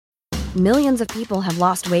Millions of people have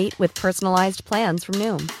lost weight with personalized plans from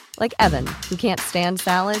Noom. Like Evan, who can't stand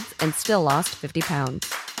salads and still lost 50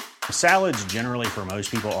 pounds. Salads generally for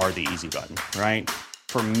most people are the easy button, right?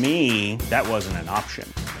 For me, that wasn't an option.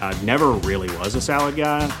 I never really was a salad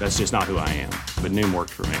guy. That's just not who I am. But Noom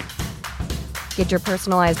worked for me. Get your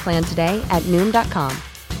personalized plan today at Noom.com.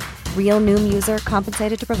 Real Noom user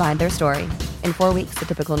compensated to provide their story. In 4 weeks, the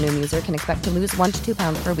typical Noom user can expect to lose 1 to 2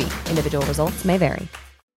 pounds per week. Individual results may vary.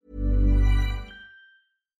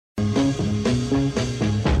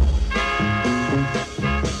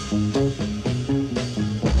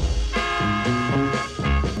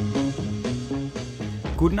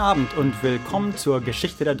 Guten Abend und willkommen zur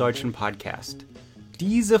Geschichte der Deutschen Podcast.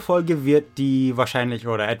 Diese Folge wird die wahrscheinlich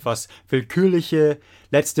oder etwas willkürliche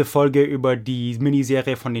letzte Folge über die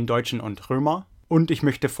Miniserie von den Deutschen und Römer. Und ich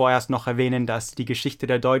möchte vorerst noch erwähnen, dass die Geschichte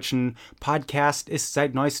der Deutschen Podcast ist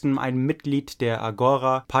seit neuestem ein Mitglied der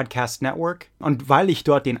Agora Podcast Network. Und weil ich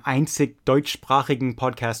dort den einzig deutschsprachigen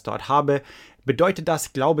Podcast dort habe, bedeutet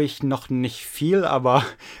das, glaube ich, noch nicht viel, aber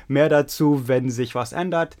mehr dazu, wenn sich was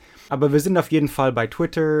ändert. Aber wir sind auf jeden Fall bei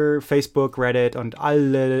Twitter, Facebook, Reddit und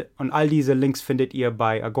all diese Links findet ihr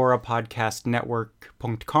bei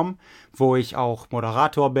agorapodcastnetwork.com, wo ich auch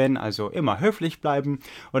Moderator bin, also immer höflich bleiben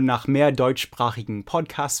und nach mehr deutschsprachigen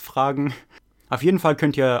Podcasts fragen. Auf jeden Fall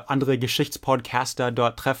könnt ihr andere Geschichtspodcaster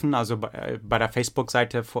dort treffen, also bei der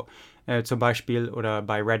Facebook-Seite zum Beispiel oder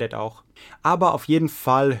bei Reddit auch. Aber auf jeden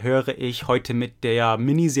Fall höre ich heute mit der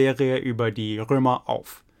Miniserie über die Römer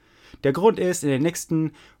auf. Der Grund ist, in den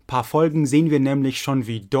nächsten paar Folgen sehen wir nämlich schon,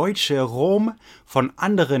 wie Deutsche Rom von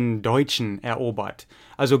anderen Deutschen erobert.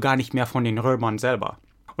 Also gar nicht mehr von den Römern selber.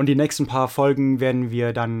 Und die nächsten paar Folgen werden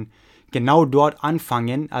wir dann genau dort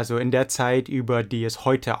anfangen, also in der Zeit, über die es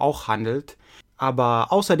heute auch handelt.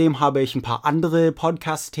 Aber außerdem habe ich ein paar andere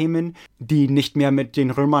Podcast-Themen, die nicht mehr mit den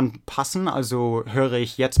Römern passen. Also höre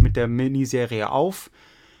ich jetzt mit der Miniserie auf,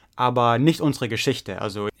 aber nicht unsere Geschichte.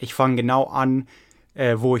 Also ich fange genau an,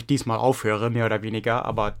 wo ich diesmal aufhöre, mehr oder weniger,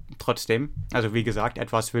 aber trotzdem. Also wie gesagt,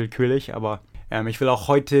 etwas willkürlich, aber ich will auch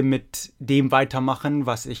heute mit dem weitermachen,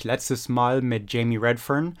 was ich letztes Mal mit Jamie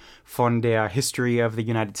Redfern von der History of the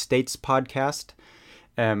United States Podcast,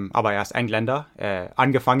 aber er ist Engländer,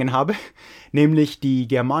 angefangen habe, nämlich die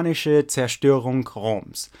germanische Zerstörung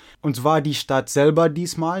Roms. Und zwar die Stadt selber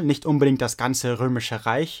diesmal, nicht unbedingt das ganze Römische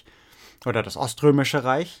Reich oder das Oströmische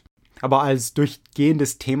Reich. Aber als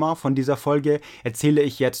durchgehendes Thema von dieser Folge erzähle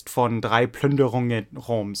ich jetzt von 3 Plünderungen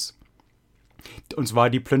Roms. Und zwar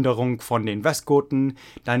die Plünderung von den Westgoten,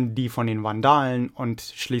 dann die von den Vandalen und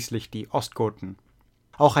schließlich die Ostgoten.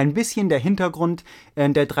 Auch ein bisschen der Hintergrund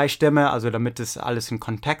der 3 Stämme, also damit es alles einen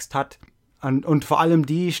Kontext hat. Und vor allem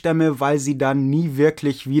die Stämme, weil sie dann nie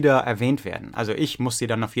wirklich wieder erwähnt werden. Also ich muss sie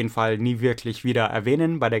dann auf jeden Fall nie wirklich wieder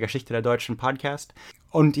erwähnen bei der Geschichte der Deutschen Podcast.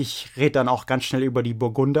 Und ich rede dann auch ganz schnell über die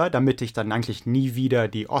Burgunder, damit ich dann eigentlich nie wieder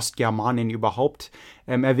die Ostgermanen überhaupt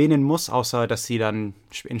erwähnen muss, außer dass sie dann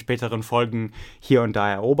in späteren Folgen hier und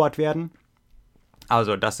da erobert werden.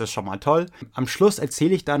 Also das ist schon mal toll. Am Schluss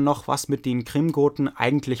erzähle ich dann noch, was mit den Krimgoten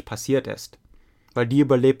eigentlich passiert ist. Weil die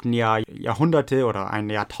überlebten ja Jahrhunderte oder ein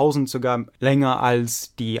Jahrtausend sogar länger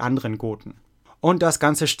als die anderen Goten. Und das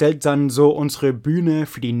Ganze stellt dann so unsere Bühne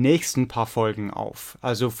für die nächsten paar Folgen auf.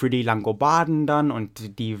 Also für die Langobarden dann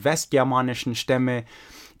und die westgermanischen Stämme,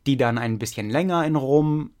 die dann ein bisschen länger in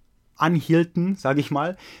Rom anhielten, sage ich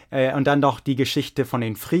mal. Und dann doch die Geschichte von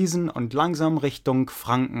den Friesen und langsam Richtung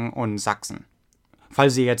Franken und Sachsen.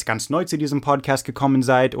 Falls ihr jetzt ganz neu zu diesem Podcast gekommen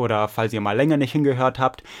seid oder falls ihr mal länger nicht hingehört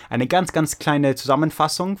habt, eine ganz, ganz kleine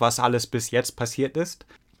Zusammenfassung, was alles bis jetzt passiert ist.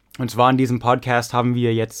 Und zwar in diesem Podcast haben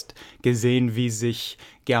wir jetzt gesehen, wie sich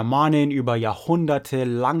Germanen über Jahrhunderte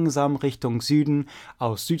langsam Richtung Süden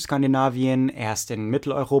aus Südskandinavien, erst in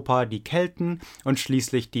Mitteleuropa die Kelten und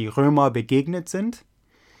schließlich die Römer begegnet sind.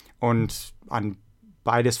 Und an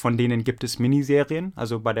beides von denen gibt es Miniserien,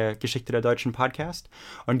 also bei der Geschichte der Deutschen Podcast.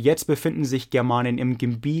 Und jetzt befinden sich Germanen im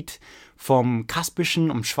Gebiet vom Kaspischen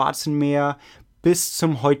und Schwarzen Meer bis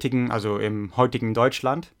zum heutigen, also im heutigen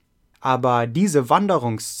Deutschland. Aber diese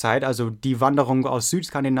Wanderungszeit, also die Wanderung aus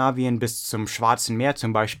Südskandinavien bis zum Schwarzen Meer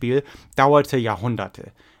zum Beispiel, dauerte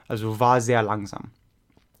Jahrhunderte, also war sehr langsam.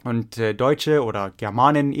 Und Deutsche oder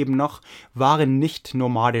Germanen eben noch waren nicht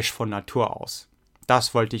nomadisch von Natur aus.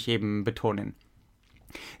 Das wollte ich eben betonen.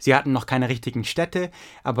 Sie hatten noch keine richtigen Städte,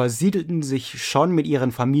 aber siedelten sich schon mit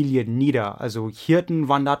ihren Familien nieder. Also Hirten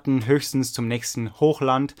wanderten höchstens zum nächsten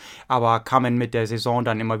Hochland, aber kamen mit der Saison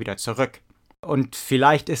dann immer wieder zurück. Und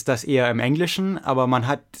vielleicht ist das eher im Englischen, aber man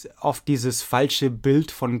hat oft dieses falsche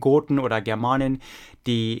Bild von Goten oder Germanen,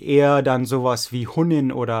 die eher dann sowas wie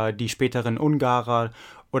Hunnen oder die späteren Ungarer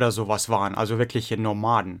oder sowas waren, also wirkliche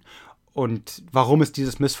Nomaden. Und warum es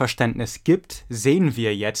dieses Missverständnis gibt, sehen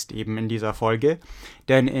wir jetzt eben in dieser Folge.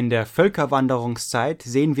 Denn in der Völkerwanderungszeit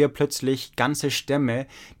sehen wir plötzlich ganze Stämme,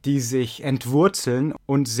 die sich entwurzeln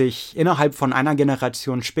und sich innerhalb von einer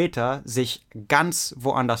Generation später sich ganz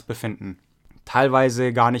woanders befinden.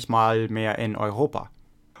 Teilweise gar nicht mal mehr in Europa.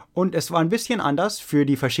 Und es war ein bisschen anders für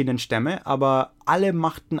die verschiedenen Stämme, aber alle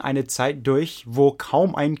machten eine Zeit durch, wo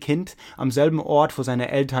kaum ein Kind am selben Ort, wo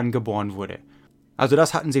seine Eltern geboren wurde. Also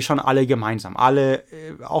das hatten sie schon alle gemeinsam. Alle,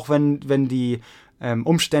 auch wenn die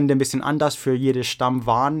Umstände ein bisschen anders für jeden Stamm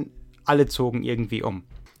waren, alle zogen irgendwie um.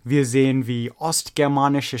 Wir sehen, wie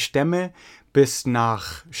ostgermanische Stämme bis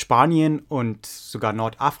nach Spanien und sogar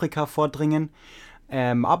Nordafrika vordringen.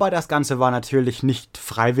 Aber das Ganze war natürlich nicht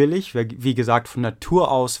freiwillig. Wie gesagt, von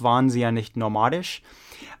Natur aus waren sie ja nicht nomadisch.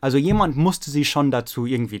 Also jemand musste sie schon dazu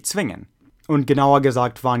irgendwie zwingen. Und genauer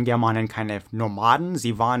gesagt waren Germanen keine Nomaden,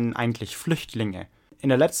 sie waren eigentlich Flüchtlinge. In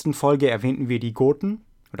der letzten Folge erwähnten wir die Goten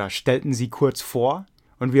oder stellten sie kurz vor.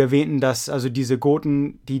 Und wir erwähnten, dass also diese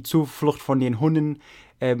Goten die Zuflucht von den Hunnen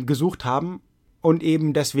gesucht haben und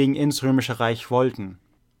eben deswegen ins Römische Reich wollten.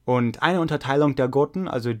 Und eine Unterteilung der Goten,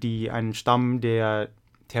 also ein Stamm der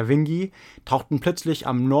Tervingi, tauchten plötzlich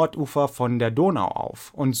am Nordufer von der Donau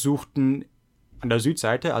auf und suchten an der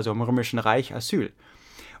Südseite, also im Römischen Reich, Asyl.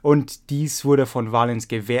 Und dies wurde von Valens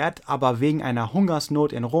gewährt, aber wegen einer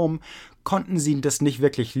Hungersnot in Rom konnten sie das nicht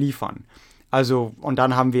wirklich liefern. Also, und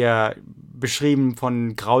dann haben wir beschrieben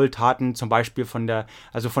von Graultaten, zum Beispiel von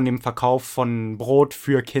dem Verkauf von Brot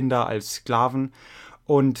für Kinder als Sklaven.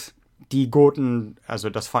 Und die Goten, also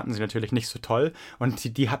das fanden sie natürlich nicht so toll.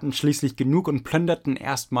 Und die hatten schließlich genug und plünderten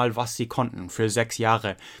erstmal, was sie konnten, für 6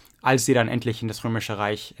 Jahre, als sie dann endlich in das Römische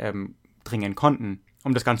Reich dringen konnten.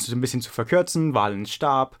 Um das Ganze so ein bisschen zu verkürzen, Valens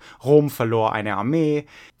starb, Rom verlor eine Armee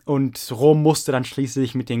und Rom musste dann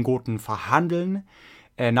schließlich mit den Goten verhandeln,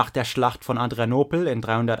 nach der Schlacht von Adrianopel in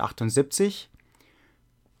 378.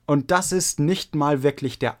 Und das ist nicht mal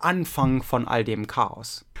wirklich der Anfang von all dem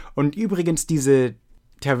Chaos. Und übrigens, diese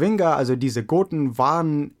Tervinger, also diese Goten,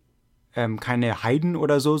 waren keine Heiden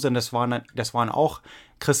oder so, sondern das waren auch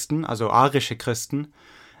Christen, also arische Christen.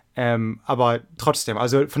 Aber trotzdem,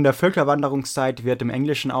 also von der Völkerwanderungszeit wird im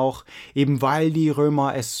Englischen auch, eben weil die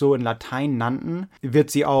Römer es so in Latein nannten,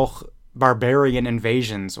 wird sie auch Barbarian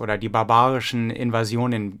Invasions oder die barbarischen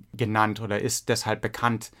Invasionen genannt oder ist deshalb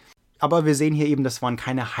bekannt. Aber wir sehen hier eben, das waren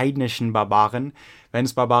keine heidnischen Barbaren. Wenn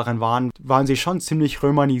es Barbaren waren, waren sie schon ziemlich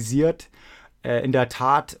römanisiert in der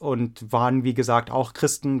Tat und waren, wie gesagt, auch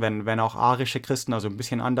Christen, wenn auch arische Christen, also ein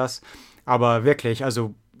bisschen anders. Aber wirklich,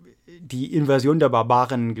 also die Invasion der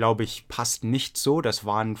Barbaren, glaube ich, passt nicht so. Das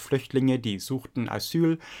waren Flüchtlinge, die suchten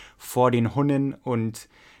Asyl vor den Hunnen und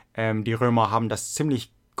die Römer haben das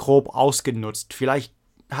ziemlich grob ausgenutzt. Vielleicht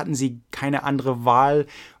hatten sie keine andere Wahl,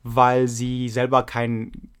 weil sie selber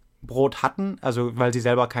kein Brot hatten, also weil sie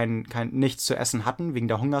selber nichts zu essen hatten wegen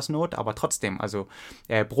der Hungersnot, aber trotzdem, also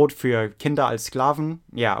Brot für Kinder als Sklaven,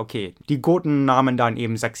 ja, okay. Die Goten nahmen dann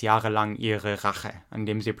eben 6 Jahre lang ihre Rache,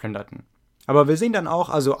 indem sie plünderten. Aber wir sehen dann auch,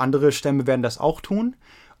 also andere Stämme werden das auch tun.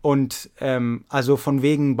 Und also von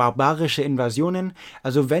wegen barbarische Invasionen,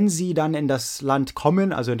 also wenn sie dann in das Land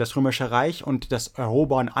kommen, also in das Römische Reich und das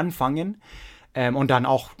Erobern anfangen und dann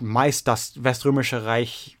auch meist das Weströmische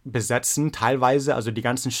Reich besetzen, teilweise, also die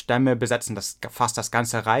ganzen Stämme besetzen fast das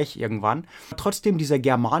ganze Reich irgendwann. Trotzdem diese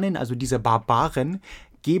Germanen, also diese Barbaren,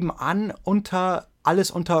 geben an, alles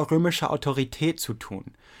unter römischer Autorität zu tun.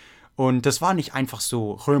 Und das war nicht einfach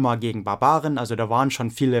so Römer gegen Barbaren, also da waren schon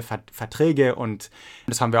viele Verträge und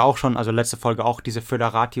das haben wir auch schon, also letzte Folge auch, diese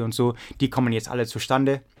Föderati und so, die kommen jetzt alle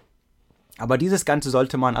zustande. Aber dieses Ganze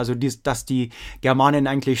sollte man, also dass die Germanen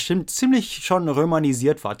eigentlich ziemlich schon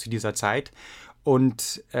römanisiert war zu dieser Zeit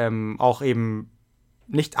und auch eben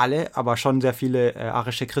nicht alle, aber schon sehr viele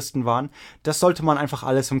arische Christen waren, das sollte man einfach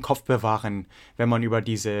alles im Kopf bewahren, wenn man über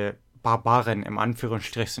diese Barbaren im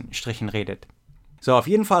Anführungsstrichen redet. So, auf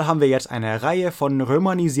jeden Fall haben wir jetzt eine Reihe von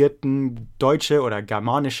römanisierten deutsche oder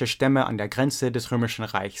germanische Stämme an der Grenze des Römischen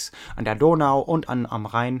Reichs, an der Donau und am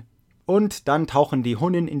Rhein. Und dann tauchen die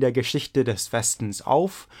Hunnen in der Geschichte des Westens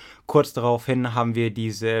auf. Kurz daraufhin haben wir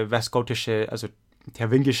diese westgotische, also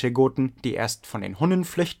tervingische Goten, die erst von den Hunnen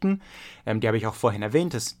flüchten. Die habe ich auch vorhin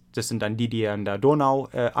erwähnt. Das sind dann die an der Donau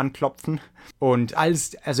anklopfen. Und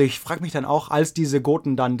ich frage mich dann auch, als diese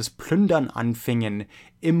Goten dann das Plündern anfingen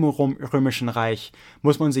im Römischen Reich,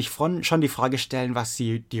 muss man sich schon die Frage stellen, was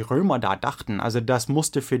die Römer da dachten. Also das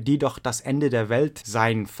musste für die doch das Ende der Welt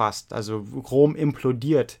sein fast. Also Rom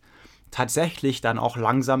implodiert. Tatsächlich dann auch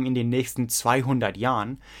langsam in den nächsten 200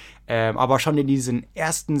 Jahren. Aber schon in diesen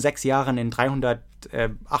ersten 6 Jahren in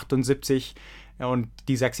 378 und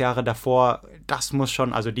die 6 Jahre davor, das muss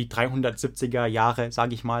schon, also die 370er Jahre,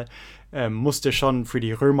 sage ich mal, musste schon für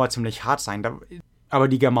die Römer ziemlich hart sein. Aber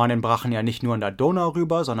die Germanen brachen ja nicht nur an der Donau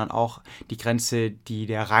rüber, sondern auch die Grenze, die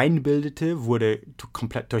der Rhein bildete, wurde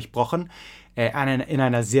komplett durchbrochen. In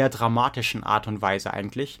einer sehr dramatischen Art und Weise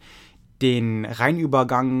eigentlich. Den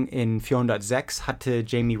Rheinübergang in 406 hatte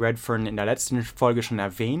Jamie Redfern in der letzten Folge schon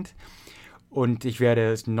erwähnt. Und ich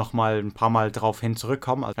werde noch mal ein paar Mal darauf hin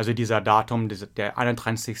zurückkommen. Also dieser Datum, der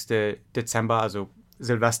 31. Dezember, also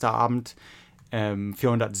Silvesterabend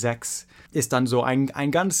 406, ist dann so ein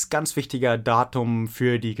ganz, ganz wichtiger Datum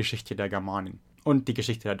für die Geschichte der Germanen und die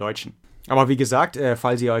Geschichte der Deutschen. Aber wie gesagt,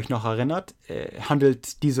 falls ihr euch noch erinnert,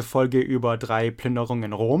 handelt diese Folge über 3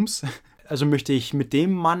 Plünderungen Roms. Also möchte ich mit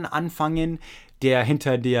dem Mann anfangen, der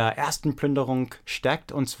hinter der ersten Plünderung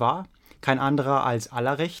steckt, und zwar kein anderer als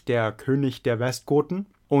Alarich, der König der Westgoten.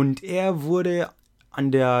 Und er wurde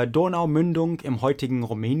an der Donaumündung im heutigen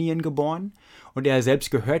Rumänien geboren und er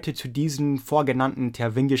selbst gehörte zu diesen vorgenannten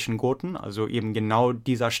tervingischen Goten, also eben genau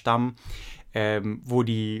dieser Stamm, wo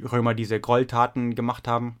die Römer diese Gräueltaten gemacht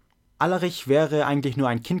haben. Alarich wäre eigentlich nur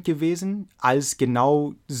ein Kind gewesen, als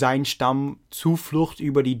genau sein Stamm Zuflucht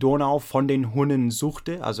über die Donau von den Hunnen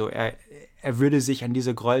suchte. Also er würde sich an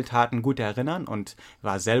diese Gräueltaten gut erinnern und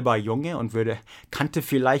war selber Junge und kannte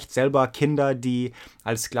vielleicht selber Kinder, die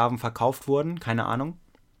als Sklaven verkauft wurden, keine Ahnung.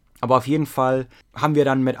 Aber auf jeden Fall haben wir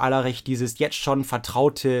dann mit Alarich dieses jetzt schon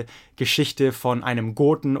vertraute Geschichte von einem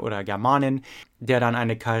Goten oder Germanen, der dann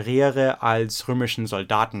eine Karriere als römischen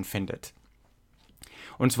Soldaten findet.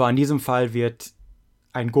 Und zwar in diesem Fall wird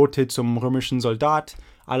ein Gote zum römischen Soldat,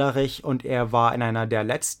 Alarich, und er war in einer der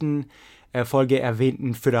letzten Folge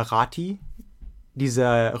erwähnten Föderati,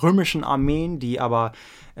 dieser römischen Armeen, die aber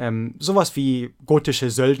sowas wie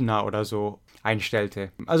gotische Söldner oder so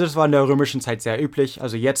einstellte. Also das war in der römischen Zeit sehr üblich.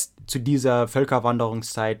 Also jetzt zu dieser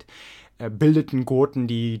Völkerwanderungszeit bildeten Goten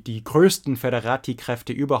die größten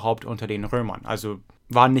Föderati-Kräfte überhaupt unter den Römern. Also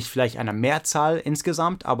waren nicht vielleicht eine Mehrzahl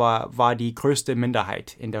insgesamt, aber war die größte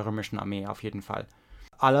Minderheit in der römischen Armee auf jeden Fall.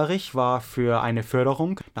 Alarich war für eine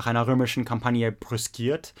Förderung nach einer römischen Kampagne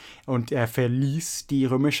brüskiert und er verließ die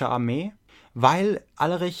römische Armee, weil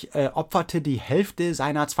Alarich opferte die Hälfte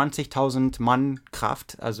seiner 20.000 Mann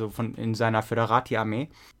Kraft, also in seiner Föderati-Armee,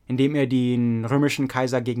 indem er den römischen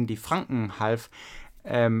Kaiser gegen die Franken half.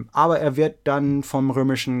 Aber er wird dann vom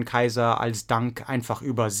römischen Kaiser als Dank einfach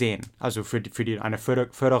übersehen, also für eine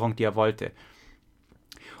Förderung, die er wollte.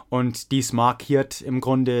 Und dies markiert im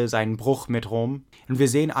Grunde seinen Bruch mit Rom. Und wir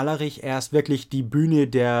sehen Alarich erst wirklich die Bühne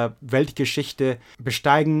der Weltgeschichte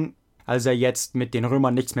besteigen, als er jetzt mit den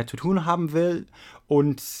Römern nichts mehr zu tun haben will.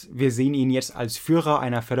 Und wir sehen ihn jetzt als Führer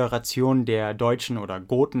einer Föderation der Deutschen oder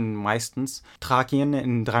Goten meistens, Thrakien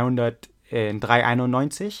in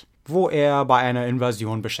 391, wo er bei einer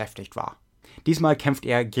Invasion beschäftigt war. Diesmal kämpft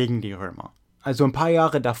er gegen die Römer. Also ein paar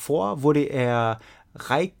Jahre davor wurde er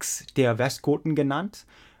Reichs der Westgoten genannt.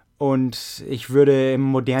 Und ich würde im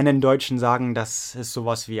modernen Deutschen sagen, dass es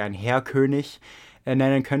sowas wie ein Heerkönig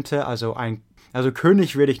nennen könnte. Also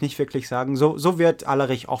König würde ich nicht wirklich sagen. So wird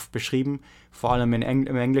Alarich oft beschrieben, vor allem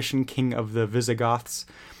im Englischen, King of the Visigoths.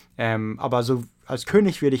 Aber so als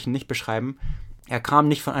König würde ich ihn nicht beschreiben. Er kam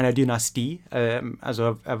nicht von einer Dynastie,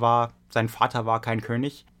 sein Vater war kein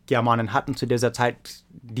König. Germanen hatten zu dieser Zeit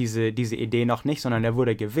diese Idee noch nicht, sondern er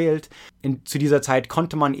wurde gewählt. Zu dieser Zeit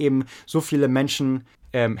konnte man eben so viele Menschen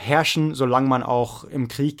herrschen, solange man auch im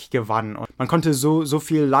Krieg gewann. Und man konnte so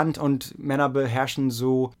viel Land und Männer beherrschen,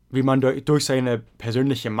 so wie man durch seine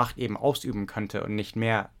persönliche Macht eben ausüben könnte und nicht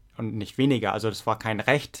mehr und nicht weniger. Also das war kein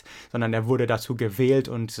Recht, sondern er wurde dazu gewählt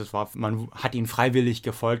und man hat ihn freiwillig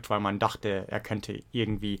gefolgt, weil man dachte, er könnte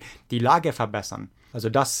irgendwie die Lage verbessern. Also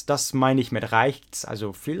das meine ich mit Reichs,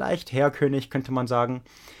 also vielleicht Heerkönig könnte man sagen.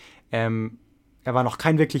 Er war noch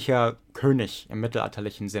kein wirklicher König im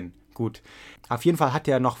mittelalterlichen Sinn. Gut. Auf jeden Fall hat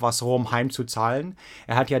er noch was Rom heimzuzahlen.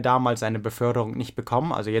 Er hat ja damals seine Beförderung nicht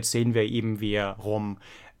bekommen. Also jetzt sehen wir eben, wie er Rom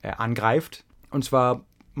angreift. Und zwar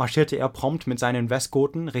marschierte er prompt mit seinen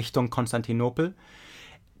Westgoten Richtung Konstantinopel.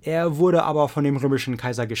 Er wurde aber von dem römischen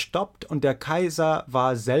Kaiser gestoppt und der Kaiser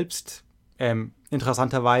war selbst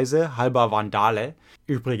interessanterweise halber Vandale.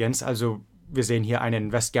 Übrigens, also wir sehen hier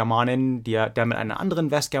einen Westgermanen, der mit einem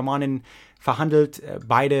anderen Westgermanen verhandelt.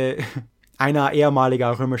 Beide, einer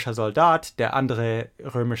ehemaliger römischer Soldat, der andere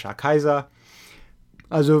römischer Kaiser.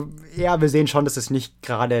 Also ja, wir sehen schon, dass es nicht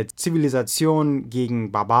gerade Zivilisation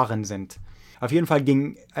gegen Barbaren sind. Auf jeden Fall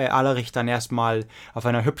ging Alarich dann erstmal auf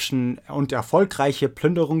einer hübschen und erfolgreichen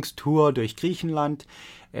Plünderungstour durch Griechenland.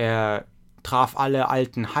 Er traf alle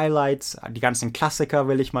alten Highlights, die ganzen Klassiker,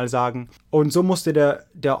 will ich mal sagen. Und so musste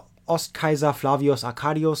der Ostkaiser Flavius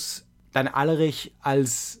Arcadius dann Alarich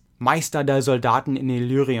als Meister der Soldaten in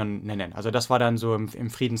Illyrien nennen. Also das war dann so im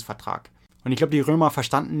Friedensvertrag. Und ich glaube, die Römer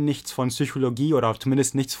verstanden nichts von Psychologie oder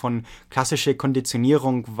zumindest nichts von klassischer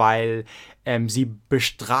Konditionierung, weil sie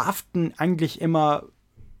bestraften eigentlich immer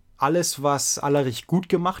alles, was Alarich gut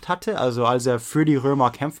gemacht hatte. Also als er für die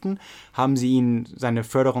Römer kämpften, haben sie ihm seine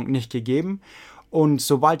Förderung nicht gegeben. Und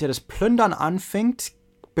sobald er das Plündern anfängt,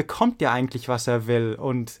 bekommt er eigentlich, was er will.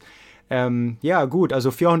 Und ja gut,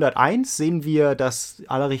 also 401 sehen wir, dass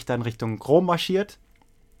Alarich dann Richtung Rom marschiert,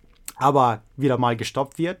 aber wieder mal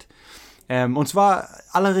gestoppt wird. Und zwar,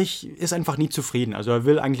 Alarich ist einfach nie zufrieden. Also er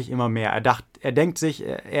will eigentlich immer mehr. Er denkt sich,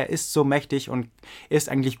 er ist so mächtig und ist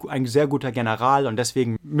eigentlich ein sehr guter General und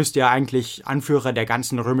deswegen müsste er eigentlich Anführer der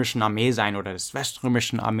ganzen römischen Armee sein oder des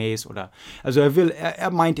weströmischen Armees also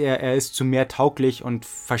er meint, er ist zu mehr tauglich und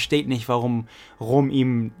versteht nicht, warum Rom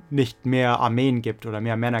ihm nicht mehr Armeen gibt oder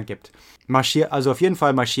mehr Männer gibt. Also auf jeden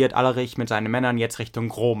Fall marschiert Alarich mit seinen Männern jetzt Richtung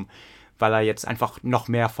Rom, weil er jetzt einfach noch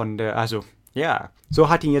mehr ja, so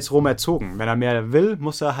hat ihn jetzt Rom erzogen. Wenn er mehr will,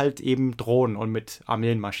 muss er halt eben drohen und mit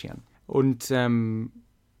Armeen marschieren. Und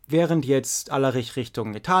während jetzt Alarich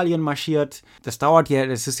Richtung Italien marschiert, das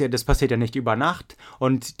passiert ja nicht über Nacht.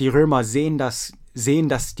 Und die Römer sehen, dass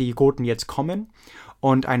die Goten jetzt kommen.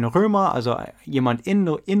 Und ein Römer, also jemand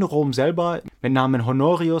in Rom selber, mit Namen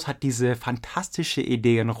Honorius, hat diese fantastische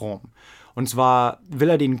Idee in Rom. Und zwar will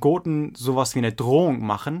er den Goten sowas wie eine Drohung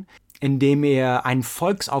machen, indem er einen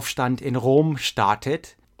Volksaufstand in Rom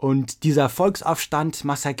startet. Und dieser Volksaufstand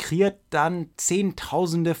massakriert dann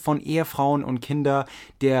Zehntausende von Ehefrauen und Kindern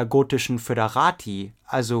der gotischen Föderati,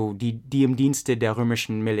 also die im Dienste der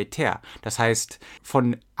römischen Militär. Das heißt,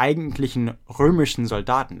 von eigentlichen römischen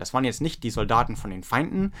Soldaten. Das waren jetzt nicht die Soldaten von den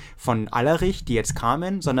Feinden, von Alarich, die jetzt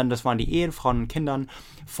kamen, sondern das waren die Ehefrauen und Kindern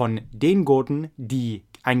von den Goten, die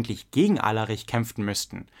eigentlich gegen Alarich kämpfen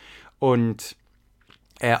müssten. Und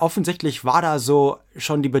offensichtlich war da so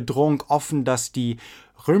schon die Bedrohung offen, dass die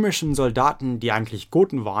römischen Soldaten, die eigentlich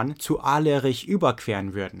Goten waren, zu Alarich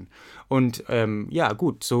überqueren würden. Und ja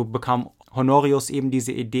gut, so bekam Honorius eben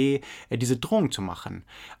diese Idee, diese Drohung zu machen.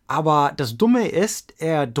 Aber das Dumme ist,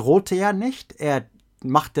 er drohte ja nicht, er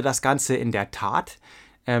machte das Ganze in der Tat.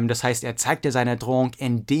 Das heißt, er zeigte seine Drohung,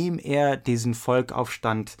 indem er diesen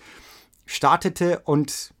Volksaufstand startete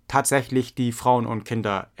und tatsächlich die Frauen und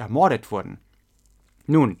Kinder ermordet wurden.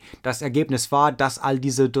 Nun, das Ergebnis war, dass all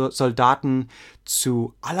diese Soldaten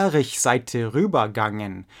zu Alarichs Seite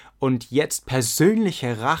rübergangen und jetzt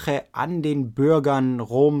persönliche Rache an den Bürgern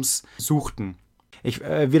Roms suchten.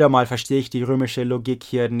 Wieder mal verstehe ich die römische Logik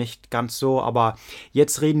hier nicht ganz so, aber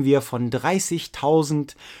jetzt reden wir von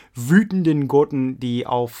 30.000 wütenden Goten, die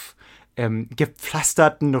auf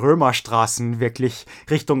gepflasterten Römerstraßen wirklich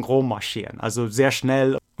Richtung Rom marschieren. Also sehr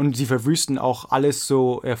schnell. Und sie verwüsten auch alles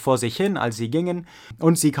so vor sich hin, als sie gingen.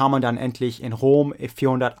 Und sie kamen dann endlich in Rom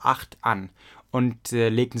 408 an und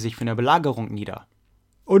legten sich für eine Belagerung nieder.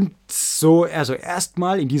 Und so, also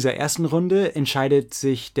erstmal in dieser ersten Runde entscheidet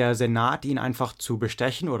sich der Senat, ihn einfach zu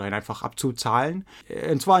bestechen oder ihn einfach abzuzahlen.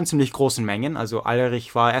 Und zwar in ziemlich großen Mengen. Also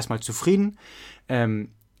Alarich war erstmal zufrieden.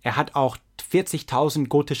 Er hat auch 40.000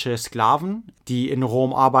 gotische Sklaven, die in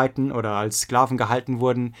Rom arbeiten oder als Sklaven gehalten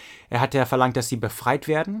wurden. Er hat verlangt, dass sie befreit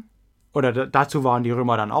werden. Oder dazu waren die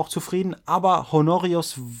Römer dann auch zufrieden. Aber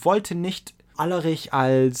Honorius wollte nicht Alarich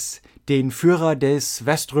als den Führer des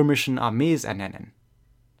weströmischen Armees ernennen.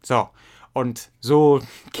 So, und so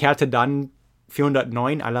kehrte dann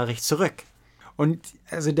 409 Alarich zurück. Und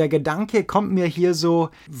also der Gedanke kommt mir hier so,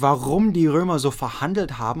 warum die Römer so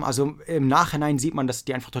verhandelt haben. Also im Nachhinein sieht man, dass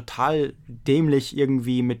die einfach total dämlich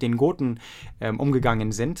irgendwie mit den Goten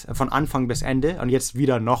umgegangen sind, von Anfang bis Ende. Und jetzt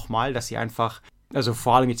wieder nochmal, dass sie einfach, also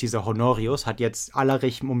vor allem jetzt dieser Honorius hat jetzt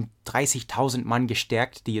Alarich um 30.000 Mann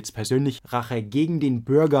gestärkt, die jetzt persönlich Rache gegen den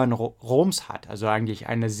Bürgern Roms hat. Also eigentlich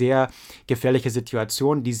eine sehr gefährliche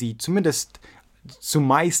Situation, die sie zumindest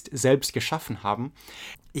zumeist selbst geschaffen haben.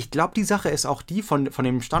 Ich glaube, die Sache ist auch die von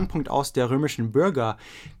dem Standpunkt aus der römischen Bürger.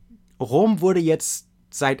 Rom wurde jetzt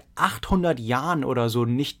seit 800 Jahren oder so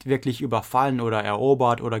nicht wirklich überfallen oder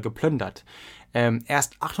erobert oder geplündert.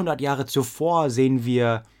 Erst 800 Jahre zuvor sehen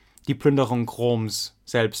wir die Plünderung Roms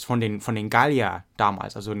selbst von den Gallier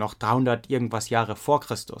damals, also noch 300 irgendwas Jahre vor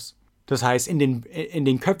Christus. Das heißt, in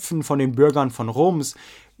den Köpfen von den Bürgern von Roms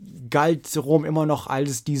galt Rom immer noch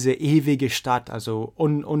als diese ewige Stadt, also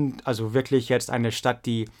wirklich jetzt eine Stadt,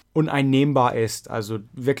 die uneinnehmbar ist, also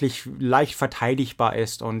wirklich leicht verteidigbar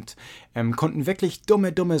ist und konnten wirklich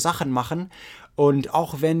dumme Sachen machen. Und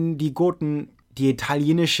auch wenn die Goten die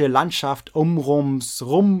italienische Landschaft um Rom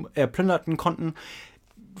plünderten konnten,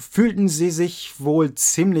 fühlten sie sich wohl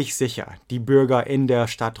ziemlich sicher, die Bürger in der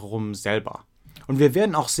Stadt Rom selber. Und wir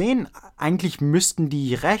werden auch sehen, eigentlich müssten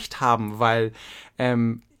die recht haben, weil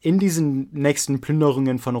in diesen nächsten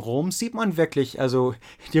Plünderungen von Rom sieht man wirklich, also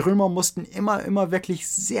die Römer mussten immer wirklich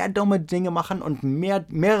sehr dumme Dinge machen und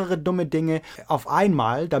mehrere dumme Dinge auf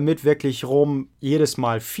einmal, damit wirklich Rom jedes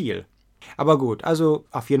Mal fiel. Aber gut, also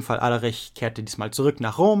auf jeden Fall Alarich kehrte diesmal zurück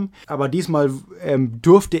nach Rom, aber diesmal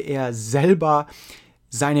durfte er selber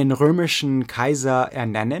seinen römischen Kaiser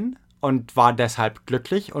ernennen und war deshalb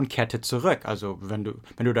glücklich und kehrte zurück. Also wenn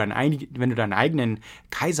du deinen eigenen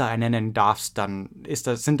Kaiser ernennen darfst, dann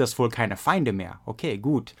sind das wohl keine Feinde mehr. Okay,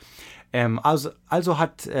 gut. Also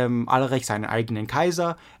hat Alarich seinen eigenen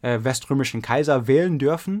Kaiser, weströmischen Kaiser, wählen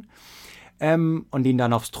dürfen und ihn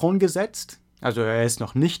dann aufs Thron gesetzt. Also er ist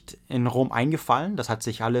noch nicht in Rom eingefallen. Das hat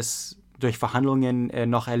sich alles durch Verhandlungen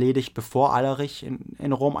noch erledigt, bevor Alarich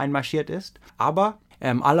in Rom einmarschiert ist. Aber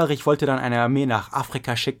Alarich wollte dann eine Armee nach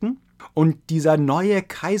Afrika schicken. Und dieser neue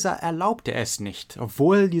Kaiser erlaubte es nicht,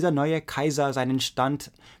 obwohl dieser neue Kaiser seinen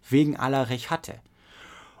Stand wegen Alarich hatte.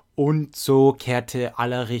 Und so kehrte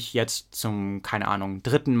Alarich jetzt zum, keine Ahnung,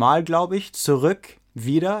 3. Mal, glaube ich, zurück,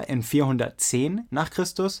 wieder in 410 nach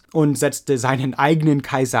Christus und setzte seinen eigenen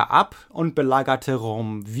Kaiser ab und belagerte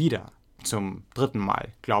Rom wieder. Zum 3. Mal,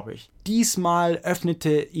 glaube ich. Diesmal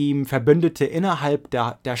öffnete ihm Verbündete innerhalb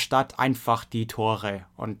der Stadt einfach die Tore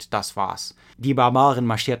und das war's. Die Barbaren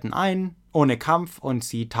marschierten ein, ohne Kampf, und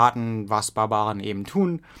sie taten, was Barbaren eben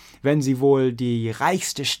tun, wenn sie wohl die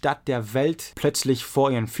reichste Stadt der Welt plötzlich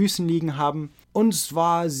vor ihren Füßen liegen haben. Und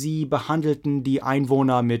zwar, sie behandelten die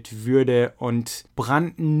Einwohner mit Würde und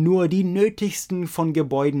brannten nur die nötigsten von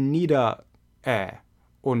Gebäuden nieder.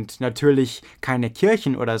 Und natürlich keine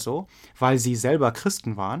Kirchen oder so, weil sie selber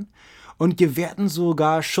Christen waren, und gewährten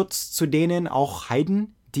sogar Schutz zu denen, auch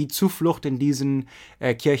Heiden, die Zuflucht in diesen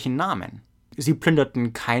Kirchen nahmen. Sie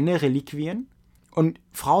plünderten keine Reliquien und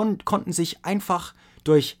Frauen konnten sich einfach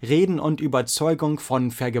durch Reden und Überzeugung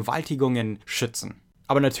von Vergewaltigungen schützen.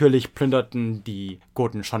 Aber natürlich plünderten die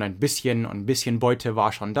Goten schon ein bisschen und ein bisschen Beute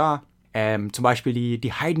war schon da. Zum Beispiel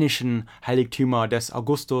die heidnischen Heiligtümer des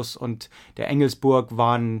Augustus und der Engelsburg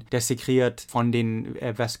waren desekriert von den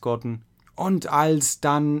Westgoten. Und als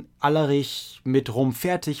dann Alarich mit Rom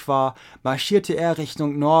fertig war, marschierte er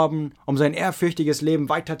Richtung Norden, um sein ehrfürchtiges Leben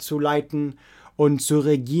weiterzuleiten und zu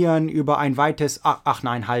regieren über ein weites...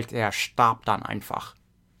 er starb dann einfach.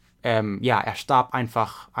 Er starb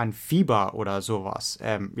einfach an Fieber oder sowas.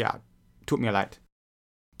 Tut mir leid.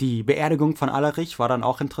 Die Beerdigung von Alarich war dann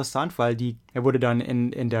auch interessant, weil er wurde dann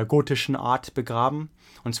in der gotischen Art begraben.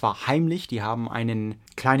 Und zwar heimlich. Die haben einen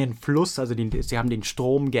kleinen Fluss, also sie haben den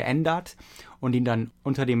Strom geändert und ihn dann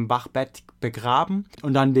unter dem Bachbett begraben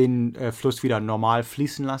und dann den Fluss wieder normal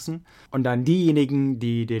fließen lassen. Und dann diejenigen,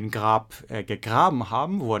 die den Grab gegraben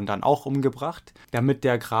haben, wurden dann auch umgebracht, damit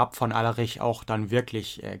der Grab von Alarich auch dann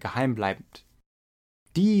wirklich geheim bleibt.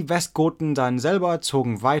 Die Westgoten dann selber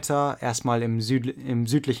zogen weiter, erstmal im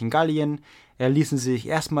südlichen Gallien, ließen sich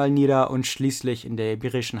erstmal nieder und schließlich in der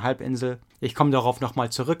Iberischen Halbinsel. Ich komme darauf nochmal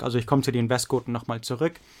zurück, also ich komme zu den Westgoten nochmal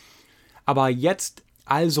zurück. Aber jetzt,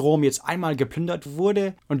 als Rom jetzt einmal geplündert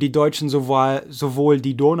wurde und die Deutschen sowohl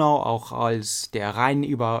die Donau auch als der Rhein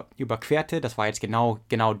überquerte, das war jetzt genau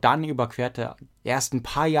dann überquerte, erst ein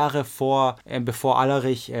paar Jahre bevor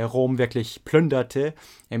Alarich Rom wirklich plünderte,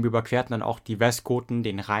 überquerten dann auch die Westgoten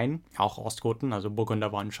den Rhein, auch Ostgoten, also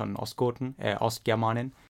Burgunder waren schon Ostgoten,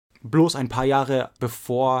 Ostgermanen. Bloß ein paar Jahre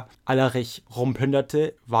bevor Alarich Rom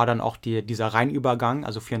plünderte, war dann auch dieser Rheinübergang,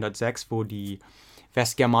 also 406, wo die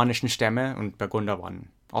westgermanischen Stämme, und Burgunder waren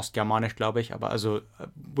ostgermanisch, glaube ich, aber also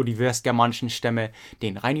wo die westgermanischen Stämme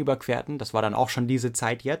den Rhein überquerten, das war dann auch schon diese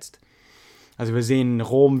Zeit jetzt. Also wir sehen,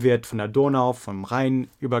 Rom wird von der Donau, vom Rhein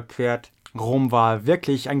überquert. Rom war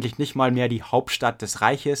wirklich eigentlich nicht mal mehr die Hauptstadt des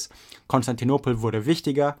Reiches. Konstantinopel wurde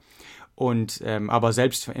wichtiger. Und aber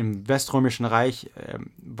selbst im Weströmischen Reich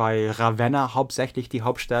war Ravenna hauptsächlich die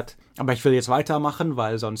Hauptstadt. Aber ich will jetzt weitermachen,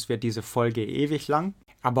 weil sonst wird diese Folge ewig lang.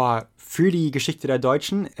 Aber für die Geschichte der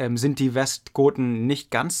Deutschen sind die Westgoten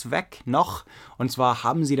nicht ganz weg noch. Und zwar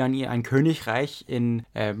haben sie dann ein Königreich in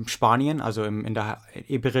Spanien, also in der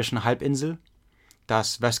Iberischen Halbinsel.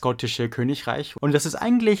 Das Westgotische Königreich. Und das ist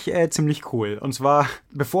eigentlich ziemlich cool. Und zwar,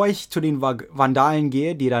 bevor ich zu den Vandalen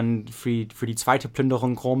gehe, die dann für die zweite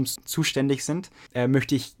Plünderung Roms zuständig sind,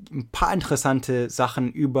 möchte ich ein paar interessante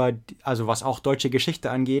Sachen also was auch deutsche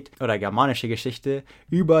Geschichte angeht, oder germanische Geschichte,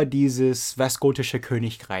 über dieses Westgotische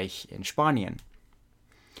Königreich in Spanien.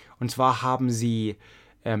 Und zwar haben sie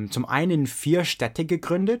zum einen 4 Städte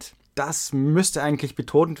gegründet. das müsste eigentlich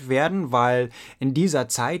betont werden, weil in dieser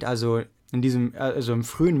Zeit, also im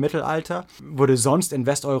frühen Mittelalter, wurde sonst in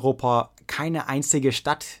Westeuropa keine einzige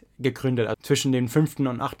Stadt gegründet. Also zwischen dem 5.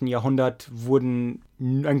 und 8. Jahrhundert wurden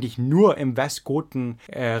eigentlich nur im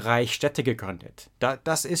Westgotenreich Städte gegründet.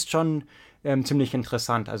 Das ist schon ziemlich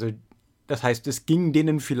interessant. Also das heißt, es ging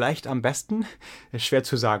denen vielleicht am besten, ist schwer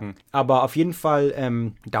zu sagen. Aber auf jeden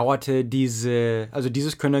Fall dauerte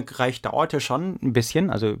dieses Königreich dauerte schon ein bisschen,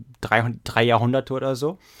 also 3 Jahrhunderte oder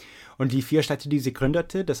so. Und die 4 Städte, die sie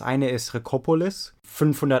gründete, das eine ist Rekopolis,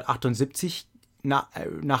 578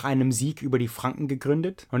 nach einem Sieg über die Franken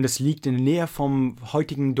gegründet. Und es liegt in der Nähe vom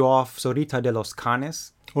heutigen Dorf Zorita de los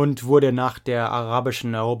Canes und wurde nach der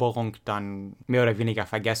arabischen Eroberung dann mehr oder weniger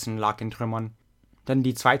vergessen, lag in Trümmern. Dann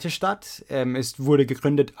die zweite Stadt wurde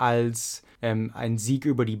gegründet als ein Sieg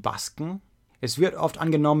über die Basken. Es wird oft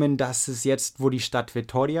angenommen, dass es jetzt, wo die Stadt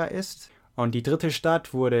Vitoria ist. Und die dritte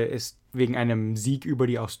Stadt ist wegen einem Sieg über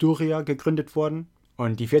die Asturier gegründet worden.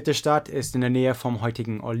 Und die 4. Stadt ist in der Nähe vom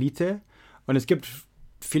heutigen Olite. Und es gibt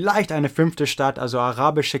vielleicht eine 5. Stadt, also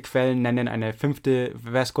arabische Quellen nennen eine 5.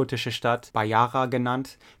 westgotische Stadt Bayara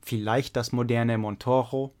genannt. Vielleicht das moderne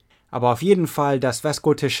Montoro. Aber auf jeden Fall, das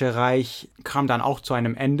Westgotische Reich kam dann auch zu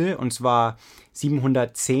einem Ende. Und zwar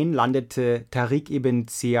 710 landete Tariq ibn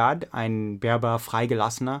Ziyad, ein Berber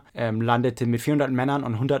Freigelassener, landete mit 400 Männern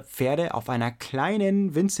und 100 Pferde auf einer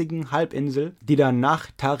kleinen, winzigen Halbinsel, die dann nach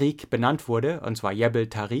Tariq benannt wurde, und zwar Jebel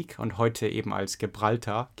Tariq und heute eben als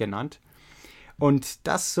Gibraltar genannt. Und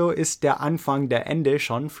das so ist der Anfang der Ende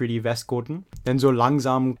schon für die Westgoten, denn so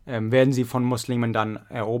langsam werden sie von Muslimen dann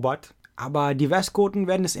erobert. Aber die Westgoten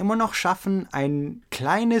werden es immer noch schaffen, ein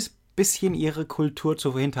kleines bisschen ihre Kultur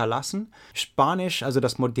zu hinterlassen. Spanisch, also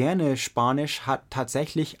das moderne Spanisch, hat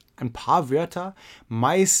tatsächlich ein paar Wörter,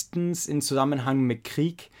 meistens in Zusammenhang mit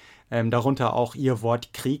Krieg, darunter auch ihr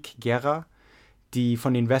Wort Krieg, Guerra, die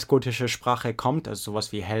von den westgotischer Sprache kommt, also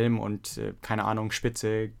sowas wie Helm und, keine Ahnung,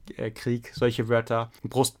 Spitze, Krieg, solche Wörter,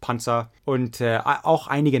 Brustpanzer. Und auch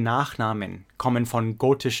einige Nachnamen kommen von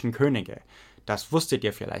gotischen Königen. Das wusstet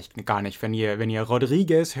ihr vielleicht gar nicht, wenn ihr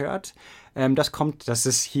Rodriguez hört. Das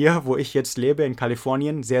ist hier, wo ich jetzt lebe, in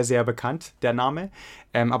Kalifornien, sehr, sehr bekannt, der Name.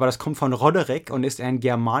 Aber das kommt von Roderick und ist ein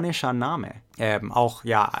germanischer Name. Auch,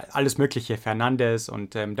 ja, alles mögliche, Fernandes.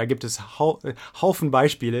 Und da gibt es Haufen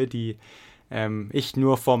Beispiele, die ich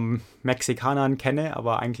nur vom Mexikanern kenne,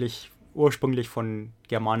 aber eigentlich ursprünglich von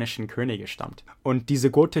germanischen Königen stammt. Und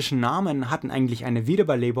diese gotischen Namen hatten eigentlich eine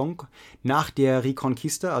Wiederbelebung nach der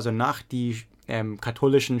Reconquista, also nach die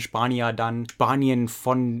katholischen Spanier dann Spanien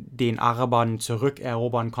von den Arabern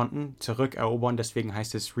zurückerobern, deswegen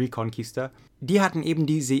heißt es Reconquista. Die hatten eben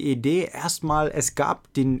diese Idee, erstmal, es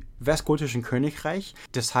gab den westgotischen Königreich,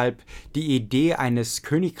 deshalb die Idee eines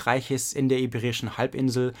Königreiches in der Iberischen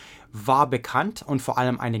Halbinsel war bekannt und vor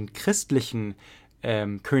allem einen christlichen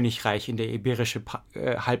Königreich in der Iberischen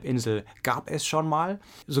Halbinsel gab es schon mal,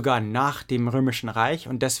 sogar nach dem Römischen Reich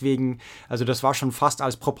und deswegen, also das war schon fast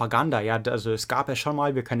als Propaganda, ja, also es gab es schon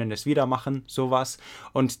mal, wir können es wieder machen, sowas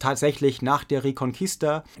und tatsächlich nach der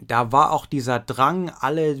Reconquista, da war auch dieser Drang,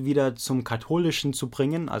 alle wieder zum Katholischen zu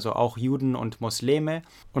bringen, also auch Juden und Muslime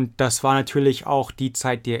und das war natürlich auch die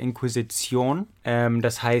Zeit der Inquisition,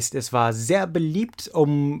 das heißt, es war sehr beliebt,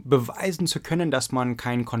 um beweisen zu können, dass man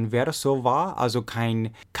kein Converso war, also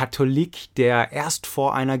kein Katholik, der erst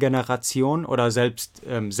vor einer Generation oder selbst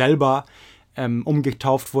selber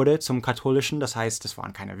umgetauft wurde zum Katholischen. Das heißt, es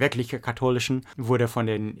waren keine wirkliche Katholischen, wurde von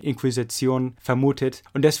den Inquisitionen vermutet.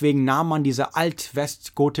 Und deswegen nahm man diese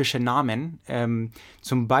alt-westgotische Namen.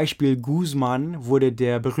 Zum Beispiel Guzman wurde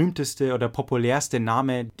der berühmteste oder populärste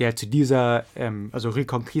Name, der zu dieser also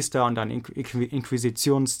Reconquista und dann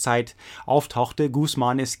Inquisitionszeit auftauchte.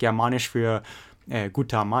 Guzman ist germanisch für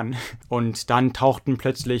guter Mann. Und dann tauchten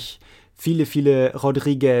plötzlich viele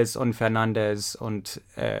Rodriguez und Fernandes und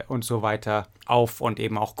so weiter auf und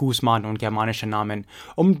eben auch Guzman und germanische Namen,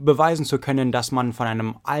 um beweisen zu können, dass man von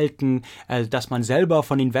einem alten, dass man selber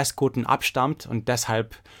von den Westgoten abstammt und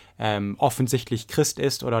deshalb offensichtlich Christ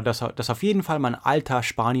ist oder dass auf jeden Fall man alter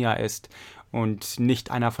Spanier ist und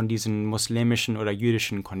nicht einer von diesen muslimischen oder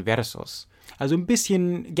jüdischen Conversos. Also ein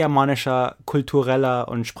bisschen germanischer, kultureller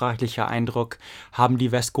und sprachlicher Eindruck haben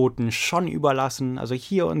die Westgoten schon überlassen. Also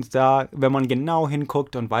hier und da, wenn man genau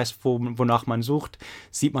hinguckt und weiß, wonach man sucht,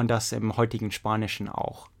 sieht man das im heutigen Spanischen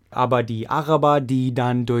auch. Aber die Araber, die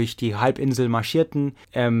dann durch die Halbinsel marschierten,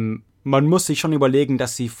 man muss sich schon überlegen,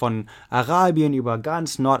 dass sie von Arabien über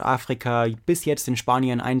ganz Nordafrika bis jetzt in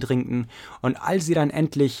Spanien eindringten. Und als sie dann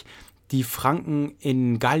endlich die Franken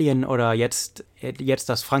in Gallien oder jetzt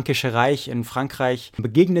das Frankische Reich in Frankreich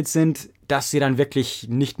begegnet sind, dass sie dann wirklich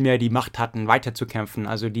nicht mehr die Macht hatten, weiterzukämpfen.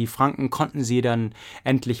 Also die Franken konnten sie dann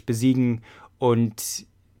endlich besiegen und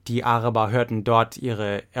die Araber hörten dort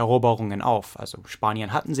ihre Eroberungen auf. Also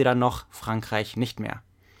Spanien hatten sie dann noch, Frankreich nicht mehr.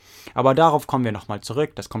 Aber darauf kommen wir nochmal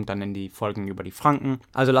zurück, das kommt dann in die Folgen über die Franken.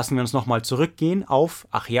 Also lassen wir uns nochmal zurückgehen auf,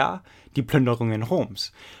 die Plünderungen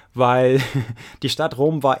Roms. Weil die Stadt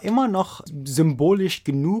Rom war immer noch symbolisch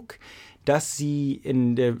genug, dass sie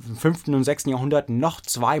in dem 5. und 6. Jahrhundert noch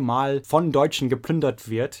zweimal von Deutschen geplündert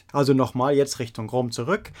wird. Also nochmal jetzt Richtung Rom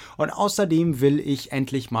zurück. Und außerdem will ich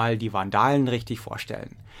endlich mal die Vandalen richtig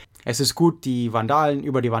vorstellen. Es ist gut,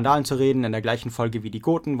 über die Vandalen zu reden, in der gleichen Folge wie die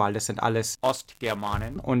Goten, weil das sind alles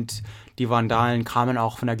Ostgermanen. Und die Vandalen kamen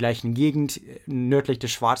auch von der gleichen Gegend, nördlich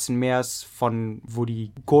des Schwarzen Meeres, von wo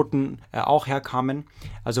die Goten auch herkamen.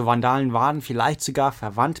 Also Vandalen waren vielleicht sogar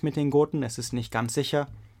verwandt mit den Goten, es ist nicht ganz sicher.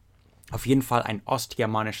 Auf jeden Fall ein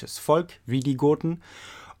ostgermanisches Volk, wie die Goten.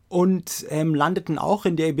 Und landeten auch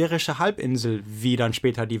in der Iberischen Halbinsel, wie dann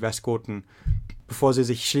später die Westgoten, bevor sie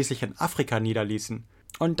sich schließlich in Afrika niederließen.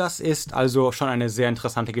 Und das ist also schon eine sehr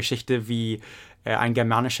interessante Geschichte, wie ein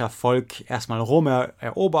germanischer Volk erstmal Rom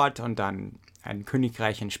erobert und dann ein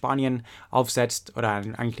Königreich in Spanien aufsetzt oder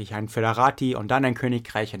eigentlich ein Föderati und dann ein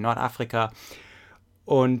Königreich in Nordafrika.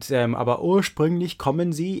 Und aber ursprünglich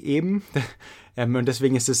kommen sie eben, und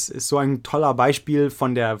deswegen ist es so ein toller Beispiel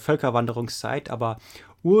von der Völkerwanderungszeit, aber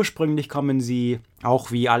ursprünglich kommen sie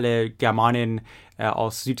auch wie alle Germanen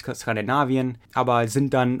aus Südskandinavien, aber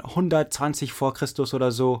sind dann 120 vor Christus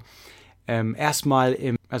oder so erstmal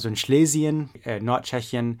in Schlesien,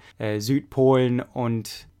 Nordtschechien, Südpolen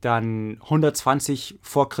und dann 120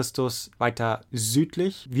 vor Christus weiter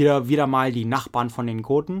südlich, wieder mal die Nachbarn von den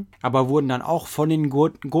Goten, aber wurden dann auch von den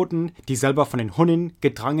Goten, die selber von den Hunnen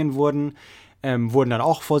gedrängt wurden, wurden dann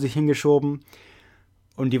auch vor sich hingeschoben.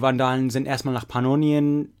 Und die Vandalen sind erstmal nach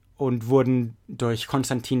Pannonien und wurden durch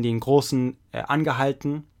Konstantin den Großen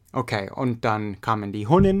angehalten. Okay, und dann kamen die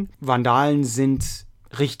Hunnen. Vandalen sind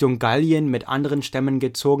Richtung Gallien mit anderen Stämmen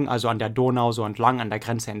gezogen, also an der Donau so entlang, an der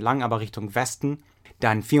Grenze entlang, aber Richtung Westen.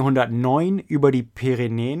 Dann 409 über die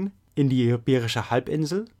Pyrenäen in die Iberische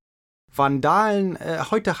Halbinsel. Vandalen,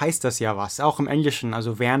 heute heißt das ja was, auch im Englischen,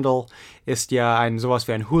 also Vandal ist ja sowas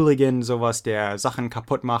wie ein Hooligan, sowas, der Sachen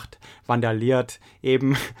kaputt macht, vandaliert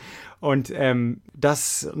eben. Und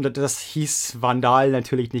das hieß Vandal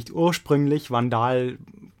natürlich nicht ursprünglich. Vandal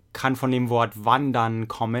kann von dem Wort wandern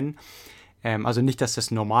kommen. Also nicht, dass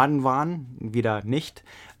das Nomaden waren, wieder nicht,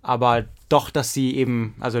 aber doch, dass sie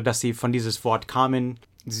von dieses Wort kamen.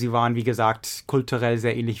 Sie waren, wie gesagt, kulturell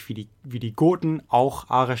sehr ähnlich wie die Goten,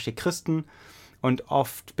 auch arische Christen. Und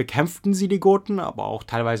oft bekämpften sie die Goten, aber auch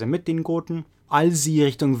teilweise mit den Goten. Als sie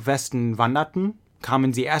Richtung Westen wanderten,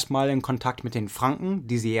 kamen sie erstmal in Kontakt mit den Franken,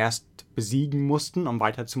 die sie erst besiegen mussten, um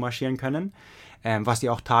weiter zu marschieren können, was sie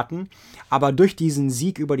auch taten. Aber durch diesen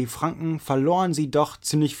Sieg über die Franken verloren sie doch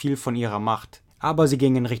ziemlich viel von ihrer Macht. Aber sie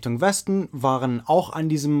gingen Richtung Westen, waren auch an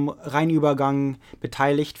diesem Rheinübergang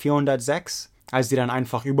beteiligt, 406. Als sie dann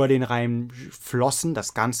einfach über den Rhein flossen,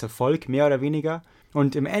 das ganze Volk, mehr oder weniger.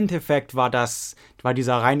 Und im Endeffekt war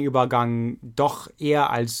dieser Rheinübergang doch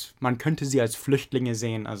eher man könnte sie als Flüchtlinge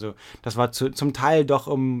sehen. Also das war zum Teil doch,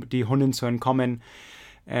 um die Hunnen zu entkommen.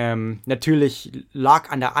 Natürlich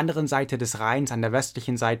lag an der anderen Seite des Rheins, an der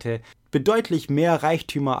westlichen Seite, bedeutlich mehr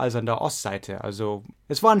Reichtümer als an der Ostseite. Also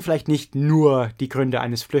es waren vielleicht nicht nur die Gründe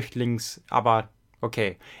eines Flüchtlings, aber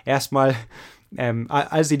okay. Erstmal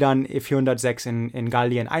als sie dann 406 in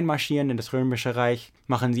Gallien einmarschieren, in das Römische Reich,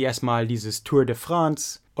 machen sie erstmal dieses Tour de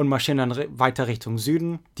France und marschieren dann weiter Richtung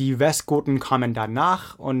Süden. Die Westgoten kamen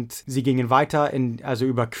danach und sie gingen weiter,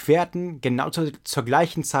 überquerten genau zur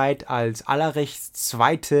gleichen Zeit als Alarechs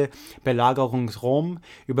zweite Belagerung Rom,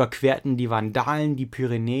 überquerten die Vandalen die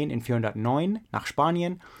Pyrenäen in 409 nach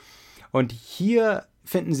Spanien. Und hier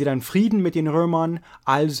finden sie dann Frieden mit den Römern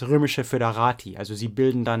als römische Föderati. Also sie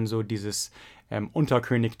bilden dann so dieses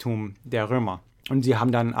Unterkönigtum der Römer. Und sie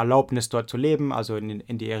haben dann Erlaubnis, dort zu leben, also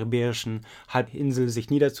in der Iberischen Halbinsel sich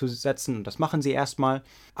niederzusetzen. Und das machen sie erstmal.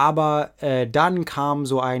 Aber dann kam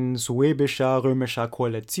so ein suebischer-römischer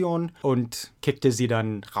Koalition und kickte sie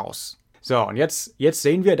dann raus. So, und jetzt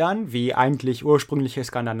sehen wir dann, wie eigentlich ursprüngliche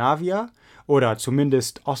Skandinavier oder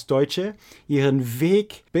zumindest Ostdeutsche ihren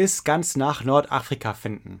Weg bis ganz nach Nordafrika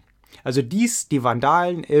finden. Also die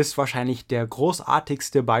Vandalen ist wahrscheinlich der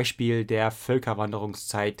großartigste Beispiel der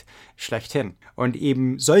Völkerwanderungszeit schlechthin. Und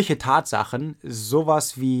eben solche Tatsachen,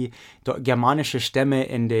 sowas wie germanische Stämme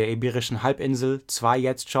in der Iberischen Halbinsel, zwar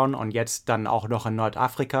jetzt schon und jetzt dann auch noch in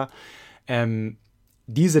Nordafrika,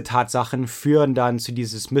 diese Tatsachen führen dann zu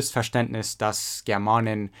dieses Missverständnis, dass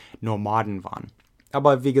Germanen Nomaden waren.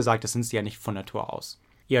 Aber wie gesagt, das sind sie ja nicht von Natur aus.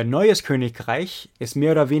 Ihr neues Königreich ist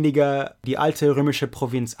mehr oder weniger die alte römische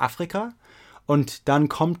Provinz Afrika. Und dann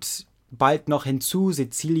kommt bald noch hinzu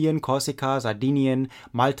Sizilien, Korsika, Sardinien,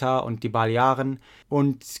 Malta und die Balearen.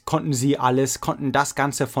 Und konnten das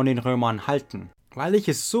Ganze von den Römern halten. Weil ich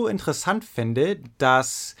es so interessant finde,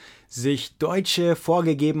 dass sich Deutsche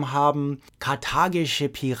vorgegeben haben, karthagische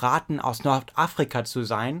Piraten aus Nordafrika zu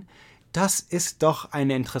sein, das ist doch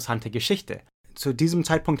eine interessante Geschichte. Zu diesem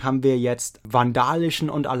Zeitpunkt haben wir jetzt vandalischen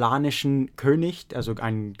und alanischen König, also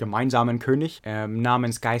einen gemeinsamen König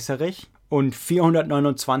namens Geiserich. Und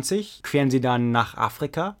 429 queren sie dann nach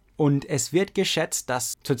Afrika. Und es wird geschätzt,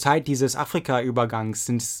 dass zur Zeit dieses Afrika-Übergangs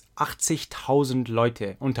sind es 80.000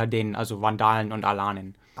 Leute unter denen, also Vandalen und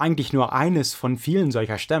Alanen. Eigentlich nur eines von vielen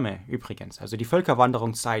solcher Stämme übrigens. Also die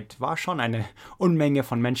Völkerwanderungszeit war schon eine Unmenge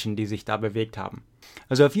von Menschen, die sich da bewegt haben.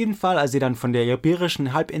 Also auf jeden Fall, als sie dann von der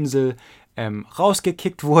Iberischen Halbinsel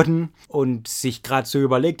rausgekickt wurden und sich gerade so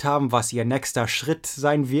überlegt haben, was ihr nächster Schritt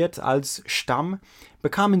sein wird als Stamm,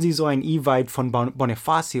 bekamen sie so ein Eweid von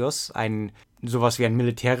Bonifatius, sowas wie ein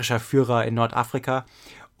militärischer Führer in Nordafrika.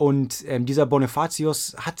 Und dieser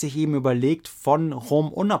Bonifatius hat sich eben überlegt, von Rom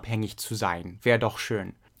unabhängig zu sein. Wäre doch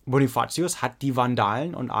schön. Bonifatius hat die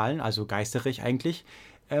Vandalen und allen, also Geisterich eigentlich,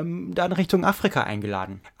 dann Richtung Afrika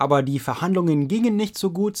eingeladen. Aber die Verhandlungen gingen nicht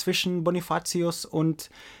so gut zwischen Bonifatius und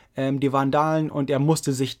die Vandalen und er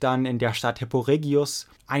musste sich dann in der Stadt Hipporegius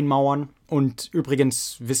einmauern. Und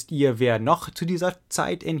übrigens wisst ihr, wer noch zu dieser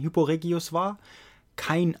Zeit in Hipporegius war?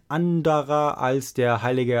 Kein anderer als der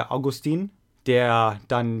heilige Augustin, der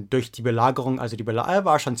dann durch die Belagerung, er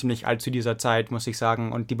war schon ziemlich alt zu dieser Zeit, muss ich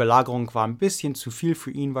sagen, und die Belagerung war ein bisschen zu viel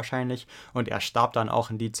für ihn wahrscheinlich und er starb dann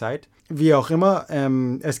auch in die Zeit. Wie auch immer,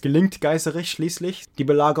 es gelingt Geiserich schließlich die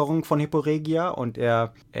Belagerung von Hipporegia und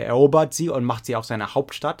er erobert sie und macht sie auch seine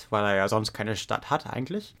Hauptstadt, weil er ja sonst keine Stadt hat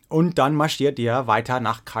eigentlich. Und dann marschiert er weiter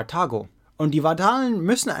nach Karthago. Und die Vandalen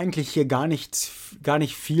müssen eigentlich hier gar nicht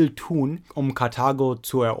viel tun, um Karthago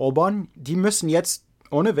zu erobern. Die müssen jetzt,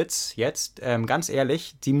 ohne Witz, ganz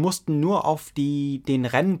ehrlich, die mussten nur auf den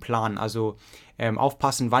Rennplan, also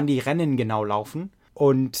aufpassen, wann die Rennen genau laufen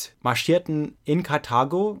und marschierten in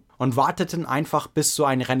Karthago und warteten einfach, bis so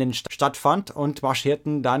ein Rennen stattfand und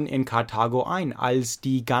marschierten dann in Karthago ein, als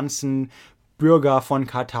die ganzen Bürger von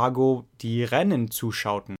Karthago die Rennen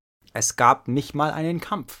zuschauten. Es gab nicht mal einen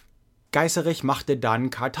Kampf. Geiserich machte dann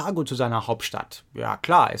Karthago zu seiner Hauptstadt. Ja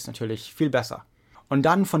klar, ist natürlich viel besser. Und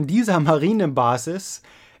dann von dieser Marinebasis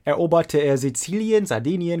eroberte er Sizilien,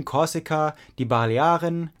 Sardinien, Korsika, die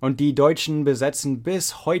Balearen und die Deutschen besetzen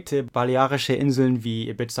bis heute balearische Inseln wie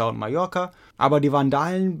Ibiza und Mallorca. Aber die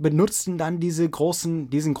Vandalen benutzten dann diesen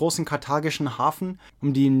großen karthagischen Hafen,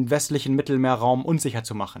 um den westlichen Mittelmeerraum unsicher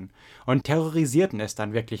zu machen und terrorisierten es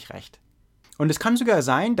dann wirklich recht. Und es kann sogar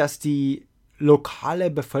sein, dass die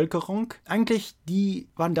lokale Bevölkerung eigentlich die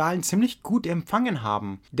Vandalen ziemlich gut empfangen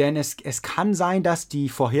haben. Denn es kann sein, dass die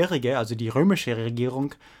vorherige, also die römische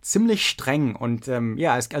Regierung, ziemlich streng und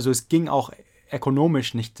es ging auch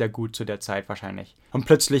ökonomisch nicht sehr gut zu der Zeit wahrscheinlich. Und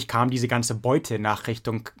plötzlich kam diese ganze Beute nach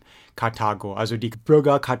Richtung Karthago. Also die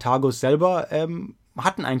Bürger Karthagos selber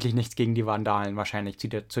hatten eigentlich nichts gegen die Vandalen wahrscheinlich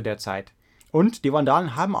zu der Zeit. Und die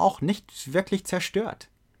Vandalen haben auch nicht wirklich zerstört.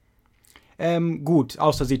 Gut,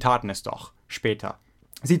 außer sie taten es doch. Später.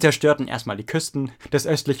 Sie zerstörten erstmal die Küsten des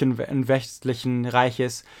östlichen und westlichen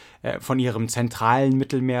Reiches von ihrem zentralen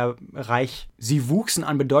Mittelmeerreich. Sie wuchsen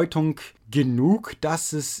an Bedeutung genug,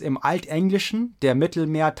 dass es im Altenglischen der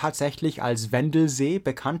Mittelmeer tatsächlich als Wendelsee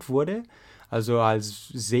bekannt wurde, also als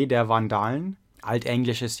See der Vandalen.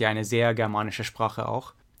 Altenglisch ist ja eine sehr germanische Sprache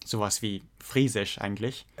auch. Sowas wie Friesisch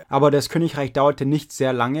eigentlich. Aber das Königreich dauerte nicht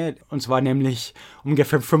sehr lange, und zwar nämlich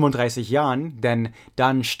ungefähr 35 Jahren, denn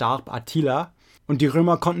dann starb Attila und die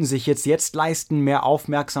Römer konnten sich jetzt leisten, mehr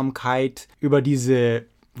Aufmerksamkeit über diese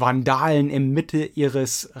Vandalen im Mitte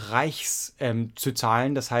ihres Reichs zu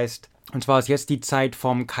zahlen. Das heißt, und zwar ist jetzt die Zeit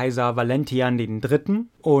vom Kaiser Valentian III.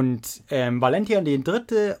 Und Valentian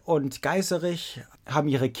III. Und Geiserich haben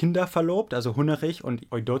ihre Kinder verlobt, also Hunerich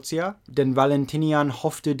und Eudocia. Denn Valentinian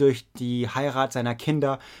hoffte durch die Heirat seiner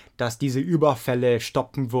Kinder, dass diese Überfälle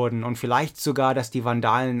stoppen würden und vielleicht sogar, dass die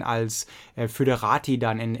Vandalen als Föderati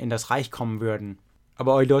dann in das Reich kommen würden.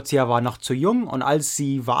 Aber Eudocia war noch zu jung und als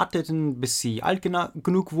sie warteten, bis sie alt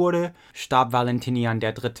genug wurde, starb Valentinian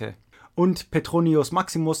III. Und Petronius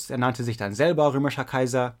Maximus ernannte sich dann selber römischer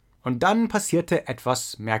Kaiser. Und dann passierte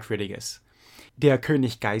etwas Merkwürdiges. Der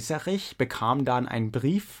König Geiserich bekam dann einen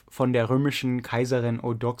Brief von der römischen Kaiserin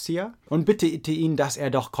Eudoxia und bittete ihn, dass er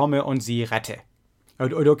doch komme und sie rette.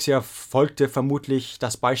 Eudoxia folgte vermutlich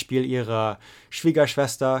das Beispiel ihrer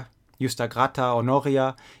Schwiegerschwester, Justa Grata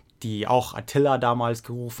Honoria, die auch Attila damals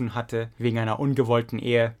gerufen hatte, wegen einer ungewollten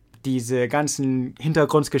Ehe. Diese ganzen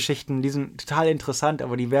Hintergrundgeschichten, die sind total interessant,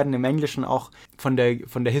 aber die werden im Englischen auch von der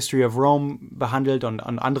History of Rome behandelt und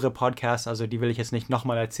andere Podcasts, also die will ich jetzt nicht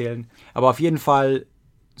nochmal erzählen. Aber auf jeden Fall,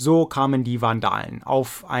 so kamen die Vandalen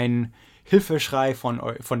auf einen Hilfeschrei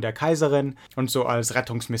von der Kaiserin und so als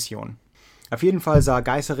Rettungsmission. Auf jeden Fall sah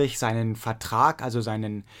Geiserich seinen Vertrag, also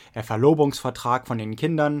seinen Verlobungsvertrag von den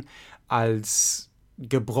Kindern, als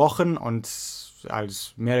gebrochen und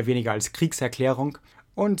als mehr oder weniger als Kriegserklärung.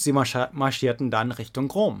 Und sie marschierten dann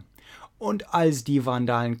Richtung Rom. Und als die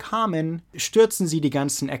Vandalen kamen, stürzten sie die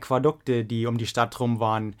ganzen Aquädukte, die um die Stadt rum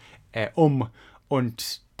waren, um.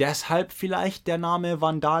 Und deshalb vielleicht der Name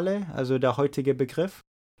Vandale, also der heutige Begriff.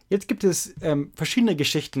 Jetzt gibt es verschiedene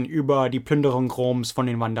Geschichten über die Plünderung Roms von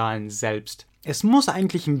den Vandalen selbst. Es muss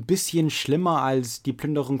eigentlich ein bisschen schlimmer als die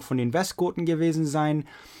Plünderung von den Westgoten gewesen sein,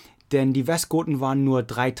 denn die Westgoten waren nur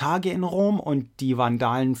 3 Tage in Rom und die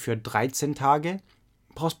Vandalen für 13 Tage.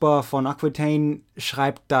 Prosper von Aquitaine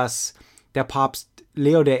schreibt, dass der Papst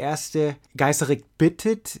Leo I. Geiserich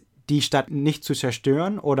bittet, die Stadt nicht zu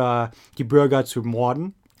zerstören oder die Bürger zu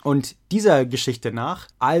morden. Und dieser Geschichte nach,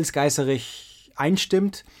 als Geiserich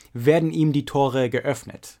einstimmt, werden ihm die Tore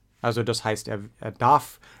geöffnet. Also das heißt, er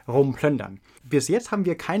darf Rom plündern. Bis jetzt haben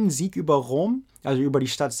wir keinen Sieg über Rom, also über die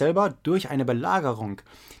Stadt selber, durch eine Belagerung.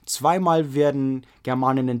 2-mal werden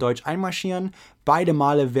Germanen in Deutsch einmarschieren, beide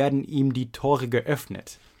Male werden ihm die Tore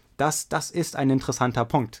geöffnet. Das ist ein interessanter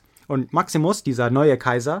Punkt. Und Maximus, dieser neue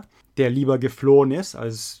Kaiser, der lieber geflohen ist,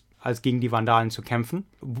 als gegen die Vandalen zu kämpfen,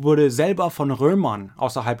 wurde selber von Römern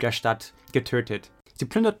außerhalb der Stadt getötet. Sie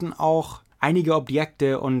plünderten auch einige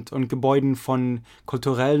Objekte und Gebäuden von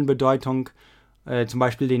kulturellen Bedeutung, zum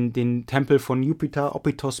Beispiel den Tempel von Jupiter,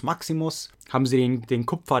 Oppitus Maximus, haben sie den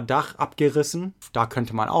Kupferdach abgerissen. Da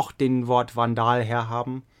könnte man auch den Wort Vandal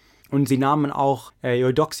herhaben. Und sie nahmen auch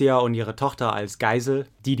Eudoxia und ihre Tochter als Geisel,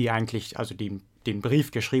 die eigentlich, also den Brief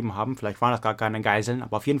geschrieben haben. Vielleicht waren das gar keine Geiseln,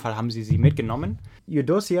 aber auf jeden Fall haben sie mitgenommen.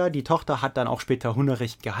 Eudoxia, die Tochter, hat dann auch später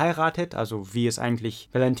Hunerich geheiratet, also wie es eigentlich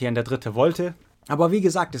Valentinian III. Wollte. Aber wie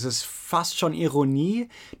gesagt, es ist fast schon Ironie,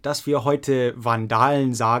 dass wir heute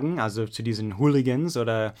Vandalen sagen, also zu diesen Hooligans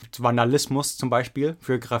oder zu Vandalismus zum Beispiel,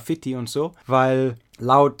 für Graffiti und so, weil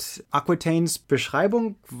laut Aquitaines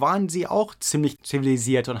Beschreibung waren sie auch ziemlich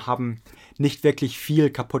zivilisiert und haben nicht wirklich viel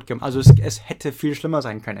kaputt gemacht. Also es hätte viel schlimmer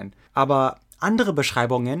sein können. Aber andere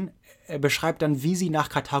Beschreibungen beschreibt dann, wie sie nach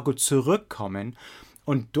Karthago zurückkommen.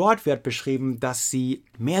 Und dort wird beschrieben, dass sie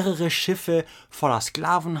mehrere Schiffe voller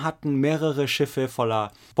Sklaven hatten, mehrere Schiffe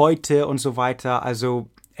voller Beute und so weiter. Also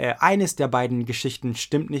eines der beiden Geschichten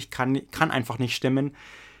stimmt nicht, kann einfach nicht stimmen.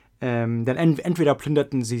 Denn entweder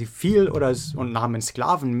plünderten sie viel und nahmen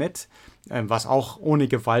Sklaven mit, was auch ohne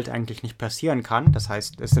Gewalt eigentlich nicht passieren kann. Das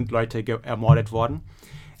heißt, es sind Leute ermordet worden.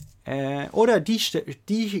 Oder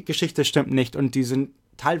die Geschichte stimmt nicht und die sind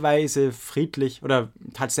teilweise friedlich oder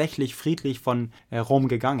tatsächlich friedlich von Rom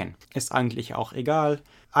gegangen. Ist eigentlich auch egal.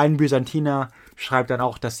 Ein Byzantiner schreibt dann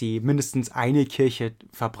auch, dass sie mindestens eine Kirche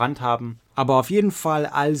verbrannt haben. Aber auf jeden Fall,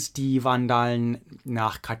 als die Vandalen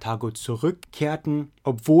nach Karthago zurückkehrten,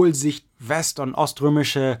 obwohl sich west- und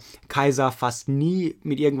oströmische Kaiser fast nie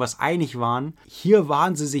mit irgendwas einig waren, hier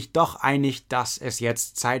waren sie sich doch einig, dass es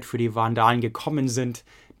jetzt Zeit für die Vandalen gekommen sind,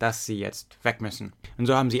 dass sie jetzt weg müssen. Und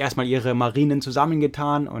so haben sie erstmal ihre Marinen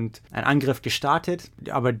zusammengetan und einen Angriff gestartet,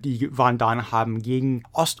 aber die Vandalen haben gegen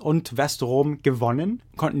Ost- und Westrom gewonnen,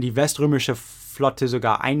 konnten die weströmische Flotte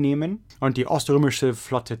sogar einnehmen und die oströmische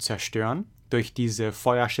Flotte zerstören durch diese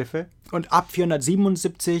Feuerschiffe. Und ab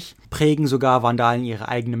 477 prägen sogar Vandalen ihre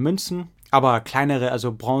eigenen Münzen, aber kleinere,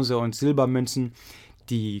 also Bronze- und Silbermünzen.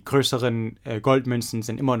 Die größeren Goldmünzen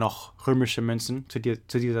sind immer noch römische Münzen zu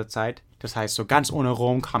dieser Zeit. Das heißt, so ganz ohne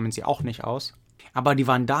Rom kamen sie auch nicht aus. Aber die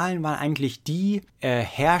Vandalen waren eigentlich die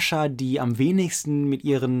Herrscher, die am wenigsten mit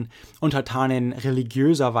ihren Untertanen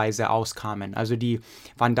religiöserweise auskamen. Also die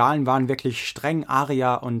Vandalen waren wirklich streng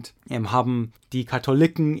Arier und haben die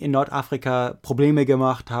Katholiken in Nordafrika Probleme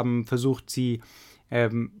gemacht, haben versucht, sie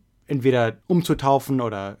entweder umzutaufen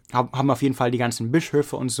oder haben auf jeden Fall die ganzen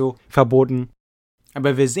Bischöfe und so verboten.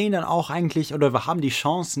 Aber wir sehen dann auch eigentlich, oder wir haben die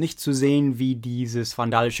Chance nicht zu sehen, wie dieses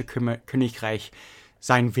vandalische Königreich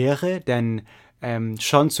sein wäre, denn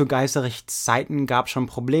schon zu Geiserichs Zeiten gab es schon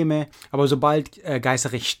Probleme, aber sobald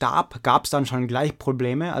Geiserich starb, gab es dann schon gleich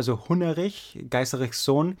Probleme. Also Hunerich, Geiserichs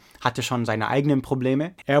Sohn, hatte schon seine eigenen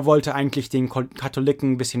Probleme. Er wollte eigentlich den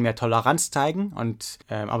Katholiken ein bisschen mehr Toleranz zeigen,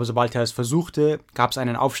 aber sobald er es versuchte, gab es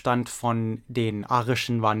einen Aufstand von den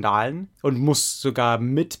arischen Vandalen und muss sogar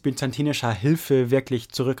mit byzantinischer Hilfe wirklich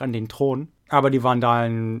zurück an den Thron. Aber die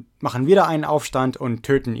Vandalen machen wieder einen Aufstand und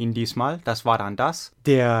töten ihn diesmal. Das war dann das.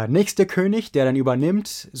 Der nächste König, der dann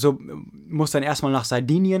übernimmt, muss dann erstmal nach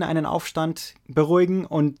Sardinien einen Aufstand beruhigen.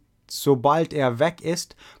 Und sobald er weg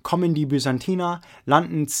ist, kommen die Byzantiner,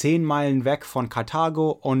 landen 10 Meilen weg von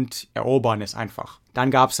Karthago und erobern es einfach.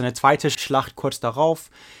 Dann gab es eine zweite Schlacht kurz darauf,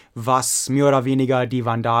 was mehr oder weniger die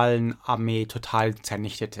Vandalenarmee total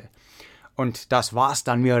zernichtete. Und das war es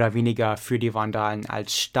dann mehr oder weniger für die Vandalen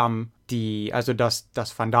als Stamm.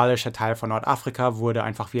 Das vandalische Teil von Nordafrika wurde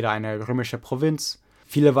einfach wieder eine römische Provinz.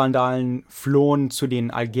 Viele Vandalen flohen zu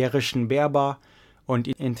den algerischen Berber und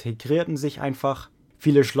integrierten sich einfach.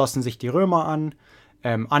 Viele schlossen sich die Römer an.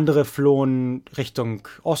 Andere flohen Richtung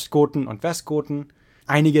Ostgoten und Westgoten.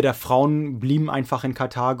 Einige der Frauen blieben einfach in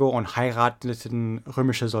Karthago und heirateten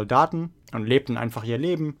römische Soldaten und lebten einfach ihr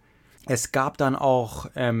Leben. Es gab dann auch,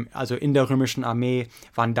 in der römischen Armee,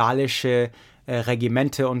 vandalische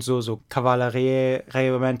Regimente und so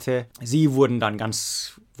Kavallerieregimente. Sie wurden dann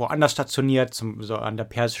ganz woanders stationiert, so an der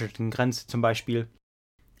persischen Grenze zum Beispiel.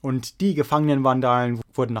 Und die gefangenen Vandalen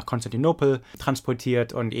wurden nach Konstantinopel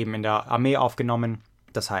transportiert und eben in der Armee aufgenommen.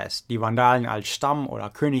 Das heißt, die Vandalen als Stamm oder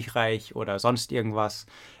Königreich oder sonst irgendwas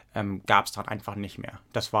gab es dann einfach nicht mehr.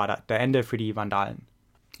 Das war der Ende für die Vandalen.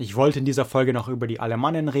 Ich wollte in dieser Folge noch über die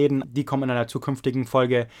Alemannen reden. Die kommen in einer zukünftigen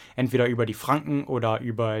Folge entweder über die Franken oder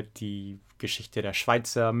über die Geschichte der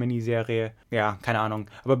Schweizer Miniserie. Ja, keine Ahnung.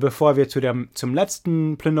 Aber bevor wir zum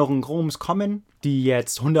letzten Plünderung Roms kommen, die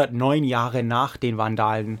jetzt 109 Jahre nach den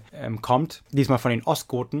Vandalen kommt, diesmal von den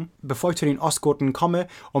Ostgoten. Bevor ich zu den Ostgoten komme,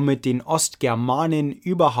 um mit den Ostgermanen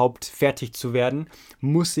überhaupt fertig zu werden,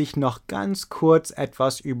 muss ich noch ganz kurz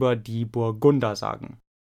etwas über die Burgunder sagen.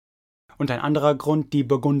 Und ein anderer Grund, die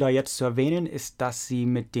Burgunder jetzt zu erwähnen, ist, dass sie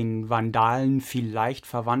mit den Vandalen vielleicht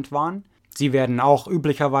verwandt waren. Sie werden auch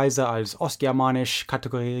üblicherweise als ostgermanisch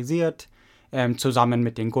kategorisiert, zusammen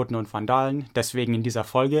mit den Goten und Vandalen. Deswegen in dieser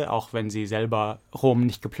Folge, auch wenn sie selber Rom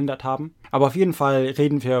nicht geplündert haben. Aber auf jeden Fall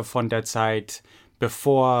reden wir von der Zeit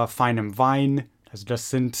bevor feinem Wein. Also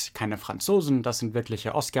das sind keine Franzosen, das sind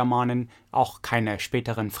wirkliche Ostgermanen, auch keine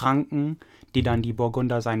späteren Franken, die dann die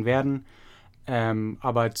Burgunder sein werden.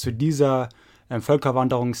 Aber zu dieser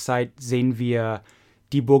Völkerwanderungszeit sehen wir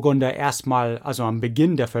die Burgunder erstmal, also am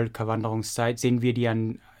Beginn der Völkerwanderungszeit, sehen wir die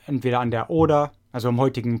entweder an der Oder, also im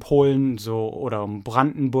heutigen Polen oder um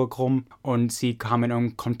Brandenburg rum. Und sie kamen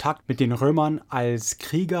in Kontakt mit den Römern als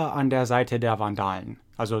Krieger an der Seite der Vandalen,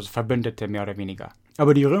 also Verbündete mehr oder weniger.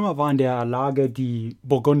 Aber die Römer waren in der Lage, die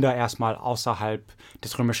Burgunder erstmal außerhalb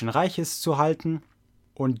des Römischen Reiches zu halten.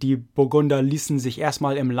 Und die Burgunder ließen sich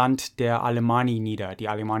erstmal im Land der Alemanni nieder. Die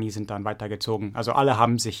Alemanni sind dann weitergezogen. Also alle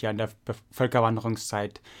haben sich ja in der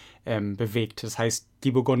Völkerwanderungszeit bewegt. Das heißt,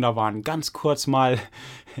 die Burgunder waren ganz kurz mal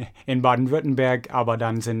in Baden-Württemberg, aber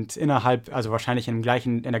dann sind wahrscheinlich in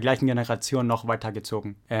der gleichen Generation noch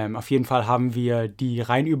weitergezogen. Auf jeden Fall haben wir die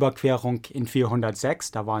Rheinüberquerung in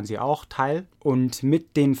 406, da waren sie auch Teil. Und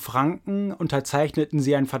mit den Franken unterzeichneten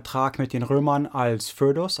sie einen Vertrag mit den Römern als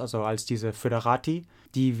Foedus, also als diese Foederati,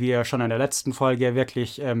 die wir schon in der letzten Folge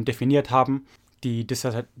wirklich definiert haben. Die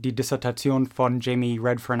Dissertation von Jamie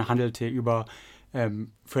Redfern handelte über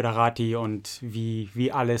Foederati und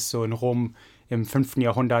wie alles so in Rom im 5.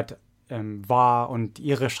 Jahrhundert war und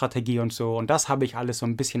ihre Strategie und so. Und das habe ich alles so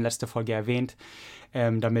ein bisschen letzte Folge erwähnt,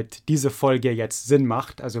 damit diese Folge jetzt Sinn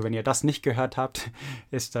macht. Also wenn ihr das nicht gehört habt,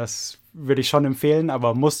 würde ich schon empfehlen,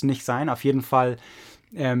 aber muss nicht sein. Auf jeden Fall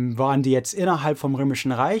waren die jetzt innerhalb vom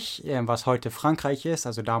Römischen Reich, was heute Frankreich ist,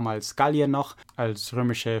 also damals Gallien noch, als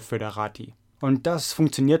römische Foederati. Und das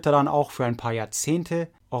funktionierte dann auch für ein paar Jahrzehnte.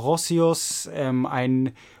 Orosius,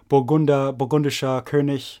 ein burgundischer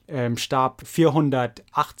König, starb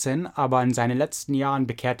 418, aber in seinen letzten Jahren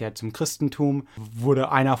bekehrte er zum Christentum,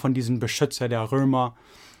 wurde einer von diesen Beschützer der Römer.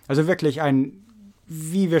 Also wirklich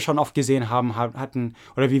wie wir schon oft gesehen hatten,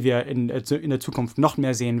 oder wie wir in der Zukunft noch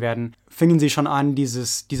mehr sehen werden, fingen sie schon an,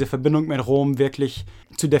 diese Verbindung mit Rom wirklich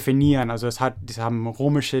zu definieren. Also die haben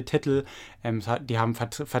römische Titel, die haben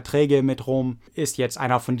Verträge mit Rom, ist jetzt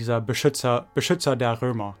einer von dieser Beschützer der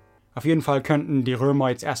Römer. Auf jeden Fall könnten die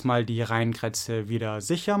Römer jetzt erstmal die Rheingrenze wieder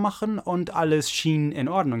sicher machen und alles schien in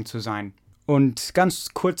Ordnung zu sein. Und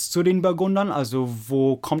ganz kurz zu den Burgundern, also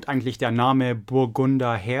wo kommt eigentlich der Name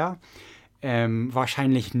Burgunder her?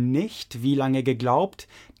 Wahrscheinlich nicht, wie lange geglaubt,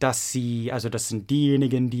 das sind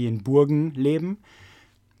diejenigen, die in Burgen leben.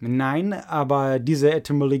 Nein, aber diese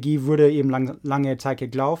Etymologie wurde eben lange Zeit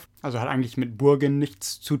geglaubt, also hat eigentlich mit Burgen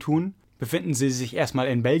nichts zu tun. Befinden sie sich erstmal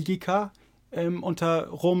in Belgica, unter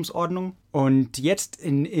Roms Ordnung. Und jetzt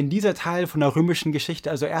in dieser Teil von der römischen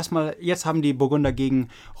Geschichte, also erstmal, jetzt haben die Burgunder gegen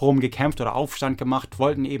Rom gekämpft oder Aufstand gemacht,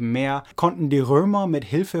 wollten eben mehr, konnten die Römer mit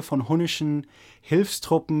Hilfe von hunnischen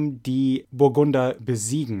Hilfstruppen die Burgunder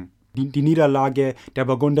besiegen. Die Niederlage der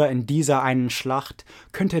Burgunder in dieser einen Schlacht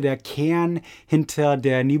könnte der Kern hinter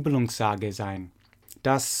der Nibelungssage sein.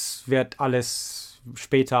 Das wird alles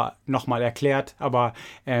später nochmal erklärt, aber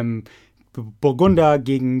Burgunder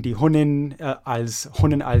gegen die Hunnen als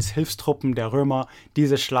Hilfstruppen der Römer.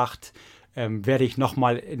 Diese Schlacht werde ich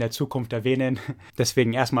nochmal in der Zukunft erwähnen.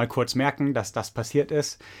 Deswegen erstmal kurz merken, dass das passiert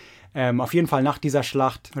ist. Auf jeden Fall nach dieser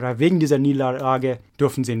Schlacht oder wegen dieser Niederlage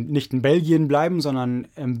dürfen sie nicht in Belgien bleiben, sondern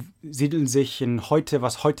siedeln sich in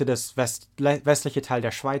was heute das westliche Teil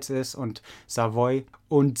der Schweiz ist und Savoy.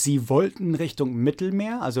 Und sie wollten Richtung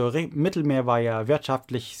Mittelmeer, also Mittelmeer war ja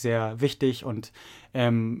wirtschaftlich sehr wichtig und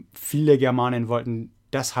viele Germanen wollten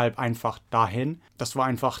deshalb einfach dahin. Das war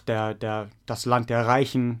einfach das Land der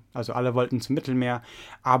Reichen, also alle wollten zum Mittelmeer,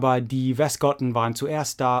 aber die Westgoten waren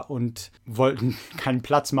zuerst da und wollten keinen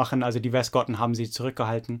Platz machen, also die Westgoten haben sie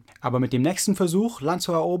zurückgehalten. Aber mit dem nächsten Versuch, Land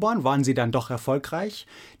zu erobern, waren sie dann doch erfolgreich.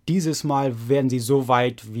 Dieses Mal werden sie so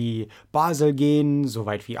weit wie Basel gehen, so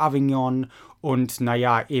weit wie Avignon und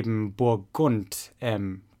eben Burgund,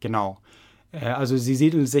 genau. Also sie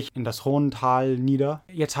siedeln sich in das Rhontal nieder.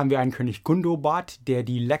 Jetzt haben wir einen König Gundobad, der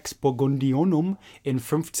die Lex Burgundionum in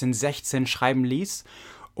 1516 schreiben ließ.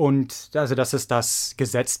 Und also das ist das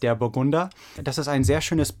Gesetz der Burgunder. Das ist ein sehr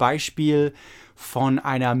schönes Beispiel von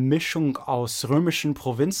einer Mischung aus römischem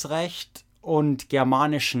Provinzrecht und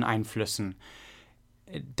germanischen Einflüssen.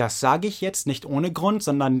 Das sage ich jetzt nicht ohne Grund,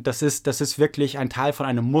 sondern das ist wirklich ein Teil von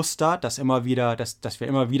einem Muster, das wir immer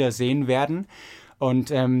wieder sehen werden. Und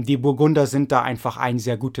die Burgunder sind da einfach ein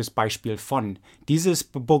sehr gutes Beispiel von. Dieses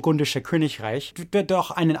burgundische Königreich wird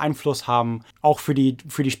doch einen Einfluss haben, auch für die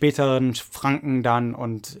späteren Franken dann.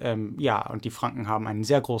 Und und die Franken haben einen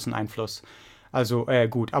sehr großen Einfluss. Also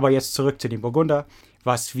gut, aber jetzt zurück zu den Burgunder.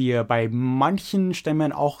 Was wir bei manchen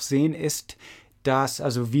Stämmen auch sehen, ist, dass,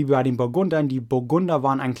 also wie bei den Burgundern, die Burgunder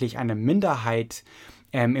waren eigentlich eine Minderheit,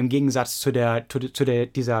 im Gegensatz zu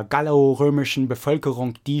dieser gallo-römischen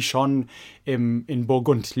Bevölkerung, die schon in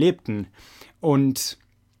Burgund lebten. Und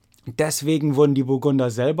deswegen wurden die Burgunder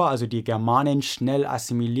selber, also die Germanen, schnell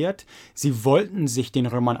assimiliert. Sie wollten sich den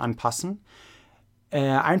Römern anpassen,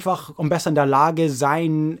 einfach um besser in der Lage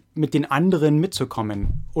sein, mit den anderen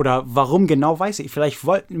mitzukommen. Oder warum genau, weiß ich. Vielleicht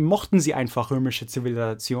mochten sie einfach römische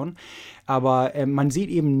Zivilisation. Aber man sieht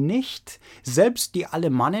eben nicht, selbst die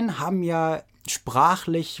Alemannen haben ja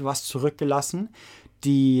sprachlich was zurückgelassen.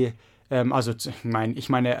 In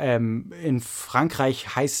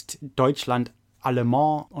Frankreich heißt Deutschland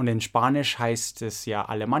Allemand und in Spanisch heißt es ja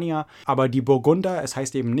Alemannia. Aber die Burgunder, es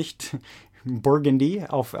heißt eben nicht Burgundy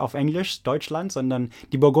auf Englisch, Deutschland, sondern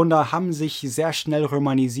die Burgunder haben sich sehr schnell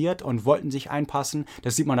romanisiert und wollten sich einpassen.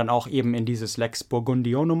 Das sieht man dann auch eben in dieses Lex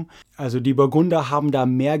Burgundionum. Also die Burgunder haben da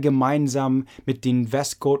mehr gemeinsam mit den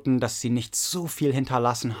Westgoten, dass sie nicht so viel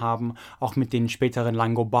hinterlassen haben, auch mit den späteren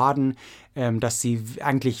Langobarden, dass sie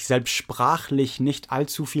eigentlich selbst sprachlich nicht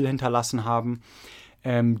allzu viel hinterlassen haben.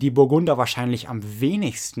 Die Burgunder wahrscheinlich am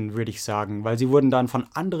wenigsten, würde ich sagen, weil sie wurden dann von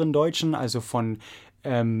anderen Deutschen, also von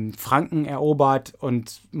Franken erobert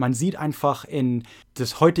und man sieht einfach in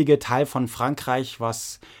das heutige Teil von Frankreich,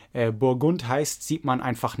 was Burgund heißt, sieht man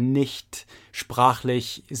einfach nicht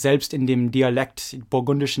sprachlich, selbst in dem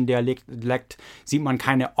burgundischen Dialekt, sieht man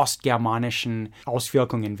keine ostgermanischen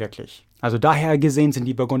Auswirkungen wirklich. Also daher gesehen sind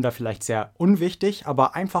die Burgunder vielleicht sehr unwichtig,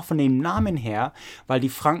 aber einfach von dem Namen her, weil die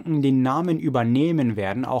Franken den Namen übernehmen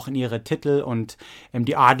werden, auch in ihre Titel und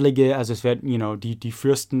die Adlige, also es werden die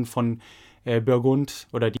Fürsten von Burgund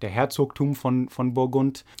oder der Herzogtum von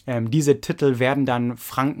Burgund. Diese Titel werden dann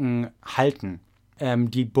Franken halten.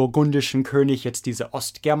 Die burgundischen Könige, jetzt diese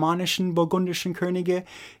ostgermanischen burgundischen Könige,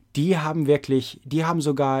 die haben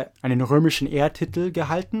sogar einen römischen Ehrtitel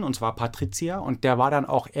gehalten, und zwar Patrizier, und der war dann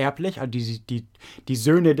auch erblich, also die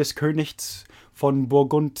Söhne des Königs von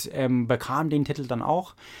Burgund bekamen den Titel dann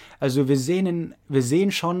auch. Also wir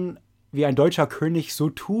sehen schon, wie ein deutscher König so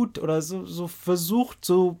tut oder so versucht,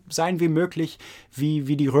 so sein wie möglich,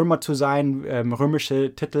 wie die Römer zu sein,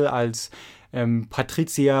 römische Titel als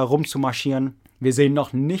Patrizier rumzumarschieren. Wir sehen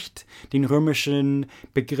noch nicht den römischen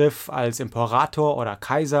Begriff als Imperator oder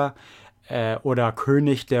Kaiser oder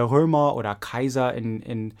König der Römer oder Kaiser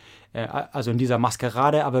also in dieser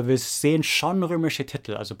Maskerade, aber wir sehen schon römische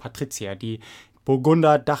Titel, also Patrizier. Die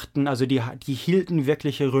Burgunder dachten, also die hielten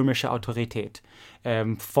wirkliche römische Autorität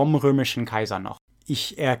vom römischen Kaiser noch.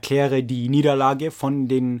 Ich erkläre die Niederlage von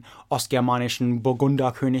den ostgermanischen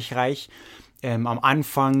Burgunderkönigreich am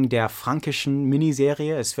Anfang der frankischen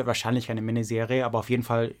Miniserie. Es wird wahrscheinlich keine Miniserie, aber auf jeden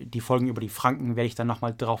Fall die Folgen über die Franken werde ich dann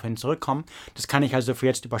nochmal darauf hin zurückkommen. Das kann ich also für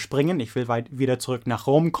jetzt überspringen. Ich will wieder zurück nach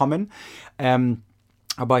Rom kommen.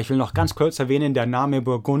 Aber ich will noch ganz kurz erwähnen, der Name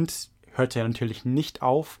Burgund hörte natürlich nicht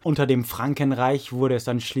auf. Unter dem Frankenreich wurde es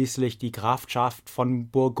dann schließlich die Grafschaft von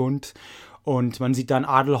Burgund. Und man sieht dann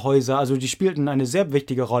Adelhäuser, also die spielten eine sehr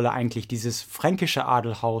wichtige Rolle eigentlich, dieses fränkische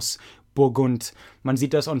Adelhaus Burgund. Man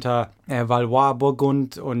sieht das unter Valois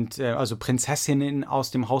Burgund und also Prinzessinnen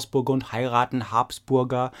aus dem Haus Burgund heiraten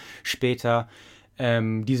Habsburger später.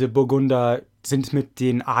 Diese Burgunder sind mit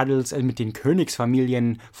den mit den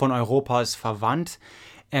Königsfamilien von Europas verwandt.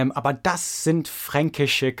 Aber das sind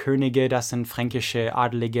fränkische Könige, das sind fränkische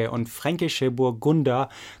Adelige und fränkische Burgunder,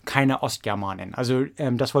 keine Ostgermanen. Also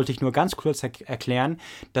das wollte ich nur ganz kurz erklären,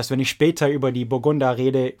 dass wenn ich später über die Burgunder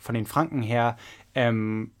rede, von den Franken her,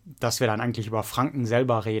 dass wir dann eigentlich über Franken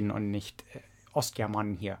selber reden und nicht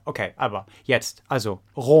Ostgermanen hier. Okay, aber jetzt, also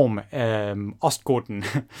Rom, Ostgoten.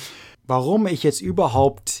 Warum ich jetzt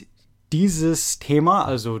überhaupt dieses Thema,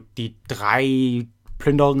 also die 3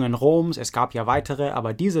 Plünderungen Roms, es gab ja weitere,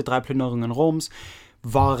 aber diese 3 Plünderungen Roms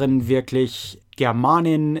waren wirklich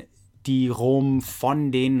Germanen, die Rom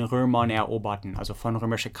von den Römern eroberten, also von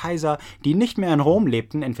römische Kaiser, die nicht mehr in Rom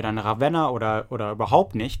lebten, entweder in Ravenna oder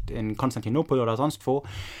überhaupt nicht, in Konstantinopel oder sonst wo.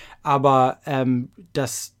 Aber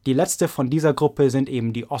die letzte von dieser Gruppe sind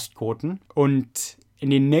eben die Ostgoten. Und in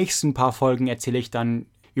den nächsten paar Folgen erzähle ich dann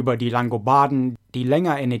über die Langobarden, die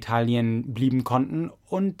länger in Italien blieben konnten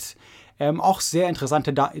und auch sehr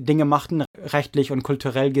interessante Dinge machten, rechtlich und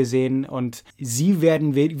kulturell gesehen. Und sie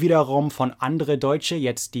werden wiederum von anderen Deutsche,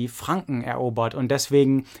 jetzt die Franken, erobert. Und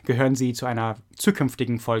deswegen gehören sie zu einer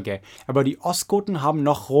zukünftigen Folge. Aber die Ostgoten haben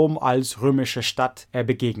noch Rom als römische Stadt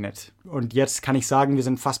begegnet. Und jetzt kann ich sagen, wir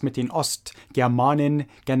sind fast mit den Ostgermanen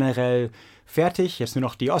generell fertig. Jetzt nur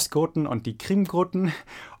noch die Ostgoten und die Krimgoten.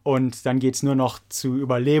 Und dann geht es nur noch zu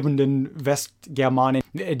überlebenden Westgermanen,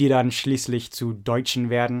 die dann schließlich zu Deutschen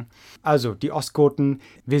werden. Also die Ostgoten,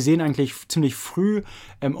 wir sehen eigentlich ziemlich früh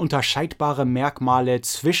unterscheidbare Merkmale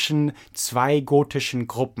zwischen 2 gotischen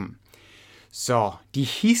Gruppen. So, die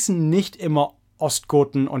hießen nicht immer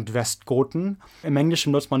Ostgoten und Westgoten. Im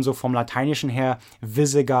Englischen nutzt man so vom Lateinischen her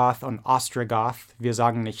Visigoth und Ostrogoth. Wir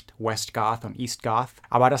sagen nicht Westgoth und Eastgoth.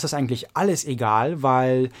 Aber das ist eigentlich alles egal,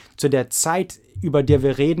 weil zu der Zeit, über die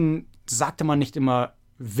wir reden, sagte man nicht immer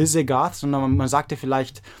Visigoth, sondern man sagte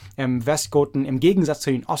vielleicht Westgoten im Gegensatz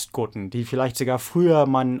zu den Ostgoten, die vielleicht sogar früher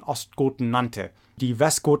man Ostgoten nannte. Die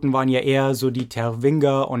Westgoten waren ja eher so die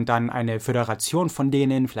Tervinger und dann eine Föderation von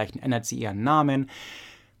denen, vielleicht ändert sie ihren Namen.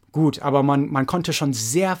 Gut, aber man konnte schon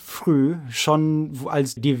sehr früh, schon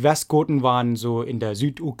als die Westgoten waren so in der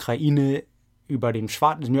Südukraine über den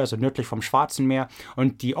also nördlich vom Schwarzen Meer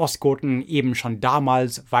und die Ostgoten eben schon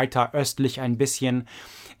damals weiter östlich ein bisschen,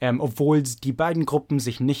 obwohl die beiden Gruppen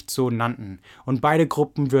sich nicht so nannten. Und beide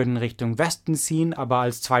Gruppen würden Richtung Westen ziehen, aber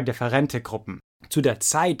als 2 differente Gruppen. Zu der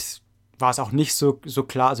Zeit war es auch nicht so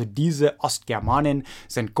klar, also diese Ostgermanen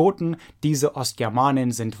sind Goten, diese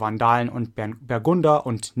Ostgermanen sind Vandalen und Burgunder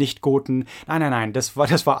und nicht Goten. Nein, das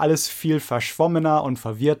war alles viel verschwommener und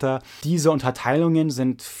verwirrter. Diese Unterteilungen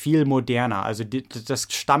sind viel moderner, also das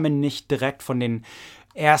stammen nicht direkt von den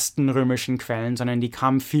ersten römischen Quellen, sondern die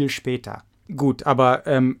kamen viel später. Gut, aber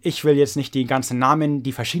ich will jetzt nicht die ganzen Namen,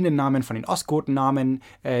 die verschiedenen Namen von den Ostgoten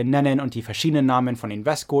nennen und die verschiedenen Namen von den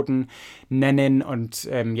Westgoten nennen und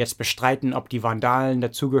jetzt bestreiten, ob die Vandalen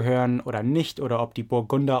dazugehören oder nicht oder ob die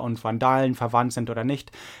Burgunder und Vandalen verwandt sind oder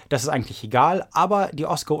nicht. Das ist eigentlich egal, aber die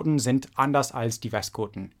Ostgoten sind anders als die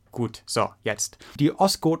Westgoten. Gut, so, jetzt. Die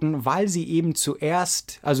Ostgoten, weil sie eben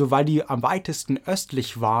zuerst, also weil die am weitesten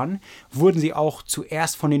östlich waren, wurden sie auch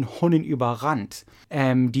zuerst von den Hunnen überrannt.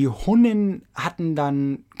 Die Hunnen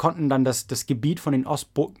konnten dann das Gebiet von den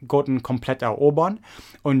Ostgoten komplett erobern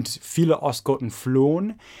und viele Ostgoten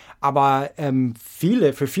flohen. Aber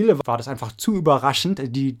für viele war das einfach zu überraschend,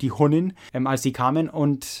 die Hunnen, als sie kamen.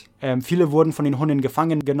 Und viele wurden von den Hunnen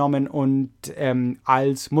gefangen genommen und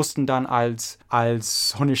mussten dann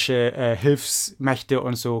als hunnische Hilfsmächte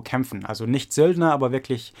und so kämpfen. Also nicht Söldner, aber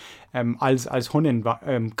wirklich als Hunnen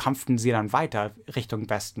kämpften sie dann weiter Richtung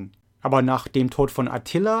Westen. Aber nach dem Tod von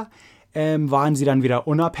Attila waren sie dann wieder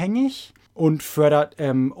unabhängig und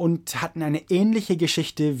hatten eine ähnliche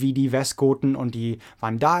Geschichte wie die Westgoten und die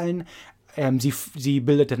Vandalen. Sie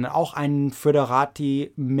bildeten auch einen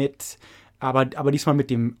Föderati mit, aber diesmal mit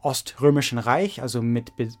dem Oströmischen Reich, also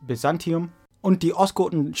mit Byzantium. Und die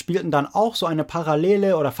Ostgoten spielten dann auch so eine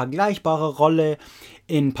parallele oder vergleichbare Rolle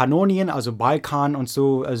in Pannonien, also Balkan und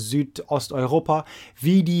so, Südosteuropa,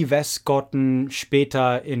 wie die Westgoten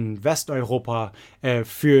später in Westeuropa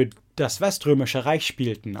für das Weströmische Reich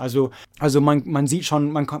spielten. Also man sieht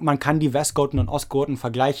schon, man kann die Westgoten und Ostgoten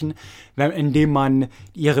vergleichen, indem man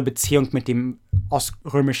ihre Beziehung mit dem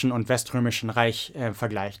Oströmischen und Weströmischen Reich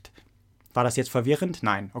vergleicht. War das jetzt verwirrend?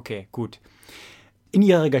 Nein. Okay, gut. In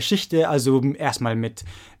ihrer Geschichte, also erstmal mit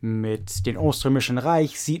dem Oströmischen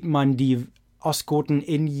Reich, sieht man die Ostgoten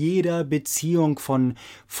in jeder Beziehung von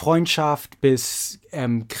Freundschaft bis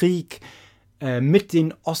Krieg mit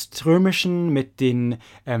den Oströmischen, mit den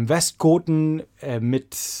Westgoten,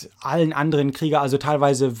 mit allen anderen Kriegern. Also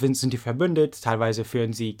teilweise sind die verbündet, teilweise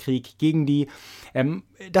führen sie Krieg gegen die.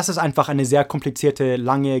 Das ist einfach eine sehr komplizierte,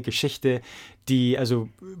 lange Geschichte, also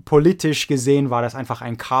politisch gesehen war das einfach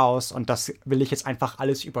ein Chaos und das will ich jetzt einfach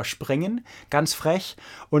alles überspringen, ganz frech.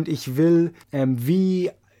 Und ich will,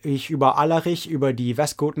 wie ich über Alarich, über die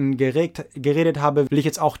Westgoten geredet habe, will ich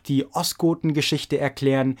jetzt auch die Ostgoten-Geschichte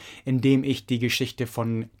erklären, indem ich die Geschichte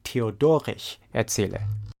von Theodorich erzähle.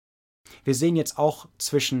 Wir sehen jetzt auch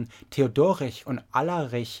zwischen Theodorich und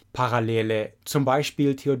Alarich Parallele. Zum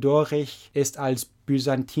Beispiel Theodorich ist als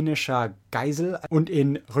byzantinischer Geisel und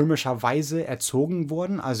in römischer Weise erzogen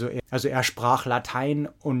worden. Also er sprach Latein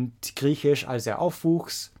und Griechisch, als er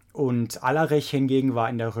aufwuchs. Und Alarich hingegen war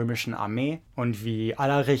in der römischen Armee. Und wie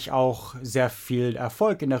Alarich auch sehr viel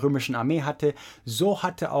Erfolg in der römischen Armee hatte, so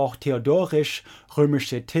hatte auch Theodorich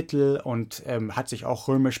römische Titel und hat sich auch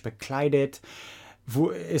römisch bekleidet,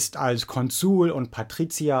 ist als Konsul und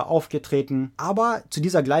Patrizier aufgetreten. Aber zu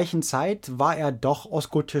dieser gleichen Zeit war er doch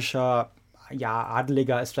ostgotischer, ja,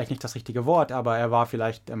 Adeliger ist vielleicht nicht das richtige Wort, aber er war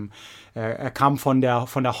vielleicht, er kam von der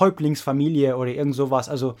Häuptlingsfamilie oder irgend sowas.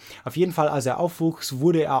 Also auf jeden Fall, als er aufwuchs,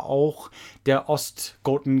 wurde er auch der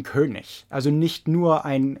Ostgotenkönig. Also nicht nur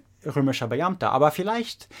ein römischer Beamter, aber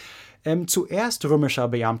vielleicht zuerst römischer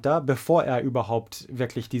Beamter, bevor er überhaupt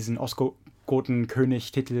wirklich diesen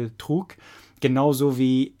Ostgotenkönig-Titel trug. Genauso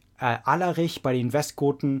wie Alarich bei den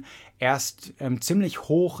Westgoten erst ziemlich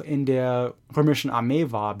hoch in der römischen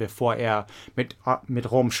Armee war, bevor er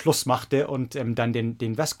mit Rom Schluss machte und dann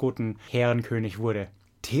den Westgoten Herrenkönig wurde.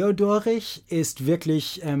 Theodorich ist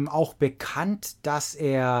wirklich auch bekannt, dass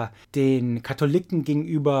er den Katholiken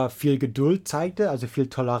gegenüber viel Geduld zeigte, also viel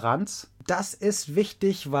Toleranz. Das ist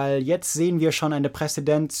wichtig, weil jetzt sehen wir schon eine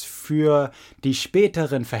Präzedenz für die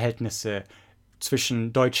späteren Verhältnisse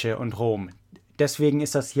zwischen Deutsche und Rom. Deswegen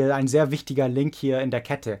ist das hier ein sehr wichtiger Link hier in der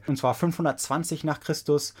Kette. Und zwar 520 nach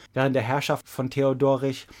Christus, während der Herrschaft von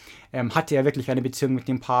Theodorich, hatte er wirklich eine Beziehung mit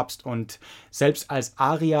dem Papst. Und selbst als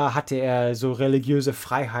Arier hatte er so religiöse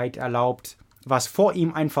Freiheit erlaubt, was vor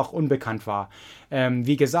ihm einfach unbekannt war.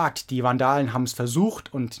 Wie gesagt, die Vandalen haben es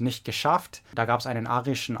versucht und nicht geschafft. Da gab es einen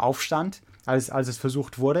arischen Aufstand, als es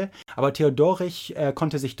versucht wurde. Aber Theodorich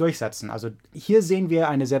konnte sich durchsetzen. Also hier sehen wir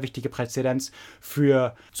eine sehr wichtige Präzedenz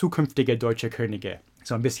für zukünftige deutsche Könige.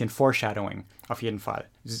 So ein bisschen Foreshadowing, auf jeden Fall.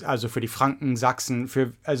 Also für die Franken, Sachsen,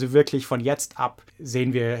 also wirklich von jetzt ab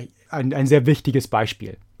sehen wir ein sehr wichtiges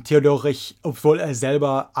Beispiel. Theodorich, obwohl er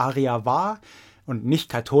selber Arier war und nicht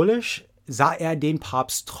katholisch, sah er den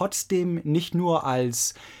Papst trotzdem nicht nur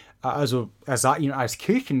als Also er sah ihn als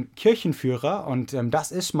Kirchenführer und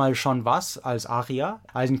das ist mal schon was als Arier,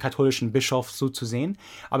 als einen katholischen Bischof so zu sehen.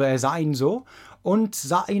 Aber er sah ihn so und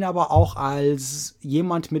sah ihn aber auch als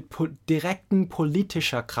jemand mit direkten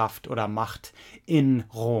politischer Kraft oder Macht in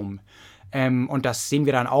Rom. Und das sehen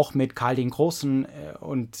wir dann auch mit Karl den Großen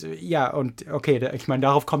okay, ich meine,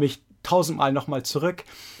 darauf komme ich 1000-mal nochmal zurück.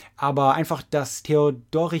 Aber einfach, dass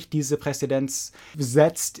Theodorich diese Präzedenz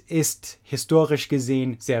setzt, ist historisch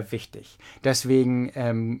gesehen sehr wichtig.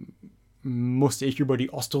 Deswegen musste ich über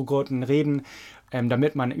die Ostrogoten reden,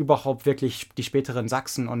 damit man überhaupt wirklich die späteren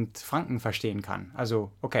Sachsen und Franken verstehen kann.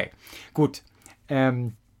 Also, okay, gut.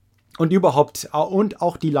 Und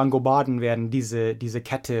auch die Langobarden werden diese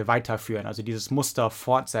Kette weiterführen, also dieses Muster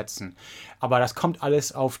fortsetzen. Aber das kommt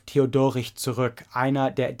alles auf Theodorich zurück.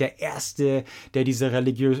 Einer, der Erste, der diese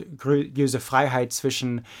religiöse Freiheit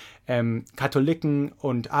zwischen Katholiken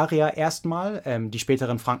und Arier erstmal, die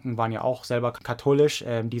späteren Franken waren ja auch selber katholisch,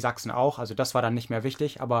 die Sachsen auch, also das war dann nicht mehr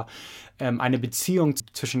wichtig, aber eine Beziehung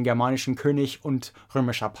zwischen germanischem König und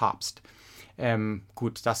römischer Papst.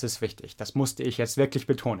 Gut, das ist wichtig. Das musste ich jetzt wirklich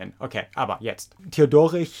betonen. Okay, aber jetzt.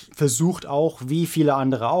 Theodorich versucht auch, wie viele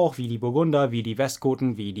andere auch, wie die Burgunder, wie die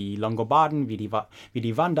Westgoten, wie die Langobarden, wie die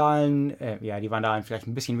Vandalen, die Vandalen vielleicht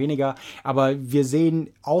ein bisschen weniger, aber wir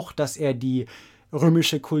sehen auch, dass er die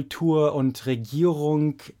römische Kultur und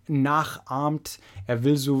Regierung nachahmt. Er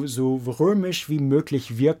will so römisch wie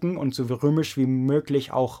möglich wirken und so römisch wie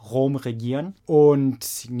möglich auch Rom regieren.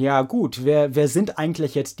 Und ja gut, wer sind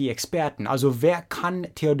eigentlich jetzt die Experten? Also wer kann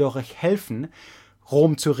Theodoric helfen,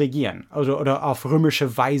 Rom zu regieren, also, oder auf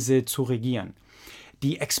römische Weise zu regieren?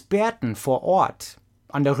 Die Experten vor Ort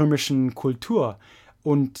an der römischen Kultur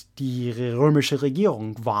und die römische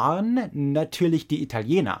Regierung waren natürlich die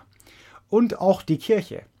Italiener und auch die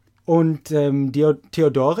Kirche. Und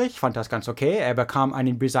Theodoric fand das ganz okay. Er bekam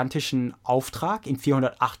einen byzantischen Auftrag in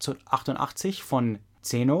 488 von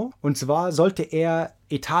Zeno. Und zwar sollte er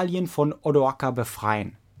Italien von Odoaker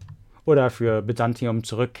befreien. Oder für Byzantium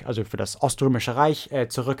also für das Oströmische Reich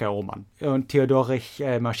zurückerobern. Und Theodoric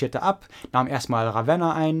marschierte ab, nahm erstmal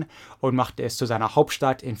Ravenna ein und machte es zu seiner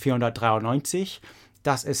Hauptstadt in 493.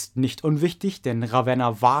 Das ist nicht unwichtig, denn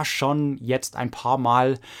Ravenna war schon jetzt ein paar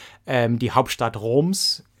Mal die Hauptstadt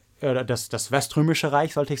Roms, das Weströmische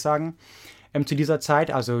Reich, sollte ich sagen, zu dieser Zeit.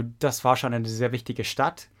 Also das war schon eine sehr wichtige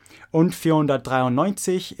Stadt. Und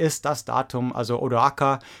 493 ist das Datum, also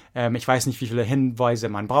Odoaker. Ich weiß nicht, wie viele Hinweise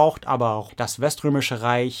man braucht, aber das Weströmische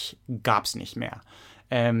Reich gab es nicht mehr.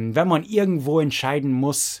 Wenn man irgendwo entscheiden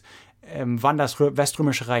muss, wann das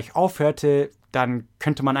Weströmische Reich aufhörte, dann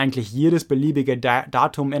könnte man eigentlich jedes beliebige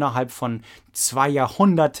Datum innerhalb von 2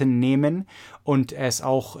 Jahrhunderten nehmen und es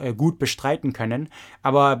auch gut bestreiten können.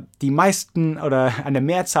 Aber die meisten oder eine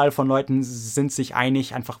Mehrzahl von Leuten sind sich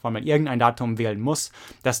einig, einfach weil man irgendein Datum wählen muss,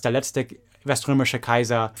 dass der letzte weströmische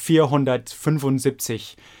Kaiser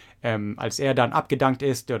 475, als er dann abgedankt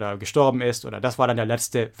ist oder gestorben ist, oder das war dann der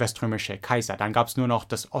letzte weströmische Kaiser. Dann gab es nur noch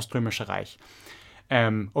das Oströmische Reich.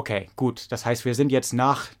 Okay, gut. Das heißt, wir sind jetzt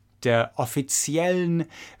nach der offiziellen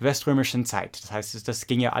weströmischen Zeit. Das heißt, das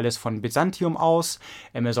ging ja alles von Byzantium aus.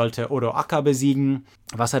 Er sollte Odoaker besiegen,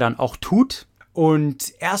 was er dann auch tut.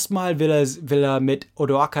 Und erstmal will er mit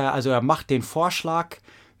Odoaker, also er macht den Vorschlag,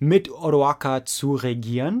 mit Odoaker zu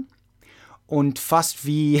regieren. Und fast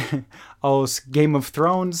wie aus Game of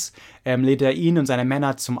Thrones lädt er ihn und seine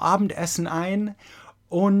Männer zum Abendessen ein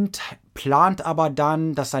und plant aber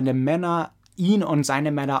dann, dass seine Männer ihn und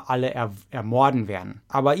seine Männer alle ermorden werden.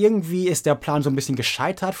 Aber irgendwie ist der Plan so ein bisschen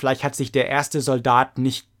gescheitert. Vielleicht hat sich der erste Soldat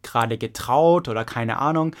nicht gerade getraut oder keine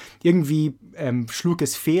Ahnung. Irgendwie schlug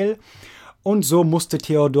es fehl. Und so musste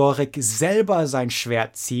Theodoric selber sein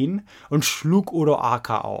Schwert ziehen und schlug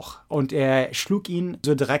Odoaker auch. Und er schlug ihn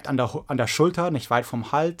so direkt an der Schulter, nicht weit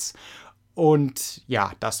vom Hals. Und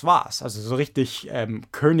ja, das war's. Also so richtig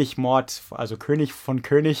Königmord, also König von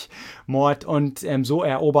Königmord. Und so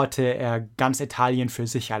eroberte er ganz Italien für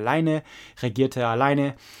sich alleine, regierte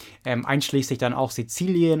alleine, einschließlich dann auch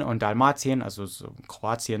Sizilien und Dalmatien, also so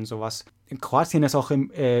Kroatien, sowas. Kroatien ist auch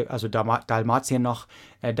Dalmatien noch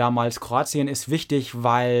damals. Kroatien ist wichtig,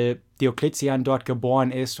 weil Diokletian dort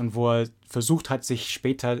geboren ist und wo er versucht hat, sich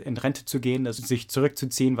später in Rente zu gehen, also sich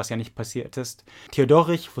zurückzuziehen, was ja nicht passiert ist.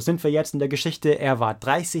 Theodoric, wo sind wir jetzt in der Geschichte? Er war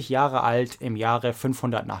 30 Jahre alt im Jahre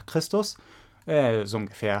 500 nach Christus. So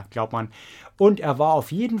ungefähr, glaubt man. Und er war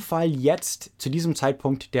auf jeden Fall jetzt zu diesem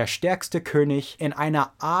Zeitpunkt der stärkste König in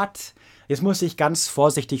einer Art, jetzt muss ich ganz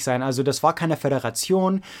vorsichtig sein, also das war keine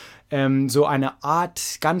Föderation, so eine Art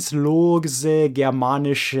ganz lose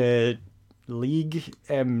germanische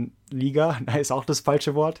Liga, ist auch das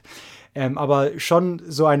falsche Wort, aber schon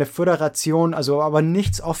so eine Föderation, also aber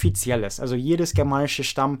nichts Offizielles. Also jedes germanische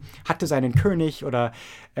Stamm hatte seinen König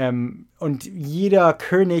und jeder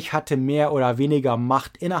König hatte mehr oder weniger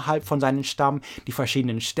Macht innerhalb von seinem Stamm. Die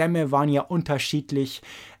verschiedenen Stämme waren ja unterschiedlich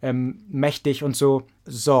mächtig und so.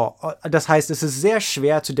 So, das heißt, es ist sehr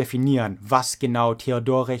schwer zu definieren, was genau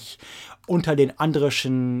Theodoric unter den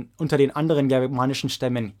anderen germanischen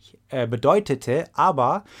Stämmen bedeutete,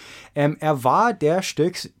 aber er war der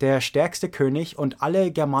stärkste König und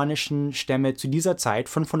alle germanischen Stämme zu dieser Zeit,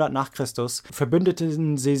 500 nach Christus,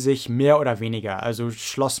 verbündeten sie sich mehr oder weniger, also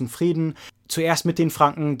schlossen Frieden. Zuerst mit den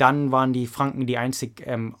Franken, dann waren die Franken die einzig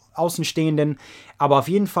Außenstehenden, aber auf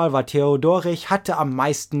jeden Fall war Theodoric,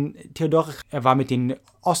 er war mit den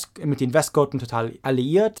Westgoten total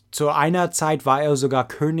alliiert. Zu einer Zeit war er sogar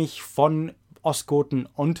König von Ostgoten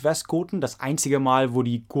und Westgoten, das einzige Mal, wo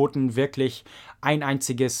die Goten wirklich ein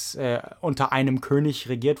einziges unter einem König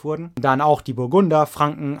regiert wurden. Dann auch die Burgunder,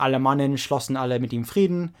 Franken, Alemannen schlossen alle mit ihm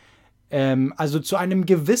Frieden. Also zu einem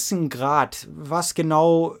gewissen Grad, was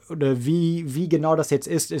genau oder wie genau das jetzt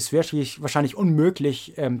ist wirklich wahrscheinlich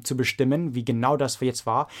unmöglich zu bestimmen, wie genau das jetzt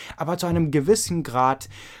war. Aber zu einem gewissen Grad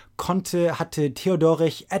hatte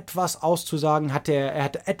Theodoric etwas auszusagen, er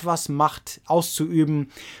hatte etwas Macht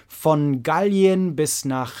auszuüben, von Gallien bis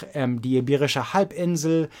nach die Iberische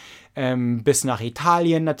Halbinsel, bis nach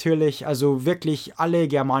Italien natürlich. Also wirklich alle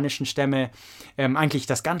germanischen Stämme, eigentlich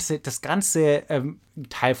das ganze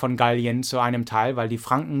Teil von Gallien zu einem Teil, weil die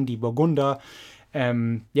Franken, die Burgunder,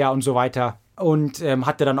 und so weiter. Und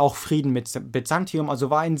hatte dann auch Frieden mit Byzantium, also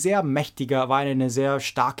war eine sehr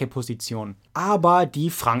starke Position. Aber die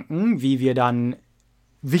Franken, wie wir dann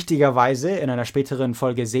wichtigerweise in einer späteren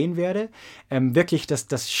Folge sehen werde, wirklich,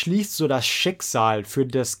 das schließt so das Schicksal für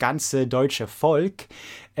das ganze deutsche Volk.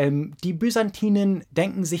 Die Byzantinen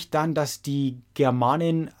denken sich dann, dass die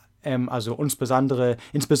Germanen, also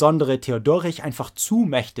insbesondere Theodorich, einfach zu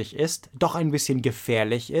mächtig ist, doch ein bisschen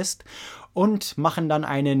gefährlich ist und machen dann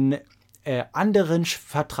einen anderen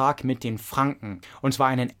Vertrag mit den Franken. Und zwar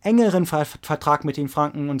einen engeren Vertrag mit den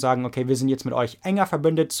Franken und sagen, okay, wir sind jetzt mit euch enger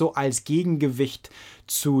verbündet, so als Gegengewicht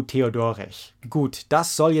zu Theodorich. Gut,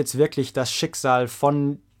 das soll jetzt wirklich das Schicksal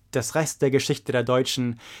von das Rest der Geschichte der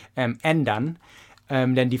Deutschen ändern.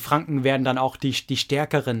 Denn die Franken werden dann auch die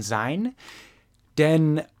Stärkeren sein.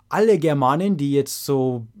 Denn alle Germanen, die jetzt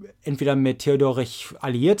so entweder mit Theodorich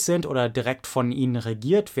alliiert sind oder direkt von ihnen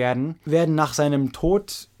regiert werden, werden nach seinem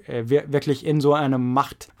Tod wirklich in so einem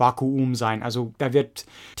Machtvakuum sein. Also da wird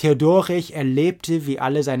Theodorich erlebte, wie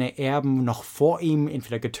alle seine Erben noch vor ihm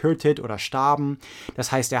entweder getötet oder starben.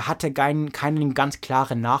 Das heißt, er hatte keinen ganz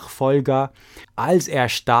klaren Nachfolger. Als er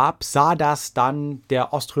starb, sah das dann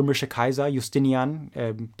der oströmische Kaiser Justinian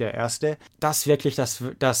I., dass wirklich das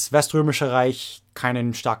Weströmische Reich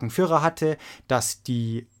keinen starken Führer hatte, dass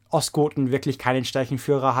die Ostgoten wirklich keinen starken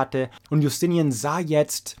Führer hatte. Und Justinian sah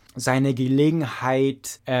jetzt seine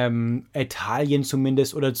Gelegenheit, Italien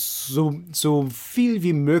zumindest oder so viel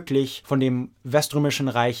wie möglich von dem Weströmischen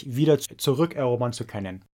Reich wieder zurückerobern zu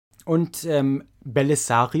können. Und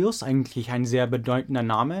Belisarius, eigentlich ein sehr bedeutender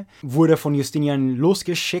Name, wurde von Justinian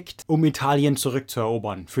losgeschickt, um Italien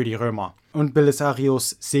zurückzuerobern für die Römer. Und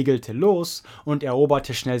Belisarius segelte los und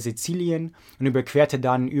eroberte schnell Sizilien und überquerte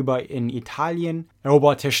dann über in Italien,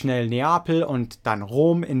 eroberte schnell Neapel und dann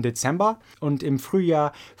Rom im Dezember. Und im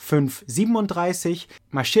Frühjahr 537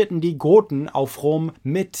 marschierten die Goten auf Rom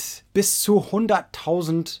mit bis zu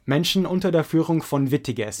 100.000 Menschen unter der Führung von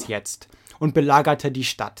Witiges jetzt und belagerte die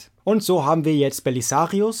Stadt. Und so haben wir jetzt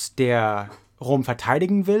Belisarius, der Rom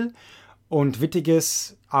verteidigen will, und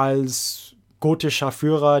Witiges als gotischer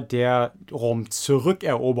Führer, der Rom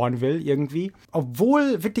zurückerobern will irgendwie.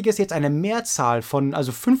 Obwohl Witiges jetzt eine Mehrzahl von,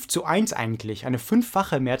 also 5:1 eigentlich, eine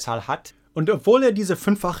 5-fache Mehrzahl hat. Und obwohl er diese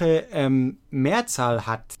 5-fache Mehrzahl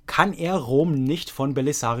hat, kann er Rom nicht von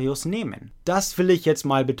Belisarius nehmen. Das will ich jetzt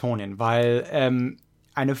mal betonen, weil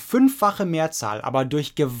eine 5-fache Mehrzahl, aber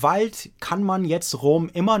durch Gewalt kann man jetzt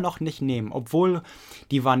Rom immer noch nicht nehmen. Obwohl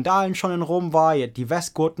die Vandalen schon in Rom waren, die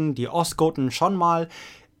Westgoten, die Ostgoten schon mal.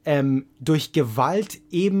 Durch Gewalt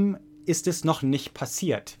eben ist es noch nicht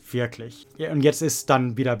passiert, wirklich. Ja, und jetzt ist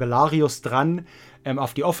dann wieder Belarius dran,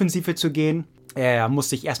 auf die Offensive zu gehen. Er muss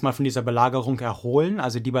sich erstmal von dieser Belagerung erholen.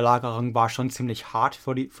 Also die Belagerung war schon ziemlich hart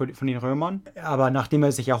von den Römern. Aber nachdem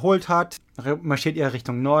er sich erholt hat, marschiert er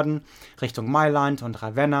Richtung Norden, Richtung Mailand und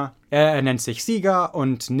Ravenna. Er nennt sich Sieger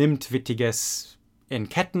und nimmt Witiges in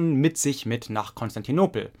Ketten mit sich mit nach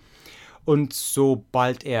Konstantinopel. Und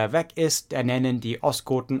sobald er weg ist, ernennen die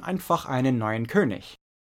Ostgoten einfach einen neuen König.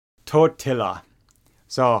 Totila.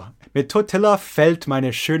 So, mit Totila fällt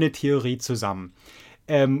meine schöne Theorie zusammen.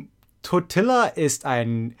 Totila ist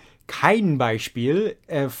kein Beispiel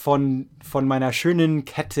von meiner schönen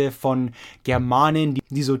Kette von Germanen,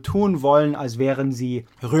 die so tun wollen, als wären sie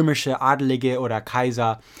römische Adelige oder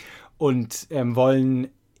Kaiser und wollen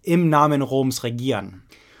im Namen Roms regieren.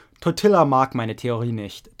 Totila mag meine Theorie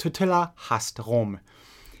nicht. Totila hasst Rom.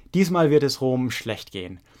 Diesmal wird es Rom schlecht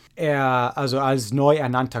gehen. Er, also als neu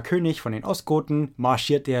ernannter König von den Ostgoten,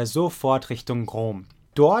 marschiert er sofort Richtung Rom.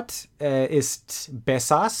 Dort ist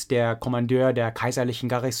Bessas, der Kommandeur der kaiserlichen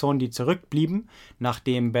Garnison, die zurückblieben,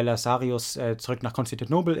 nachdem Belisarius zurück nach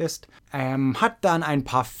Konstantinopel ist, hat dann ein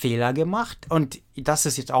paar Fehler gemacht. Und das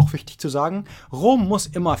ist jetzt auch wichtig zu sagen, Rom muss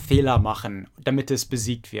immer Fehler machen, damit es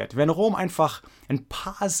besiegt wird. Wenn Rom einfach ein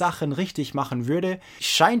paar Sachen richtig machen würde,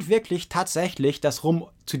 scheint wirklich tatsächlich, dass Rom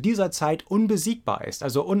zu dieser Zeit unbesiegbar ist,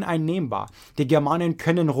 also uneinnehmbar. Die Germanen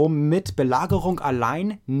können Rom mit Belagerung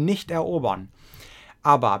allein nicht erobern.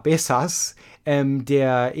 Aber Bessas,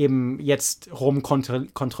 der eben jetzt Rom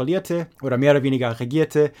kontrollierte oder mehr oder weniger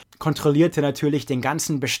regierte, kontrollierte natürlich den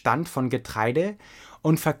ganzen Bestand von Getreide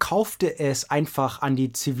und verkaufte es einfach an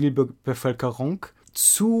die Zivilbevölkerung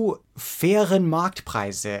zu fairen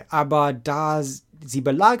Marktpreise. Aber da sie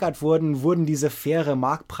belagert wurden, wurden diese faire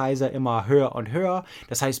Marktpreise immer höher und höher.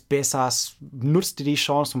 Das heißt, Bessas nutzte die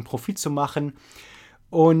Chance, um Profit zu machen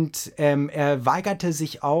Und er weigerte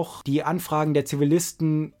sich auch, die Anfragen der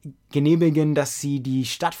Zivilisten genehmigen, dass sie die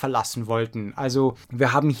Stadt verlassen wollten. Also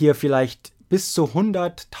wir haben hier vielleicht bis zu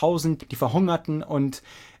 100.000, die verhungerten und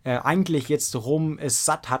eigentlich jetzt Rom es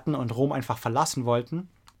satt hatten und Rom einfach verlassen wollten.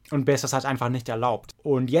 Und Bessas hat einfach nicht erlaubt.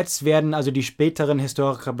 Und jetzt werden also die späteren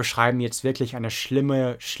Historiker beschreiben jetzt wirklich eine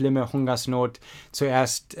schlimme, schlimme Hungersnot.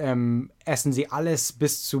 Zuerst essen sie alles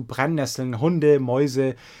bis zu Brennnesseln, Hunde,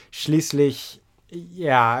 Mäuse. Schließlich,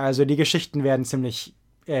 ja, also die Geschichten werden ziemlich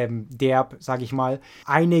derb, sag ich mal.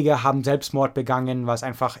 Einige haben Selbstmord begangen, was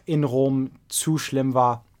einfach in Rom zu schlimm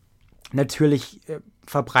war. Natürlich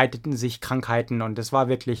verbreiteten sich Krankheiten und es war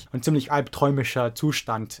wirklich ein ziemlich albträumischer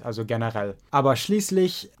Zustand, also generell. Aber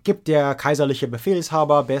schließlich gibt der kaiserliche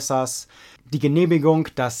Befehlshaber Bessas die Genehmigung,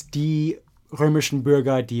 dass die römischen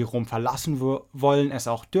Bürger, die Rom verlassen wollen, es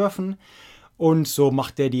auch dürfen. Und so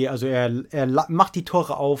macht er er macht die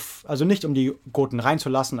Tore auf, also nicht um die Goten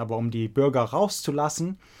reinzulassen, aber um die Bürger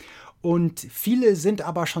rauszulassen. Und viele sind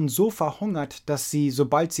aber schon so verhungert, dass sie,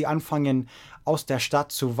 sobald sie anfangen, aus der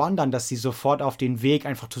Stadt zu wandern, dass sie sofort auf den Weg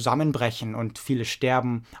einfach zusammenbrechen und viele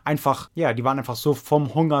sterben. Einfach, ja, die waren einfach so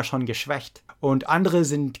vom Hunger schon geschwächt. Und andere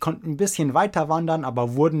konnten ein bisschen weiter wandern,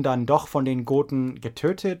 aber wurden dann doch von den Goten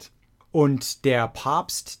getötet. Und der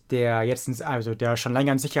Papst, der schon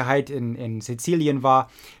länger in Sicherheit in Sizilien war,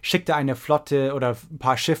 schickte eine Flotte oder ein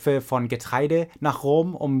paar Schiffe von Getreide nach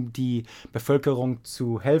Rom, um die Bevölkerung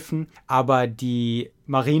zu helfen. Aber die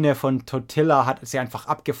Marine von Totila hat sie einfach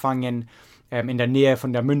abgefangen in der Nähe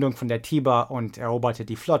von der Mündung von der Tiber und eroberte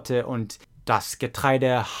die Flotte. Und das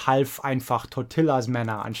Getreide half einfach Totilas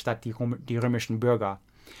Männer anstatt die römischen Bürger.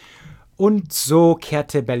 Und so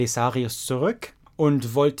kehrte Belisarius zurück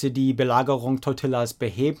und wollte die Belagerung Totilas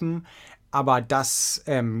beheben, aber das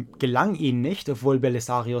gelang ihnen nicht, obwohl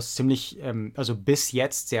Belisarius bis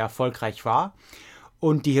jetzt sehr erfolgreich war.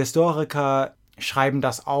 Und die Historiker schreiben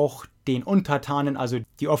das auch den Untertanen, also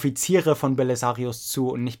die Offiziere von Belisarius zu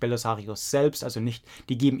und nicht Belisarius selbst, also nicht,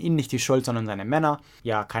 die geben ihm nicht die Schuld, sondern seine Männer.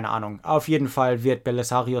 Ja, keine Ahnung. Auf jeden Fall wird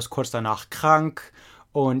Belisarius kurz danach krank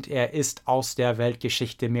und er ist aus der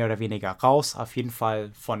Weltgeschichte mehr oder weniger raus, auf jeden Fall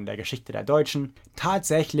von der Geschichte der Deutschen.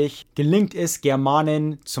 Tatsächlich gelingt es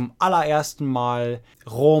Germanen zum allerersten Mal,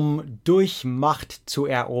 Rom durch Macht zu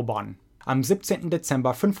erobern. Am 17.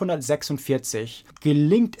 Dezember 546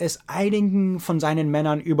 gelingt es einigen von seinen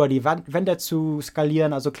Männern über die Wände zu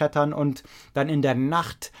skalieren, also klettern, und dann in der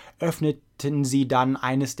Nacht öffneten sie dann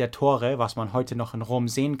eines der Tore, was man heute noch in Rom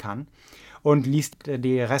sehen kann, und ließ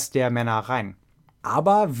den Rest der Männer rein.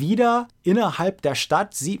 Aber wieder innerhalb der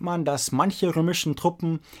Stadt sieht man, dass manche römischen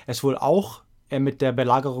Truppen es wohl auch mit der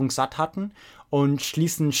Belagerung satt hatten und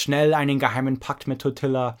schließen schnell einen geheimen Pakt mit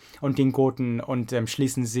Totila und den Goten und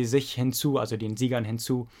schließen sie sich hinzu, also den Siegern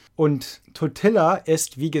hinzu. Und Totila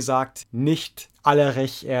ist, wie gesagt, nicht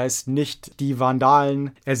Alerich, er ist nicht die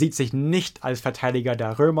Vandalen, er sieht sich nicht als Verteidiger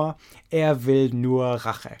der Römer, er will nur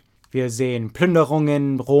Rache. Wir sehen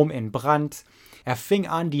Plünderungen, Rom in Brand. Er fing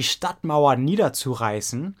an, die Stadtmauer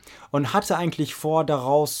niederzureißen und hatte eigentlich vor,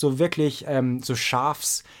 daraus so wirklich so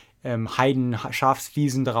Schafswiesen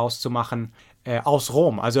daraus zu machen aus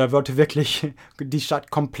Rom. Also er wollte wirklich die Stadt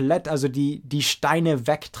komplett, also die Steine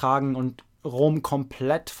wegtragen und Rom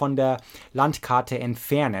komplett von der Landkarte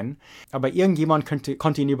entfernen. Aber irgendjemand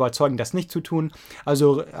konnte ihn überzeugen, das nicht zu tun.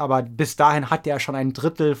 Aber bis dahin hatte er schon ein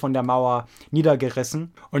Drittel von der Mauer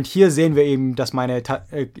niedergerissen. Und hier sehen wir eben, dass meine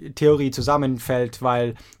Theorie zusammenfällt,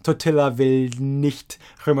 weil Totila will nicht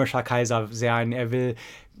römischer Kaiser sein. Er will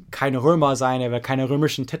keine Römer sein, er will keine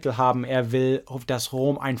römischen Titel haben. Er will, dass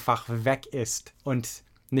Rom einfach weg ist und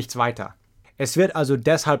nichts weiter. Es wird also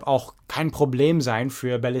deshalb auch kein Problem sein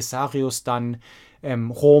für Belisarius dann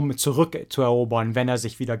Rom zurückzuerobern, wenn er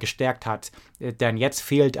sich wieder gestärkt hat. Denn jetzt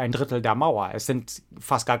fehlt ein Drittel der Mauer. Es sind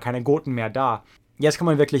fast gar keine Goten mehr da. Jetzt kann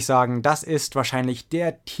man wirklich sagen, das ist wahrscheinlich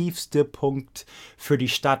der tiefste Punkt für die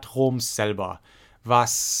Stadt Roms selber,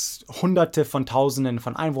 was Hunderte von Tausenden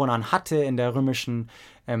von Einwohnern hatte in der römischen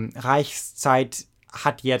Reichszeit,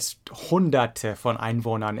 hat jetzt Hunderte von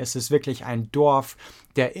Einwohnern. Es ist wirklich ein Dorf,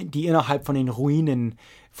 die innerhalb von den Ruinen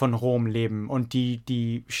von Rom leben und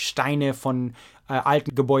die Steine von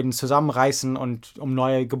alten Gebäuden zusammenreißen, und um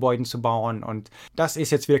neue Gebäude zu bauen. Und das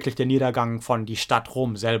ist jetzt wirklich der Niedergang von die Stadt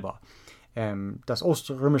Rom selber. Das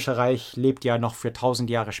Oströmische Reich lebt ja noch für 1000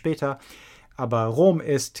 Jahre später, aber Rom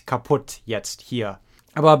ist kaputt jetzt hier.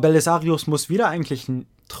 Aber Belisarius muss wieder eigentlich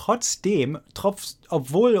trotzdem,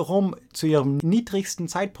 obwohl Rom zu ihrem niedrigsten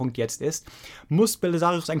Zeitpunkt jetzt ist, muss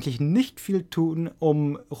Belisarius eigentlich nicht viel tun,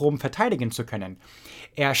 um Rom verteidigen zu können.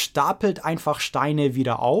 Er stapelt einfach Steine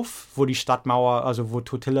wieder auf, wo die Stadtmauer, also wo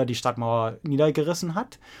Totila die Stadtmauer niedergerissen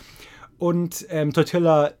hat. Und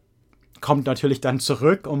Totila kommt natürlich dann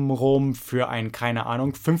zurück, um Rom für ein, keine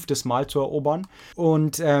Ahnung, 5. Mal zu erobern.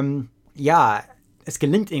 Und es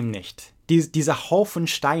gelingt ihm nicht. Diese Haufen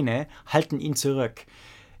Steine halten ihn zurück.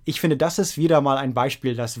 Ich finde, das ist wieder mal ein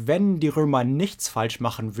Beispiel, dass wenn die Römer nichts falsch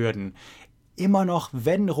machen würden, immer noch,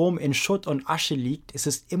 wenn Rom in Schutt und Asche liegt, ist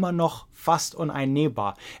es immer noch fast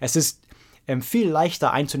uneinnehmbar. Es ist viel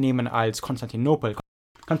leichter einzunehmen als Konstantinopel.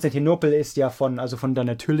 Konstantinopel ist ja von der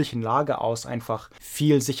natürlichen Lage aus einfach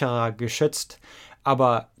viel sicherer geschützt.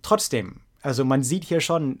 Aber trotzdem, also man sieht hier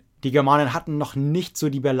schon, die Germanen hatten noch nicht so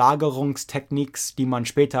die Belagerungstechniks, die man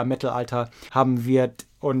später im Mittelalter haben wird.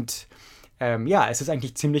 Und es ist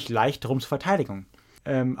eigentlich ziemlich leicht, Roms Verteidigung.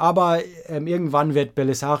 Aber irgendwann wird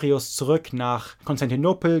Belisarius zurück nach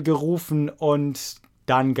Konstantinopel gerufen und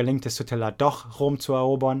dann gelingt es Totila doch, Rom zu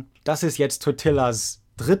erobern. Das ist jetzt Totilas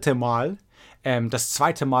 3. Mal. Das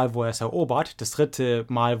 2. Mal, wo er es erobert. Das 3.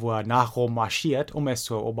 Mal, wo er nach Rom marschiert, um es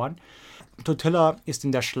zu erobern. Totila ist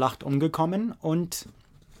in der Schlacht umgekommen und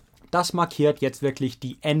das markiert jetzt wirklich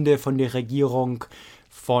die Ende von der Regierung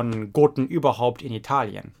von Goten überhaupt in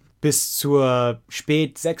Italien. Bis zur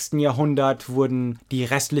spät 6. Jahrhundert wurden die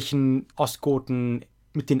restlichen Ostgoten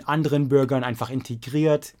mit den anderen Bürgern einfach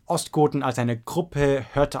integriert. Ostgoten als eine Gruppe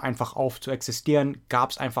hörte einfach auf zu existieren,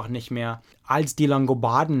 gab es einfach nicht mehr. Als die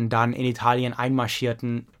Langobarden dann in Italien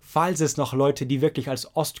einmarschierten, falls es noch Leute, die wirklich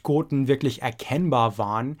als Ostgoten wirklich erkennbar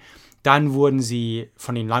waren, dann wurden sie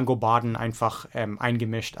von den Langobarden einfach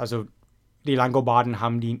eingemischt. Also die Langobarden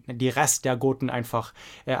haben die Rest der Goten einfach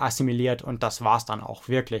assimiliert und das war es dann auch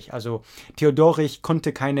wirklich. Also Theodorich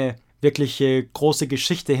konnte keine wirkliche große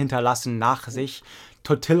Geschichte hinterlassen nach sich.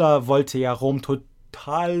 Totila wollte ja Rom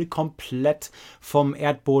total komplett vom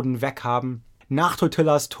Erdboden weghaben. Nach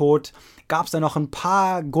Totilas Tod gab es dann noch ein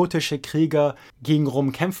paar gotische Krieger, die gegen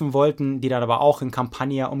Rom kämpfen wollten, die dann aber auch in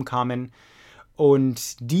Campania umkamen.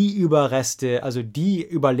 Und die Überreste, also die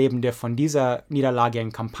Überlebende von dieser Niederlage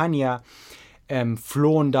in Campania,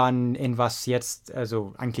 flohen dann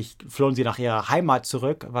flohen sie nach ihrer Heimat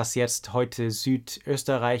zurück, was jetzt heute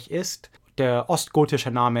Südösterreich ist. Der ostgotische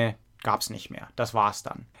Name gab es nicht mehr, das war es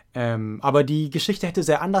dann. Aber die Geschichte hätte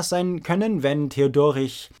sehr anders sein können, wenn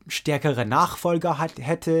Theodorich stärkere Nachfolger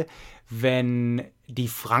hätte, wenn die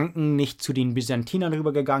Franken nicht zu den Byzantinern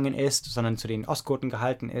rübergegangen ist, sondern zu den Ostgoten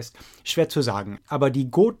gehalten ist. Schwer zu sagen. Aber die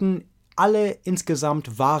Goten alle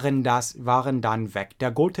insgesamt waren dann weg.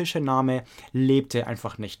 Der gotische Name lebte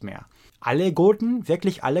einfach nicht mehr. Alle Goten?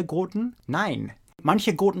 Wirklich alle Goten? Nein.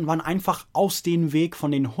 Manche Goten waren einfach aus dem Weg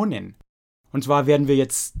von den Hunnen. Und zwar werden wir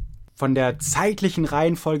jetzt von der zeitlichen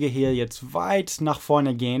Reihenfolge her jetzt weit nach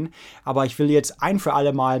vorne gehen, aber ich will jetzt ein für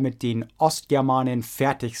alle Mal mit den Ostgermanen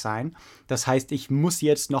fertig sein. Das heißt, ich muss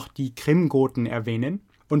jetzt noch die Krimgoten erwähnen.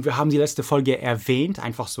 Und wir haben die letzte Folge erwähnt,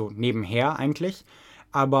 einfach so nebenher eigentlich.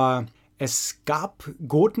 Aber es gab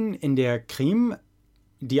Goten in der Krim,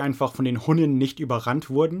 die einfach von den Hunnen nicht überrannt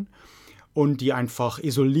wurden und die einfach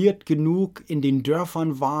isoliert genug in den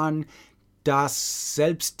Dörfern waren, dass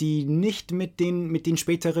selbst die nicht mit den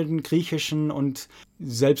späteren griechischen und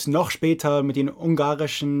selbst noch später mit den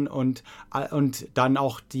ungarischen und dann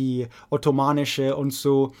auch die ottomanische und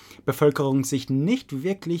so Bevölkerung sich nicht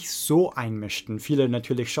wirklich so einmischten. Viele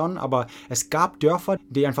natürlich schon, aber es gab Dörfer,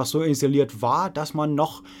 die einfach so isoliert war, dass man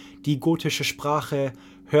noch die gotische Sprache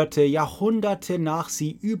hörte, Jahrhunderte nach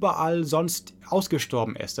sie überall sonst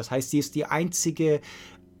ausgestorben ist. Das heißt, sie ist die einzige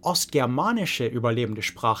ostgermanische überlebende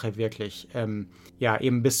Sprache wirklich,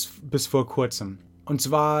 eben bis vor kurzem. Und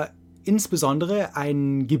zwar insbesondere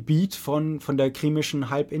ein Gebiet von der krimischen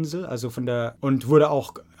Halbinsel, und wurde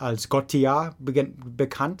auch als Gotia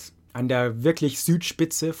bekannt, an der wirklich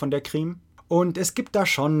Südspitze von der Krim. Und es gibt da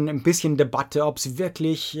schon ein bisschen Debatte, ob es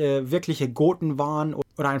wirkliche Goten waren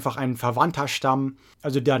oder einfach ein verwandter Stamm.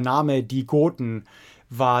 Also der Name die Goten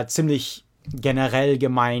war ziemlich generell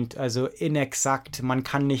gemeint, also inexakt. Man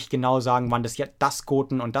kann nicht genau sagen, wann das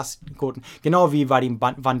Goten und das Goten, genau wie bei den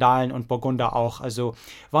Vandalen und Burgunder auch. Also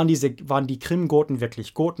waren die Krimgoten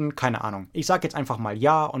wirklich Goten? Keine Ahnung. Ich sage jetzt einfach mal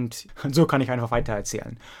ja und so kann ich einfach weiter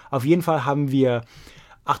erzählen. Auf jeden Fall haben wir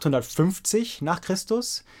 850 nach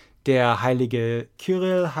Christus. Der heilige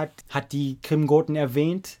Kyrill hat die Krimgoten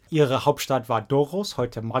erwähnt. Ihre Hauptstadt war Doros,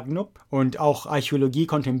 heute Magnop. Und auch Archäologie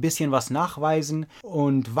konnte ein bisschen was nachweisen.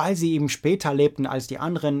 Und weil sie eben später lebten als die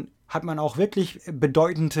anderen, hat man auch wirklich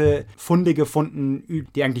bedeutende Funde gefunden,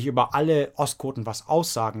 die eigentlich über alle Ostgoten was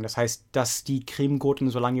aussagen. Das heißt, dass die Krimgoten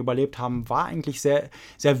so lange überlebt haben, war eigentlich sehr,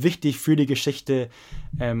 sehr wichtig für die Geschichte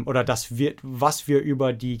oder was wir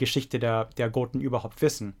über die Geschichte der Goten überhaupt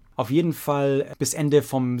wissen. Auf jeden Fall bis Ende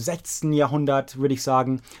vom 16. Jahrhundert, würde ich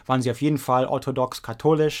sagen, waren sie auf jeden Fall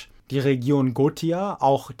orthodox-katholisch. Die Region Gotia,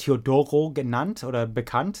 auch Theodoro genannt oder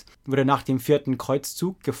bekannt, wurde nach dem 4.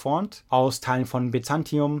 Kreuzzug geformt aus Teilen von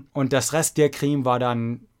Byzantium und das Rest der Krim war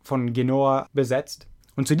dann von Genua besetzt.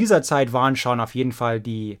 Und zu dieser Zeit waren schon auf jeden Fall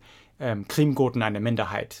die Krimgoten eine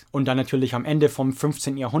Minderheit. Und dann natürlich am Ende vom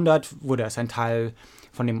 15. Jahrhundert wurde es ein Teil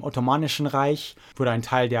von dem Ottomanischen Reich, wurde ein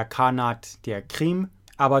Teil der Khanat der Krim.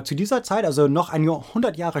 Aber zu dieser Zeit, also noch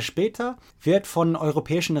 100 Jahre später, wird von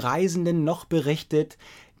europäischen Reisenden noch berichtet,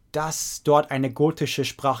 dass dort eine gotische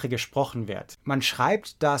Sprache gesprochen wird. Man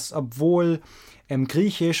schreibt, dass obwohl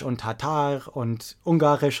Griechisch und Tatar und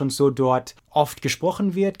Ungarisch und so dort oft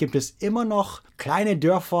gesprochen wird, gibt es immer noch kleine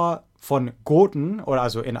Dörfer von Goten, oder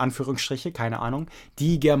also in Anführungsstriche, keine Ahnung,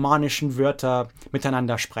 die germanischen Wörter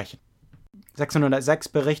miteinander sprechen. 606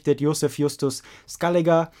 berichtet Joseph Justus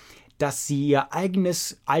Scaliger, dass sie ihr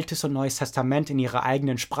eigenes Altes und Neues Testament in ihrer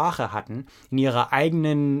eigenen Sprache hatten, in ihrer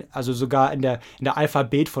eigenen, also sogar in der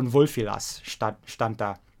Alphabet von Wulfilas stand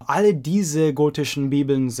da. Alle diese gotischen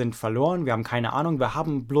Bibeln sind verloren, wir haben keine Ahnung, wir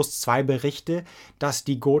haben bloß 2 Berichte, dass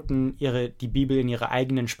die Goten die Bibel in ihrer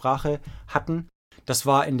eigenen Sprache hatten. Das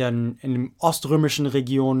war in der oströmischen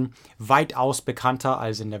Region weitaus bekannter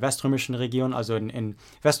als in der weströmischen Region. Also in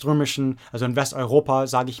Westeuropa,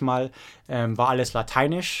 sage ich mal, war alles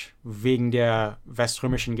lateinisch wegen der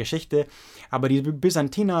weströmischen Geschichte. Aber die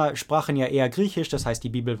Byzantiner sprachen ja eher Griechisch, das heißt, die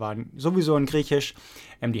Bibel war sowieso in Griechisch.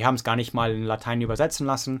 Die haben es gar nicht mal in Latein übersetzen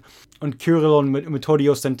lassen. Und Kyrill und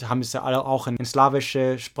Methodius haben es ja alle auch in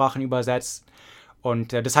slawische Sprachen übersetzt.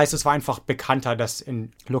 Und das heißt, es war einfach bekannter, das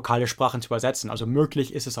in lokale Sprachen zu übersetzen. Also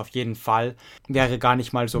möglich ist es auf jeden Fall. Wäre gar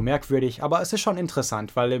nicht mal so merkwürdig. Aber es ist schon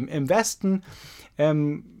interessant, weil im Westen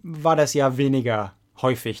war das ja weniger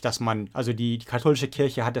häufig, dass also die katholische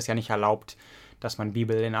Kirche hat das ja nicht erlaubt, dass man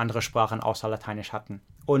Bibel in andere Sprachen außer Lateinisch hatten.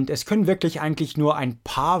 Und es können wirklich eigentlich nur ein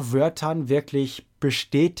paar Wörtern wirklich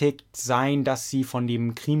bestätigt sein, dass sie von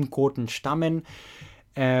dem Krimgoten stammen.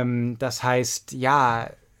 Das heißt,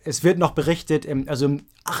 ja, es wird noch berichtet, also im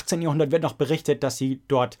 18. Jahrhundert wird noch berichtet, dass sie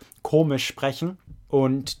dort komisch sprechen.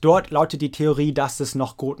 Und dort lautet die Theorie, dass es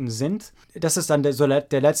noch Goten sind. Das ist dann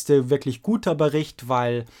der letzte wirklich guter Bericht,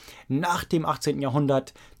 weil nach dem 18.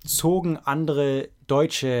 Jahrhundert zogen andere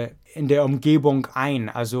Deutsche in der Umgebung ein.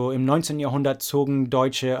 Also im 19. Jahrhundert zogen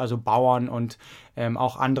Deutsche, also Bauern und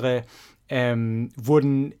auch andere,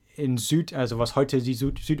 wurden in also was heute die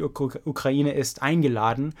Südukraine ist,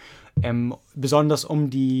 eingeladen, besonders um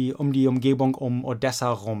die Umgebung um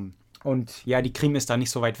Odessa rum. Und ja, die Krim ist da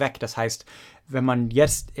nicht so weit weg. Das heißt, wenn man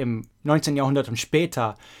jetzt im 19. Jahrhundert und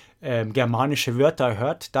später germanische Wörter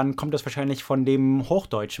hört, dann kommt das wahrscheinlich von dem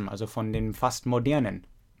Hochdeutschen, also von dem fast modernen.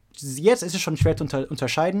 Jetzt ist es schon schwer zu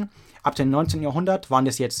unterscheiden. Ab dem 19. Jahrhundert waren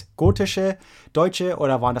das jetzt gotische Deutsche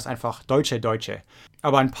oder waren das einfach deutsche Deutsche.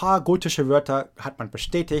 Aber ein paar gotische Wörter hat man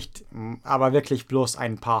bestätigt, aber wirklich bloß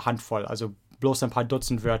ein paar Handvoll, also bloß ein paar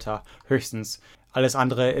Dutzend Wörter höchstens. Alles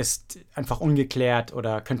andere ist einfach ungeklärt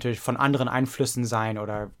oder könnte von anderen Einflüssen sein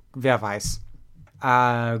oder wer weiß.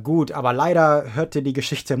 Gut, aber leider hörte die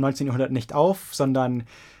Geschichte im 19. Jahrhundert nicht auf, sondern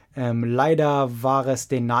leider war es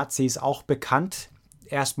den Nazis auch bekannt,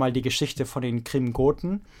 erstmal die Geschichte von den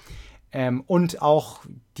Krimgoten und auch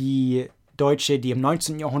die Deutsche, die im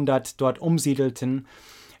 19. Jahrhundert dort umsiedelten,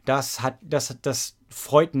 das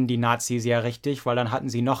freuten die Nazis ja richtig, weil dann hatten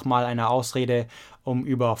sie nochmal eine Ausrede, um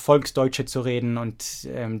über Volksdeutsche zu reden und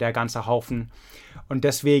der ganze Haufen. Und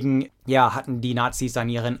deswegen, ja, hatten die Nazis dann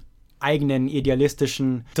ihren eigenen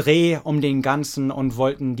idealistischen Dreh um den Ganzen und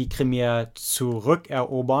wollten die Krim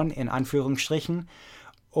zurückerobern, in Anführungsstrichen,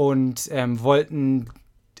 und wollten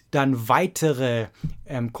dann weitere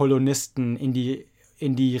Kolonisten in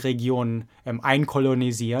die Region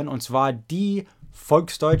einkolonisieren, und zwar die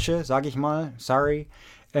Volksdeutsche, sage ich mal,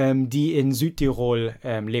 die in Südtirol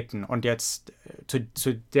lebten und jetzt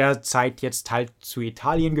zu der Zeit jetzt Teil zu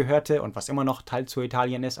Italien gehörte und was immer noch Teil zu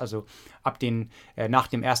Italien ist, also nach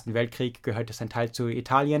dem Ersten Weltkrieg gehört es ein Teil zu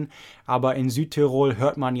Italien, aber in Südtirol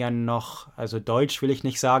hört man ja noch, also Deutsch will ich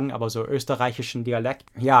nicht sagen, aber so österreichischen Dialekt.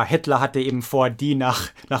 Ja, Hitler hatte eben vor, die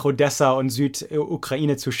nach Odessa und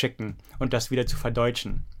Südukraine zu schicken und das wieder zu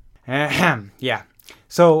verdeutschen. Ja,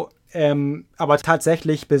 so, aber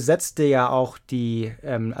tatsächlich besetzte ja auch die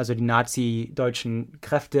nazi-deutschen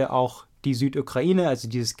Kräfte auch die Südukraine, also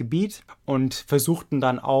dieses Gebiet, und versuchten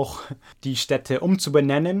dann auch die Städte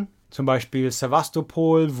umzubenennen. Zum Beispiel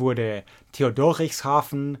Sevastopol wurde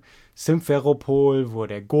Theodorichshafen, Simferopol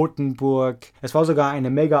wurde Gothenburg. Es war sogar eine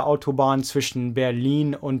Mega-Autobahn zwischen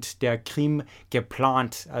Berlin und der Krim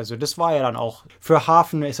geplant. Also das war ja dann auch, für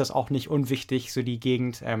Hafen ist das auch nicht unwichtig, so die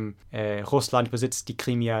Gegend. Russland besitzt die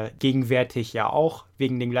Krim ja gegenwärtig ja auch,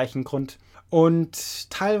 wegen dem gleichen Grund. Und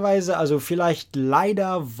teilweise, also vielleicht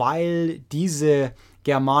leider, weil diese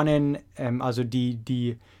Germanen, also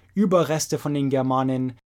die Überreste von den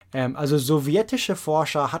Germanen, also sowjetische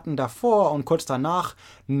Forscher hatten davor und kurz danach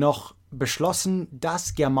noch beschlossen,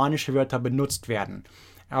 dass germanische Wörter benutzt werden.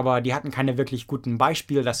 Aber die hatten keine wirklich guten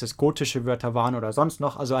Beispiele, dass es gotische Wörter waren oder sonst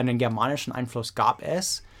noch. Also einen germanischen Einfluss gab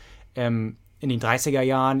es. In den 30er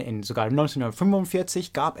Jahren, sogar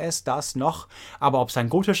 1945 gab es das noch. Aber ob es ein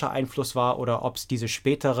gotischer Einfluss war oder ob es diese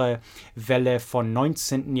spätere Welle von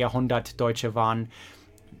 19. Jahrhundert Deutsche waren,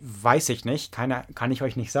 weiß ich nicht. Kann ich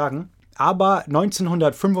euch nicht sagen. Aber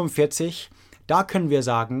 1945, da können wir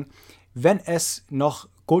sagen, wenn es noch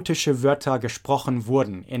gotische Wörter gesprochen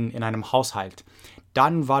wurden in einem Haushalt,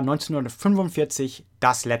 dann war 1945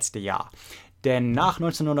 das letzte Jahr. Denn nach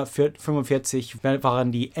 1945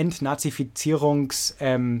 waren die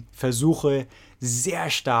Entnazifizierungsversuche sehr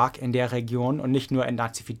stark in der Region und nicht nur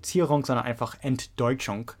Entnazifizierung, sondern einfach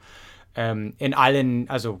Entdeutschung. In allen,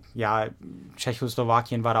 also ja,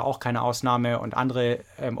 Tschechoslowakien war da auch keine Ausnahme und andere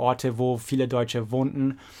Orte, wo viele Deutsche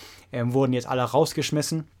wohnten, wurden jetzt alle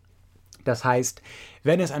rausgeschmissen. Das heißt,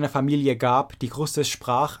 wenn es eine Familie gab, die Russisch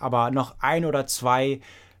sprach, aber noch 1 oder 2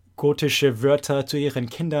 gotische Wörter zu ihren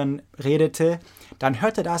Kindern redete, dann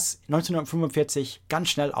hörte das 1945 ganz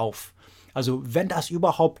schnell auf. Also wenn das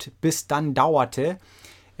überhaupt bis dann dauerte,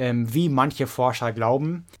 wie manche Forscher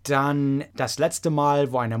glauben, dann das letzte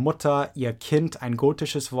Mal, wo eine Mutter ihr Kind ein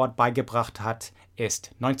gotisches Wort beigebracht hat, ist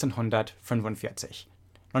 1945.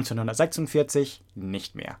 1946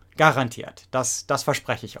 nicht mehr. Garantiert. Das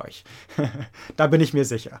verspreche ich euch. Da bin ich mir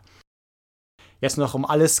sicher. Jetzt noch, um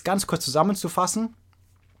alles ganz kurz zusammenzufassen.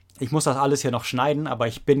 Ich muss das alles hier noch schneiden, aber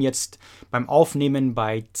ich bin jetzt beim Aufnehmen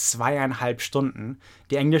bei 2,5 Stunden.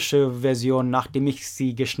 Die englische Version, nachdem ich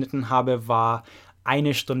sie geschnitten habe, war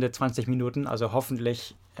 1 Stunde 20 Minuten. Also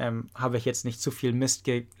hoffentlich habe ich jetzt nicht zu viel Mist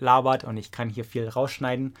gelabert und ich kann hier viel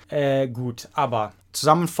rausschneiden. Gut, aber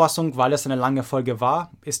Zusammenfassung, weil es eine lange Folge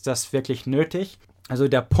war, ist das wirklich nötig. Also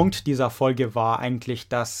der Punkt dieser Folge war eigentlich,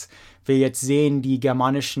 dass wir jetzt sehen, die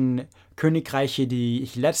germanischen Königreiche, die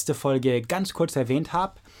ich letzte Folge ganz kurz erwähnt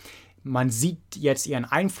habe. Man sieht jetzt ihren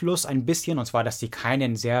Einfluss ein bisschen, und zwar, dass sie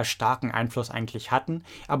keinen sehr starken Einfluss eigentlich hatten,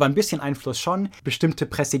 aber ein bisschen Einfluss schon. Bestimmte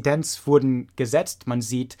Präzedenzien wurden gesetzt. Man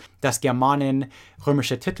sieht, dass Germanen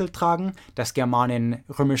römische Titel tragen, dass Germanen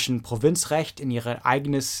römischen Provinzrecht in ihr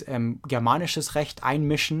eigenes germanisches Recht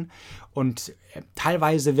einmischen und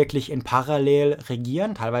teilweise wirklich in Parallel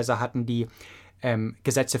regieren. Teilweise hatten die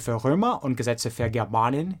Gesetze für Römer und Gesetze für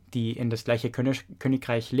Germanen, die in das gleiche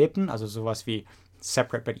Königreich lebten, also sowas wie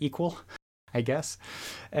separate but equal, I guess.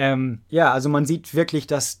 Ja, also man sieht wirklich,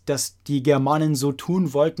 dass die Germanen so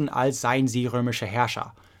tun wollten, als seien sie römische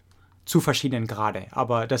Herrscher. Zu verschiedenen Grade.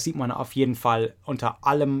 Aber das sieht man auf jeden Fall unter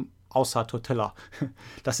allem außer Totila.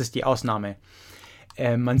 Das ist die Ausnahme.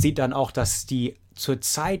 Man sieht dann auch, dass die zur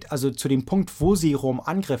Zeit, also zu dem Punkt, wo sie Rom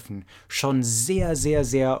angriffen, schon sehr, sehr,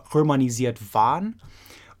 sehr romanisiert waren.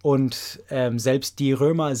 Und selbst die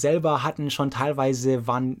Römer selber hatten schon teilweise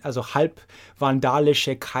halb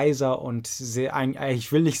vandalische Kaiser und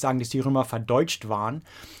ich will nicht sagen, dass die Römer verdeutscht waren,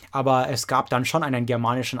 aber es gab dann schon einen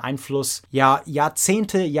germanischen Einfluss, ja,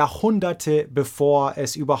 Jahrzehnte, Jahrhunderte, bevor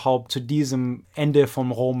es überhaupt zu diesem Ende von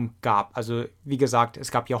Rom gab. Also wie gesagt, es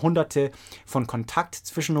gab Jahrhunderte von Kontakt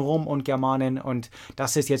zwischen Rom und Germanen und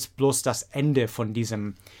das ist jetzt bloß das Ende von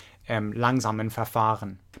diesem langsamen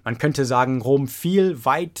Verfahren. Man könnte sagen, Rom fiel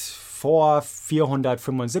weit vor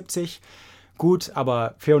 475. Gut,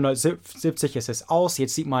 aber 470 ist es aus.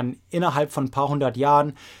 Jetzt sieht man innerhalb von ein paar hundert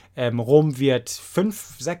Jahren, Rom wird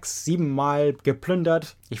 5, 6, 7 Mal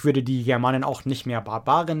geplündert. Ich würde die Germanen auch nicht mehr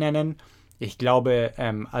Barbaren nennen. Ich glaube,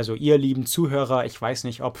 also ihr lieben Zuhörer, ich weiß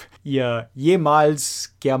nicht, ob ihr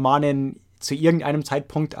jemals Germanen zu irgendeinem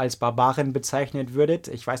Zeitpunkt als Barbaren bezeichnet würdet.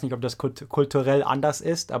 Ich weiß nicht, ob das kulturell anders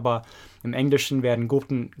ist, aber im Englischen werden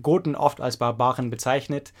Goten oft als Barbaren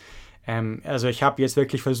bezeichnet. Also ich habe jetzt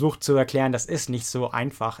wirklich versucht zu erklären, das ist nicht so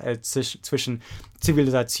einfach zwischen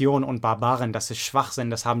Zivilisation und Barbaren. Das ist Schwachsinn,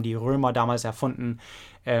 das haben die Römer damals erfunden.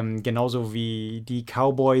 Genauso wie die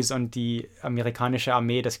Cowboys und die amerikanische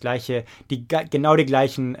Armee genau die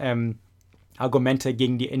gleichen Argumente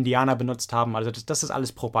gegen die Indianer benutzt haben. Also das ist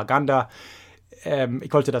alles Propaganda.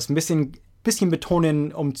 Ich wollte das ein bisschen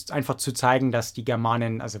betonen, um einfach zu zeigen, dass die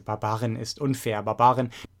Germanen, also Barbaren ist unfair.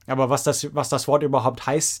 Aber was das Wort überhaupt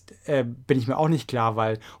heißt, bin ich mir auch nicht klar,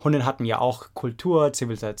 weil Hunnen hatten ja auch Kultur,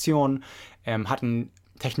 Zivilisation, hatten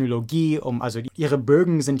Technologie, also ihre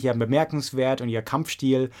Bögen sind ja bemerkenswert und ihr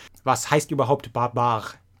Kampfstil. Was heißt überhaupt Barbar?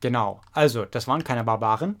 Genau, also das waren keine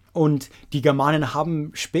Barbaren. Und die Germanen haben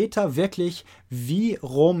später wirklich, wie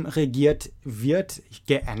Rom regiert wird,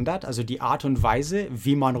 geändert. Also die Art und Weise,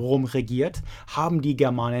 wie man Rom regiert, haben die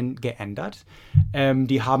Germanen geändert.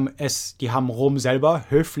 Die haben Rom selber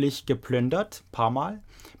höflich geplündert, paar Mal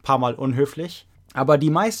unhöflich. Aber die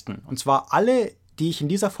meisten, und zwar alle, die ich in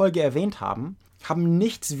dieser Folge erwähnt habe, haben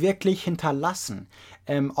nichts wirklich hinterlassen,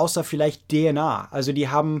 außer vielleicht DNA. Also die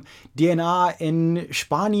haben DNA in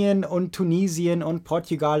Spanien und Tunesien und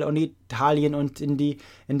Portugal und Italien und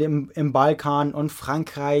im Balkan und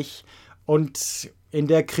Frankreich und in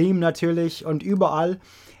der Krim natürlich und überall.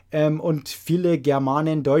 Und viele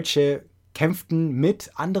Germanen, Deutsche kämpften mit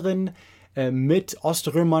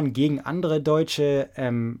Oströmern gegen andere Deutsche,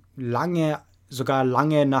 sogar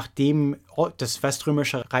lange nachdem das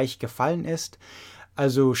Weströmische Reich gefallen ist.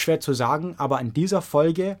 Also schwer zu sagen, aber in dieser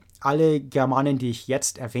Folge, alle Germanen, die ich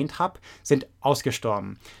jetzt erwähnt habe, sind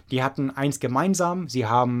ausgestorben. Die hatten eins gemeinsam, sie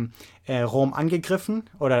haben Rom angegriffen,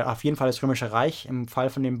 oder auf jeden Fall das Römische Reich im Fall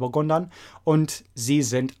von den Burgundern, und sie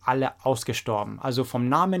sind alle ausgestorben. Also vom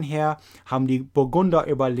Namen her haben die Burgunder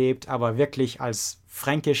überlebt, aber wirklich als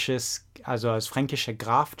fränkische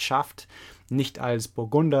Grafschaft, nicht als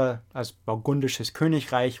burgundisches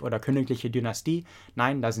Königreich oder königliche Dynastie.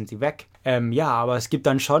 Nein, da sind sie weg. Aber es gibt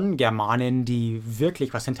dann schon Germanen, die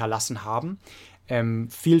wirklich was hinterlassen haben.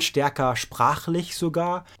 Viel stärker sprachlich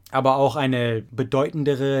sogar, aber auch eine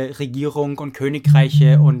bedeutendere Regierung und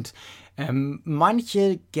Königreiche. Und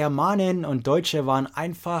manche Germanen und Deutsche waren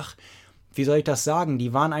einfach, wie soll ich das sagen,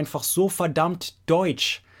 die waren einfach so verdammt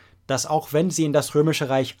deutsch, dass auch wenn sie in das Römische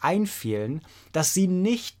Reich einfielen, dass sie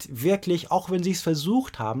nicht wirklich, auch wenn sie es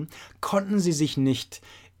versucht haben, konnten sie sich nicht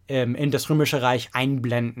in das Römische Reich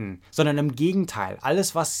einblenden, sondern im Gegenteil.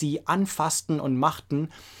 Alles, was sie anfassten und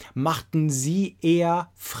machten sie eher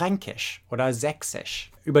fränkisch oder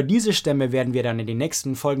sächsisch. Über diese Stämme werden wir dann in den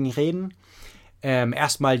nächsten Folgen reden.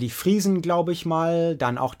 Erstmal die Friesen, glaube ich mal,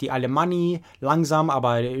 dann auch die Alemanni langsam,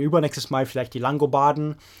 aber übernächstes Mal vielleicht die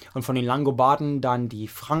Langobarden und von den Langobarden dann die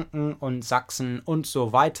Franken und Sachsen und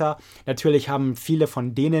so weiter. Natürlich haben viele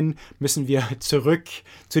von denen, müssen wir zurück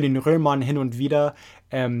zu den Römern hin und wieder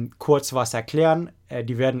kurz was erklären.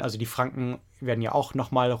 Die Franken werden ja auch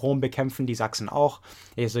nochmal Rom bekämpfen, die Sachsen auch.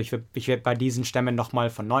 Also ich werd bei diesen Stämmen nochmal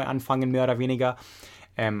von neu anfangen, mehr oder weniger.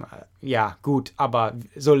 Gut, aber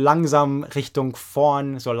so langsam Richtung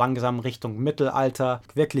vorn, so langsam Richtung Mittelalter,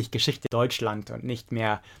 wirklich Geschichte Deutschland und nicht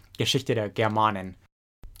mehr Geschichte der Germanen.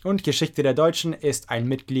 Und Geschichte der Deutschen ist ein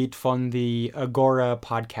Mitglied von the Agora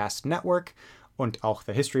Podcast Network und auch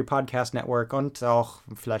the History Podcast Network und auch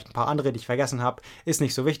vielleicht ein paar andere, die ich vergessen habe, ist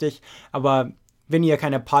nicht so wichtig, aber wenn ihr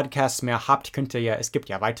keine Podcasts mehr habt, es gibt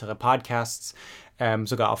ja weitere Podcasts,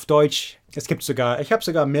 sogar auf Deutsch. Es gibt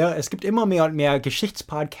immer mehr und mehr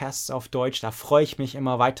Geschichtspodcasts auf Deutsch, da freue ich mich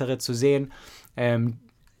immer, weitere zu sehen.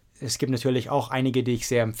 Es gibt natürlich auch einige, die ich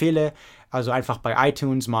sehr empfehle, also einfach bei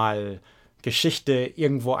iTunes mal Geschichte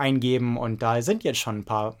irgendwo eingeben und da sind jetzt schon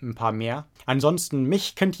ein paar mehr. Ansonsten,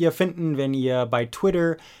 mich könnt ihr finden, wenn ihr bei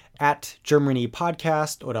Twitter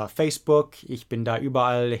 @GermanyPodcast oder Facebook, ich bin da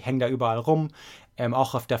überall, hänge da überall rum.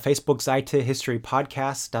 Auch auf der Facebook-Seite History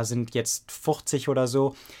Podcast, da sind jetzt 50 oder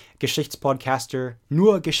so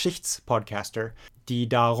nur Geschichtspodcaster, die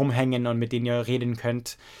da rumhängen und mit denen ihr reden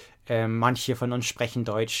könnt. Manche von uns sprechen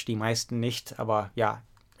Deutsch, die meisten nicht, aber ja,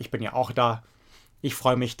 ich bin ja auch da. Ich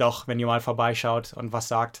freue mich doch, wenn ihr mal vorbeischaut und was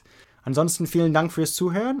sagt. Ansonsten vielen Dank fürs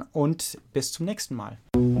Zuhören und bis zum nächsten Mal.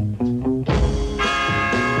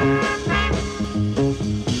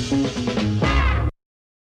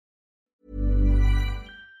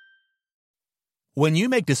 When you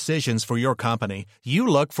make decisions for your company, you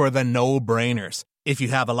look for the no-brainers. If you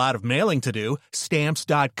have a lot of mailing to do,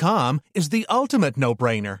 Stamps.com is the ultimate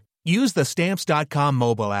no-brainer. Use the Stamps.com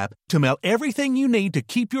mobile app to mail everything you need to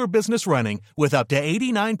keep your business running with up to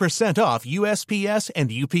 89% off USPS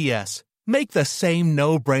and UPS. Make the same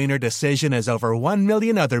no-brainer decision as over 1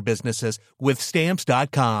 million other businesses with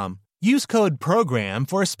Stamps.com. Use code PROGRAM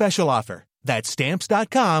for a special offer. That's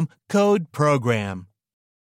Stamps.com, code PROGRAM.